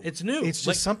new. Yeah, it's new. It's just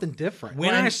Like, something different.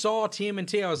 When I saw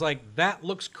TMNT, I was like, that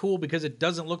looks cool because it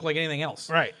doesn't look like anything else.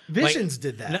 Right. Visions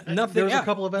did that. Nothing. There was a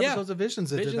couple of episodes of Visions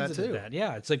that did that too.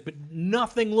 Yeah, it's like, but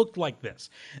nothing looked like this,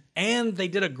 and they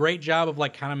did a great job of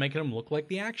like kind of making them look like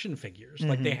the action figures.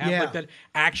 Like they have like that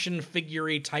action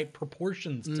figure-y type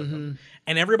proportions to them,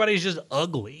 and everybody's just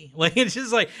ugly. Like it's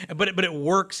just like, but it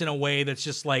works in a way that's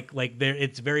just like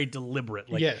it's very deliberate.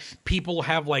 Like people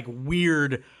have like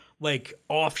weird, like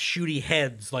offshooty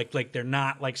heads, like they're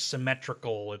not like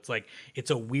symmetrical. It's like it's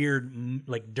a weird,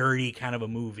 like dirty kind of a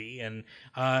movie, and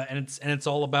it's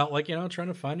all about like trying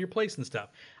to find your place and stuff.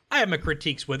 I have my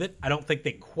critiques with it. I don't think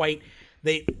they quite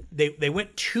they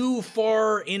went too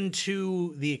far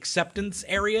into the acceptance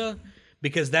area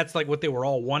because that's like what they were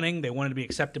all wanting. They wanted to be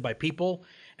accepted by people,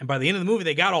 and by the end of the movie,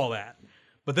 they got all that.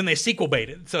 But then they sequel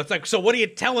baited. So it's like, so what do you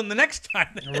tell them the next time?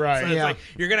 Right. So it's like,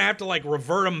 you're going to have to like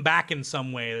revert them back in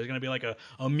some way. There's going to be like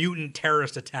a mutant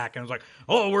terrorist attack. And it's like,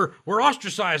 oh, we're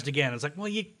ostracized again. It's like, well,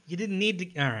 you didn't need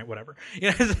to. All right, whatever.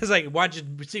 It's like, watch it.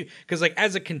 See, because like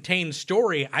as a contained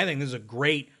story, I think this is a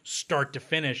great start to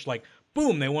finish. Like,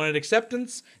 boom, they wanted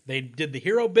acceptance. They did the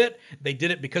hero bit. They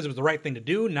did it because it was the right thing to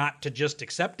do, not to just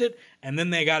accept it. And then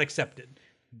they got accepted.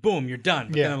 Boom, you're done.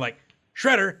 But then they're like,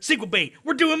 Shredder, sequel bait.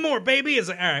 We're doing more, baby. It's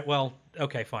like, all right, well,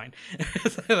 okay, fine.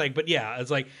 Like, but yeah,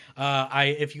 it's like,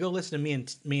 if you go listen to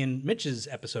me and Mitch's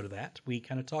episode of that, we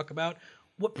kind of talk about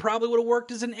what probably would have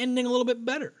worked as an ending a little bit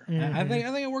better. I think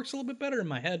it works a little bit better in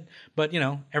my head. But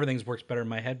everything works better in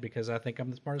my head because I think I'm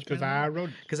the smartest. Because I wrote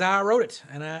it. Because I wrote it,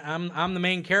 and I'm the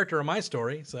main character of my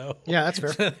story. So yeah, that's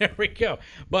fair. So there we go.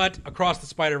 But Across the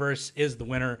Spider-Verse is the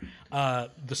winner.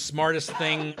 The smartest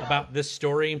thing about this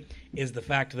story is the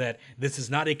fact that this is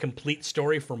not a complete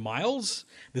story for Miles.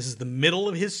 This is the middle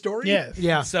of his story. Yes.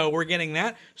 Yeah. So we're getting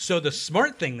that. So the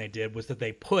smart thing they did was that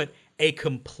they put a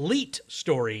complete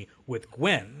story with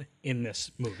Gwen in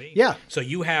this movie. Yeah. So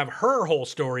you have her whole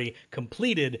story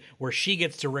completed where she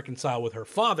gets to reconcile with her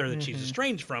father that she's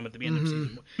estranged from at the end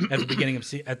of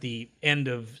season, at the end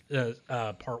of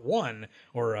part one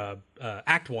or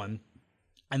act one.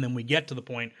 And then we get to the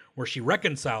point where she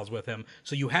reconciles with him.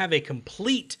 So you have a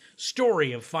complete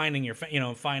story of finding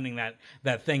finding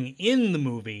that thing in the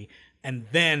movie, and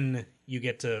then you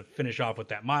get to finish off with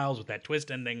that Miles, with that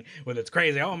twist ending, with it's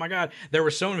crazy. Oh my God, there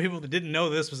were so many people that didn't know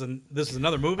this was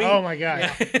another movie. Oh my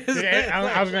God! Dude,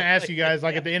 I was going to ask you guys,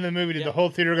 like at the end of the movie, did the whole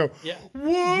theater go? Yeah. What?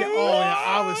 Yeah, oh yeah,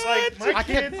 I was like,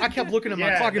 I kept looking at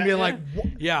my clock and being like,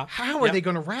 yeah, how are they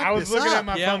going to wrap this up? I was looking at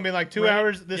my phone, being like, 2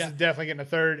 hours. This Yeah. is definitely getting a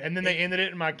third. And then they ended it,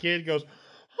 and my kid goes,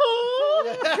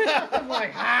 oh. I'm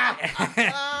like,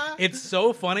 It's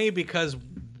so funny because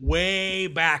way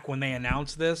back when they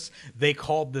announced this, they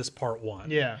called this part one.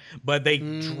 Yeah. But they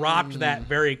dropped that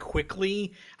very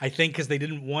quickly. I think because they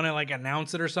didn't want to like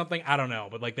announce it or something. I don't know,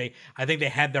 but like I think they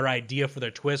had their idea for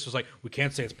their twist was like, we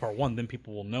can't say it's part 1, then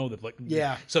people will know that. Like,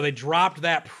 Yeah. So they dropped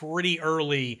that pretty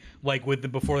early, like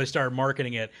before they started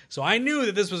marketing it. So I knew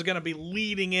that this was going to be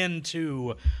leading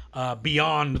into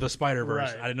Beyond the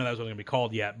Spider-Verse. Right. I didn't know that was going to be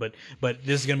called yet, but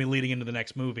this is going to be leading into the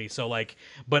next movie. So like,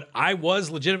 but I was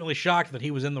legitimately shocked that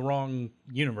he was in the wrong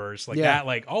universe like that.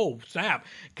 Like, oh snap,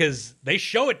 because they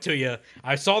show it to you.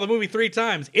 I saw the movie 3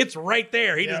 times. It's right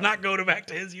there. He does not go back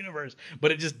to his universe,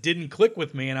 but it just didn't click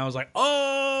with me, and I was like,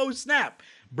 oh snap,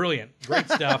 brilliant, great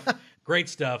stuff. Great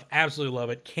stuff. Absolutely love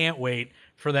it. Can't wait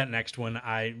for that next one.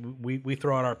 We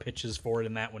throw out our pitches for it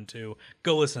in that one too.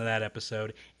 Go listen to that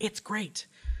episode. It's great.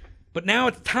 But now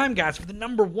it's time, guys, for the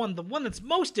number 1, the one that's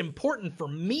most important for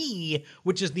me,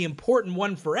 which is the important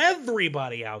one for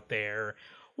everybody out there.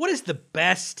 What is the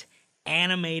best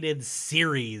animated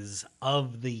series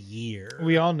of the year?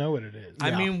 We all know what it is.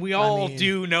 I mean, we all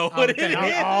do know what it is.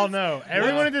 We all know.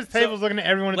 Everyone at this table is looking at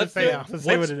everyone at this table to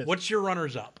say what it is. What's your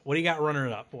runners up? What do you got runner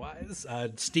up?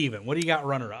 Steven, what do you got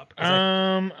runner up?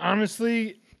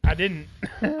 Honestly, I didn't.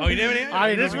 Oh, you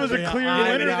didn't? This was a clear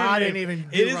winner. I didn't even.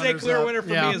 It is a clear winner for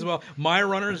me as well. My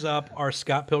runners up are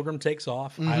Scott Pilgrim Takes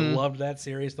Off. I loved that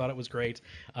series. Thought it was great.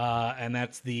 And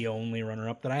that's the only runner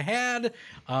up that I had.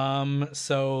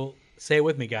 So say it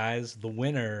with me, guys. The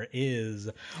winner is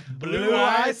Blue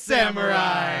Eye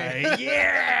Samurai.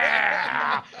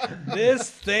 Yeah! This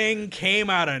thing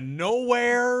came out of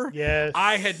nowhere. Yes.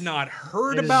 I had not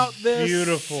heard about this.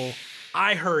 Beautiful.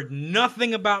 I heard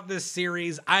nothing about this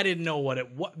series. I didn't know what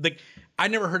it was. I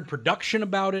never heard production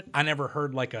about it. I never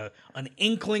heard like an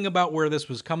inkling about where this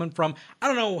was coming from. I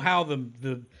don't know how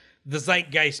the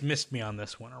zeitgeist missed me on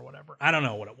this one or whatever. I don't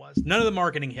know what it was. None of the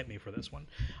marketing hit me for this one.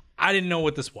 I didn't know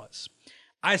what this was.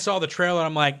 I saw the trailer and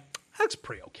I'm like, that's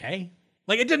pretty okay.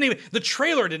 Like the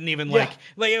trailer didn't even I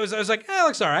was like, it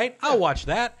looks all right. I'll watch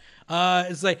that.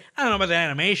 It's like, I don't know about the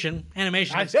animation.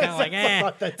 Animation is kind of like,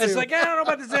 It's like, I don't know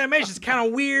about this animation. It's kind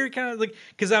of weird, kind of like,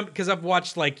 because I've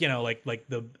watched like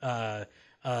the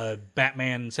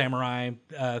Batman Samurai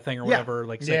thing or whatever.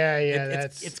 Like,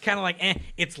 it's kind of like,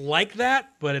 it's like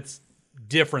that, but it's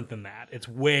different than that. It's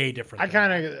way different. I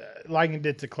kind of likened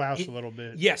it to Klaus a little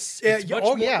bit. Yes, it's much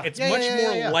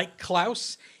more like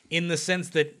Klaus in the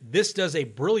sense that this does a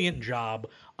brilliant job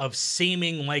of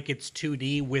seeming like it's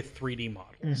 2D with 3D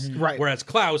models. Mm-hmm. Right. Whereas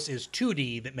Klaus is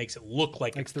 2D that makes it look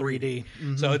like it's 3D.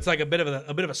 Mm-hmm. So it's like a bit of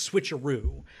a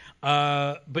switcheroo.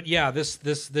 But yeah, this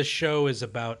show is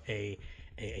about a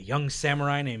young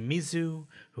samurai named Mizu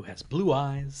who has blue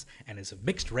eyes and is of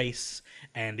mixed race,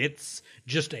 and it's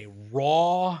just a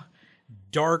raw,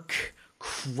 dark,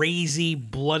 crazy,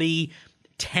 bloody,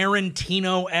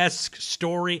 Tarantino-esque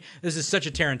story. This is such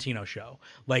a Tarantino show.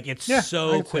 Like, it's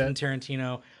so Quentin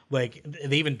Tarantino. Like,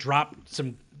 they even dropped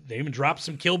some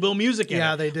Kill Bill music in it.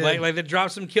 Yeah, they did. Like they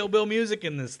dropped some Kill Bill music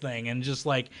in this thing, and just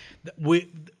like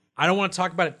I don't want to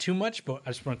talk about it too much, but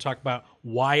I just want to talk about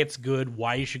why it's good,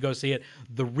 why you should go see it.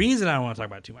 The reason I don't want to talk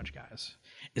about it too much, guys,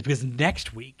 is because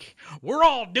next week we're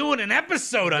all doing an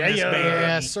episode on this, baby.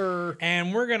 Yes, sir.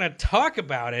 And we're gonna talk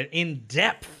about it in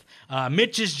depth.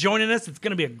 Mitch is joining us. It's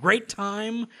going to be a great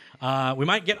time. We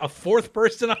might get a 4th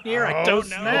person on here. I don't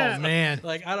know. Snap. Man.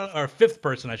 Like, I don't, or 5th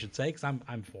person, I should say, because I'm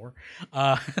 4.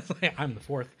 I'm the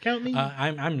 4th. Count me.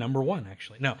 I'm number 1,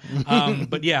 actually. No.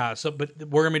 But yeah, but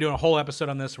we're going to be doing a whole episode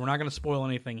on this. We're not going to spoil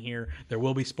anything here. There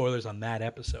will be spoilers on that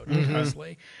episode,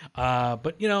 obviously.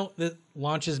 But it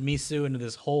launches Mizu into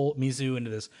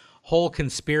this whole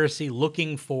conspiracy,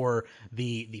 looking for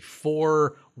the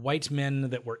 4 white men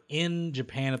that were in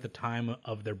Japan at the time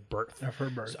of their birth.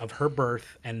 Of her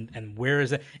birth. And where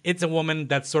is it? It's a woman.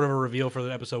 That's sort of a reveal for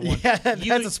the episode 1. Yeah,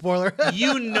 that's a spoiler.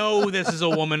 You know this is a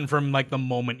woman from like the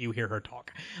moment you hear her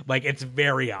talk. Like, it's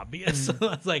very obvious.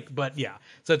 It's like, but yeah.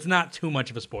 So it's not too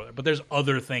much of a spoiler. But there's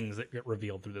other things that get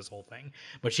revealed through this whole thing.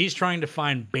 But she's trying to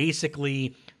find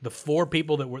basically the 4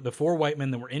 people that were the 4 white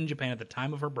men that were in Japan at the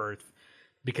time of her birth.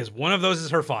 Because one of those is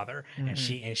her father, and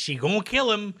she gonna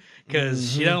kill him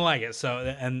because she doesn't like it. So,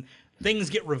 and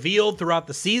things get revealed throughout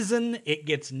the season. It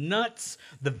gets nuts.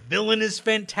 The villain is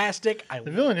fantastic. The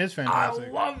villain is fantastic.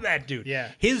 I love that dude. Yeah.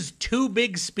 His 2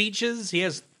 big speeches. He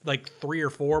has like 3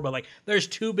 or 4, but like there's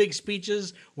 2 big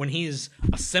speeches when he's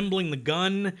assembling the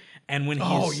gun and when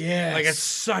he's like it's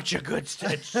such a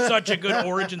good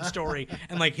origin story,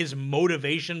 and like his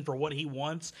motivation for what he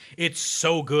wants. It's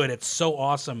so good. It's so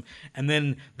awesome. And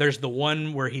then there's the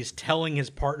one where he's telling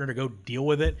his partner to go deal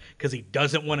with it because he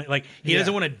doesn't want to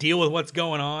doesn't want to deal with what's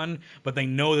going on, but they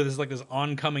know that there's like this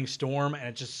oncoming storm, and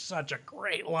it's just such a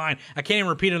great line. I can't even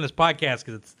repeat it on this podcast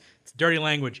because It's dirty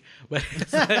language, but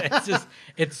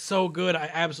it's so good. I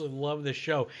absolutely love this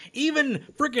show. Even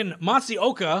freaking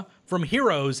Matsuoka from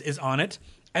Heroes is on it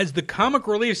as the comic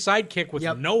relief sidekick with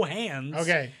no hands.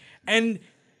 Okay. And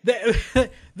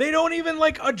they don't even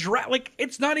like address, like,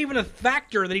 it's not even a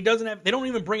factor that he doesn't have. They don't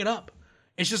even bring it up.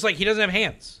 It's just like he doesn't have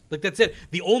hands. Like, that's it.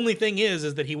 The only thing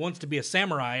is that he wants to be a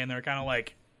samurai, and they're kind of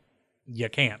like, you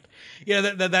can't.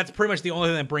 That's pretty much the only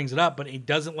thing that brings it up, but it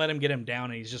doesn't let him get him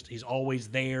down, and he's always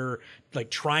there,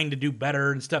 like, trying to do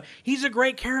better and stuff. He's a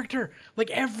great character. Like,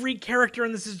 every character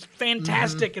in this is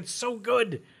fantastic. It's so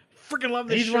good. Freaking love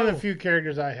this show. He's one of the few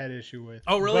characters I had issue with.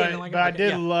 Oh, really? But I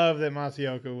did love that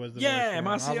Matsuoka was the voice for him.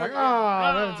 I was like,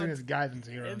 I haven't seen this guy since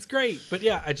Heroes. It's great. But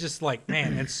yeah, I just like,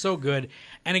 man, it's so good.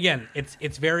 And again,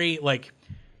 it's very, like,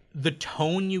 the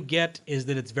tone you get is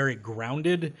that it's very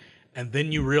grounded, and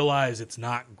then you realize it's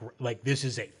not, like, this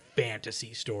is a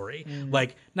fantasy story.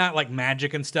 Like, not like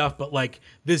magic and stuff, but like,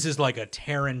 this is like a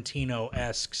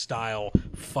Tarantino-esque style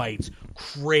fights,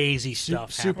 crazy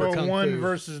stuff super happens. kung one fu.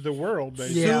 versus the world,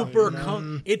 basically. Super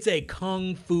kung. It's a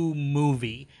kung fu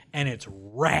movie, and it's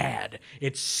rad.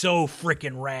 It's so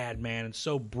freaking rad, man. It's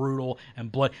so brutal and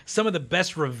blood. Some of the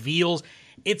best reveals.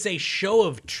 It's a show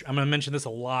of. I'm going to mention this a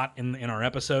lot in our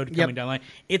episode coming down the line.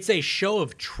 It's a show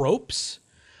of tropes,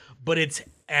 but it's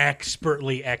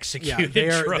expertly executed. They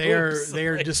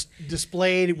are just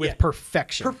displayed with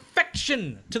perfection.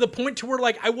 Perfection to the point to where,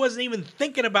 like, I wasn't even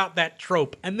thinking about that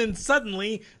trope, and then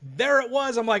suddenly there it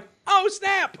was. I'm like, oh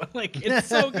snap! Like, it's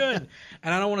so good,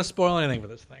 and I don't want to spoil anything for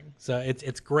this thing. So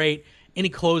it's great. Any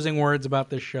closing words about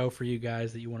this show for you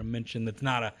guys that you want to mention? That's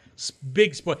not a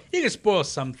big spoil. You can spoil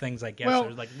some things, I guess. Well,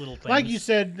 there's like little things. like you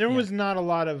said, there was not a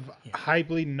lot of hype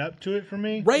leading up to it for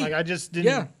me. Right. Like, I just didn't.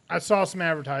 Yeah. I saw some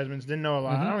advertisements, didn't know a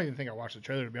lot. I don't even think I watched the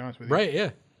trailer, to be honest with you. Right? Yeah.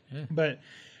 But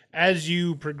as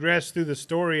you progress through the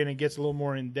story and it gets a little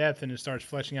more in depth and it starts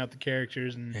fleshing out the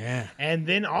characters and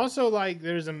then also, like,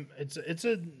 it's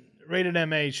a rated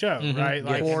MA show, right?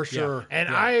 Like, For sure. And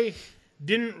I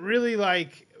didn't really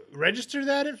like register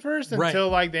that at first until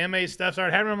like the MA stuff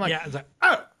started happening. I'm like, It's like,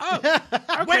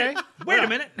 okay, wait a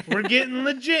minute. we're getting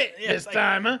legit this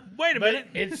time, huh? Wait a minute.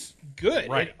 It's good.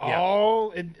 Right,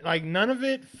 Like, none of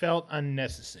it felt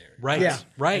unnecessary. Right. Yeah.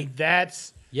 Right. And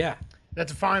that's Yeah. a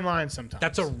fine line sometimes.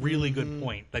 That's a really good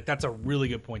point. Like, that's a really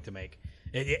good point to make.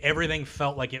 Everything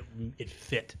felt like it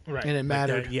fit. right. And it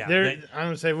mattered. Yeah. I'm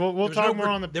gonna say we'll was talk no more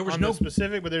on the there was on no- the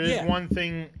specific, but there is Yeah. one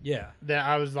thing Yeah. that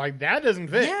I was like, that doesn't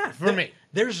fit for me.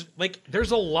 There's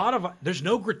a lot of there's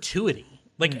no gratuity.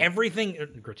 Like everything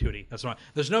gratuity. That's not.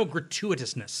 There's no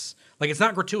gratuitousness. Like, it's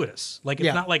not gratuitous. Like,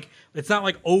 it's not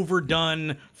like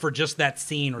overdone for just that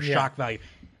scene or shock value.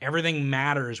 Everything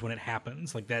matters when it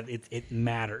happens. Like that, it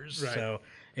matters. Right. So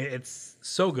it's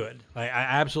so good. I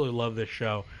absolutely love this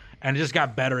show. And it just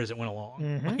got better as it went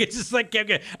along. Like, it's just like kept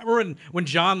getting, I remember when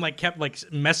John kept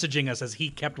messaging us as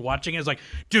he kept watching it. It's like,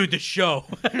 dude, the show.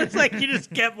 It's like he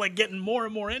just kept getting more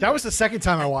and more into it. That was the second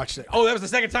time I watched it. Oh, that was the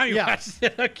second time you watched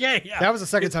it. Okay, yeah. That was the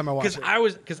second time I watched it.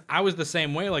 Because I was the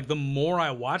same way. Like, the more I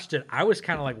watched it, I was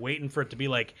kind of waiting for it to be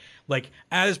like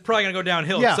it's probably gonna go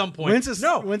downhill at some point. When's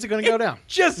it gonna go down?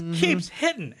 Just keeps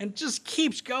hitting and just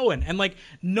keeps going, and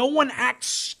no one acts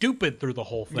stupid through the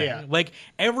whole thing. Yeah. Like,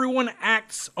 everyone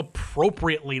acts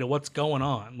appropriately to what's going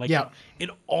on. Like, it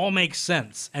all makes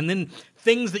sense, and then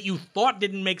things that you thought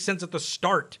didn't make sense at the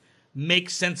start make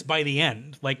sense by the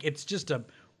end. Like, it's just a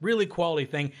really quality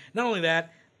thing. Not only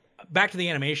that, back to the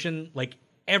animation, like,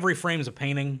 every frame's a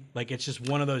painting. Like, it's just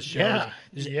one of those shows.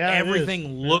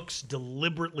 Everything looks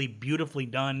deliberately beautifully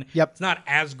done. Yep. It's not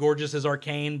as gorgeous as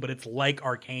Arcane, but it's like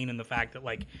Arcane in the fact that,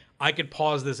 like, I could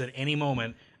pause this at any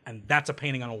moment and that's a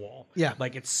painting on a wall. Yeah.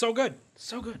 Like, it's so good.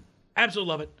 So good. Absolutely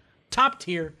love it. Top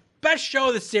tier. Best show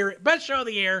of the series. Best show of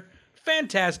the year.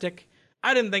 Fantastic.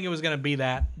 I didn't think it was going to be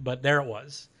that, but there it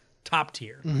was. Top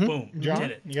tier. Boom. John,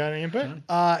 Did it. you got any input?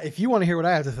 If you want to hear what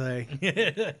I have to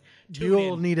say,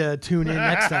 you'll need to tune in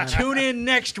next time. Tune in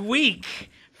next week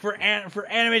for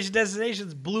Animation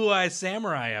Destination's Blue Eye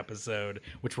Samurai episode,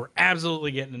 which we're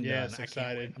absolutely getting done. Yes, I can't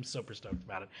excited. wait. I'm super stoked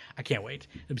about it. I can't wait.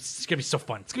 It's gonna be so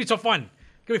fun. It's gonna be so fun.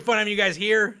 It's gonna be fun having you guys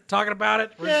here talking about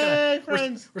it. Yay,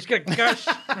 friends! We're just gonna gush.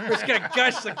 We're just gonna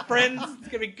gush like friends. It's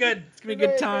gonna be good. It's gonna be a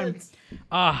good time.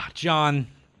 John,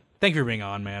 thank you for being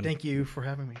on, man. Thank you for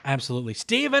having me. Absolutely,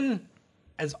 Steven,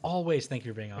 as always, thank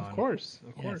you for being on. Of course.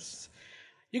 Yes.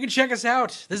 You can check us out.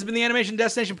 This has been the Animation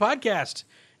Destination Podcast.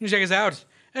 You can check us out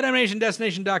at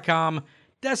animationdestination.com.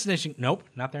 Destination, nope,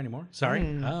 not there anymore. Sorry.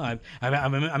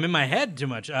 I'm in my head too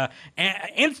much.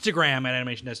 Instagram at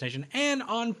Animation Destination and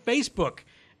on Facebook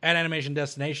at Animation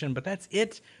Destination. But that's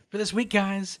it for this week,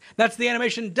 guys. That's the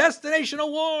Animation Destination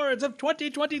Awards of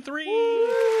 2023. Woo!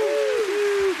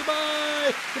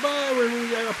 Goodbye. Goodbye.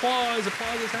 We're applause.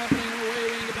 Applause is happening. We're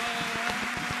waving. Goodbye.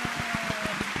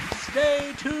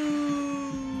 Stay tuned.